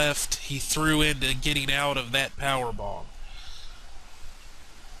had left, he threw into getting out of that power bomb.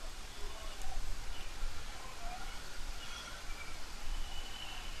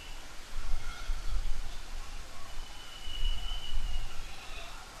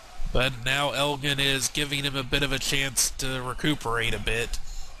 But now Elgin is giving him a bit of a chance to recuperate a bit.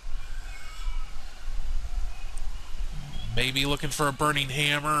 Maybe looking for a burning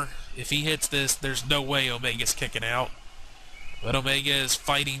hammer. If he hits this, there's no way Omega's kicking out. But Omega is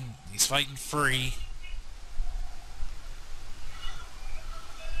fighting. He's fighting free.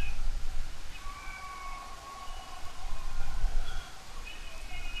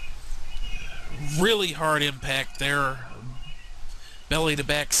 Really hard impact there. Belly to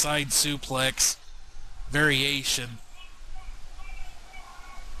back side suplex. Variation.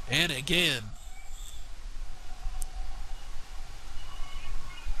 And again.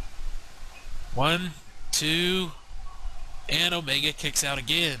 One, two, and Omega kicks out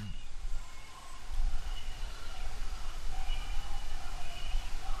again.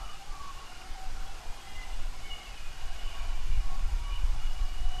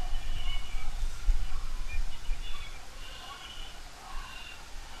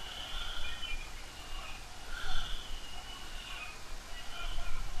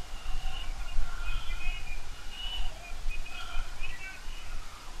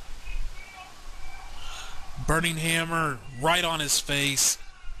 Burning hammer right on his face.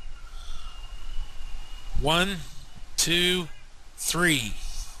 One, two, three.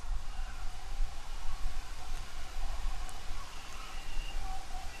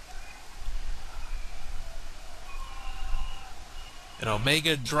 And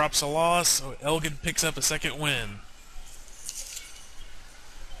Omega drops a loss, so Elgin picks up a second win.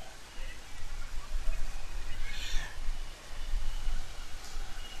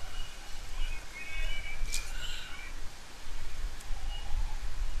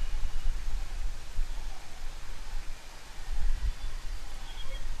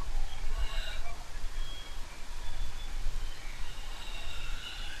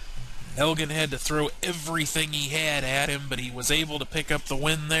 Elgin had to throw everything he had at him, but he was able to pick up the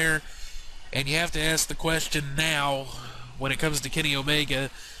win there. And you have to ask the question now, when it comes to Kenny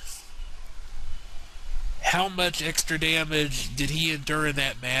Omega, how much extra damage did he endure in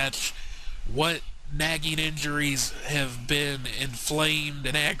that match? What nagging injuries have been inflamed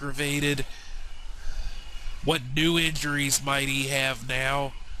and aggravated? What new injuries might he have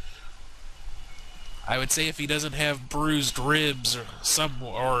now? I would say if he doesn't have bruised ribs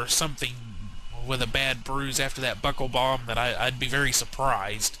or something with a bad bruise after that buckle bomb, then I'd be very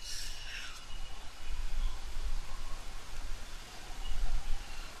surprised.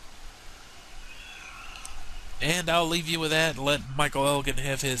 And I'll leave you with that and let Michael Elgin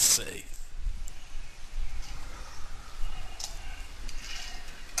have his say.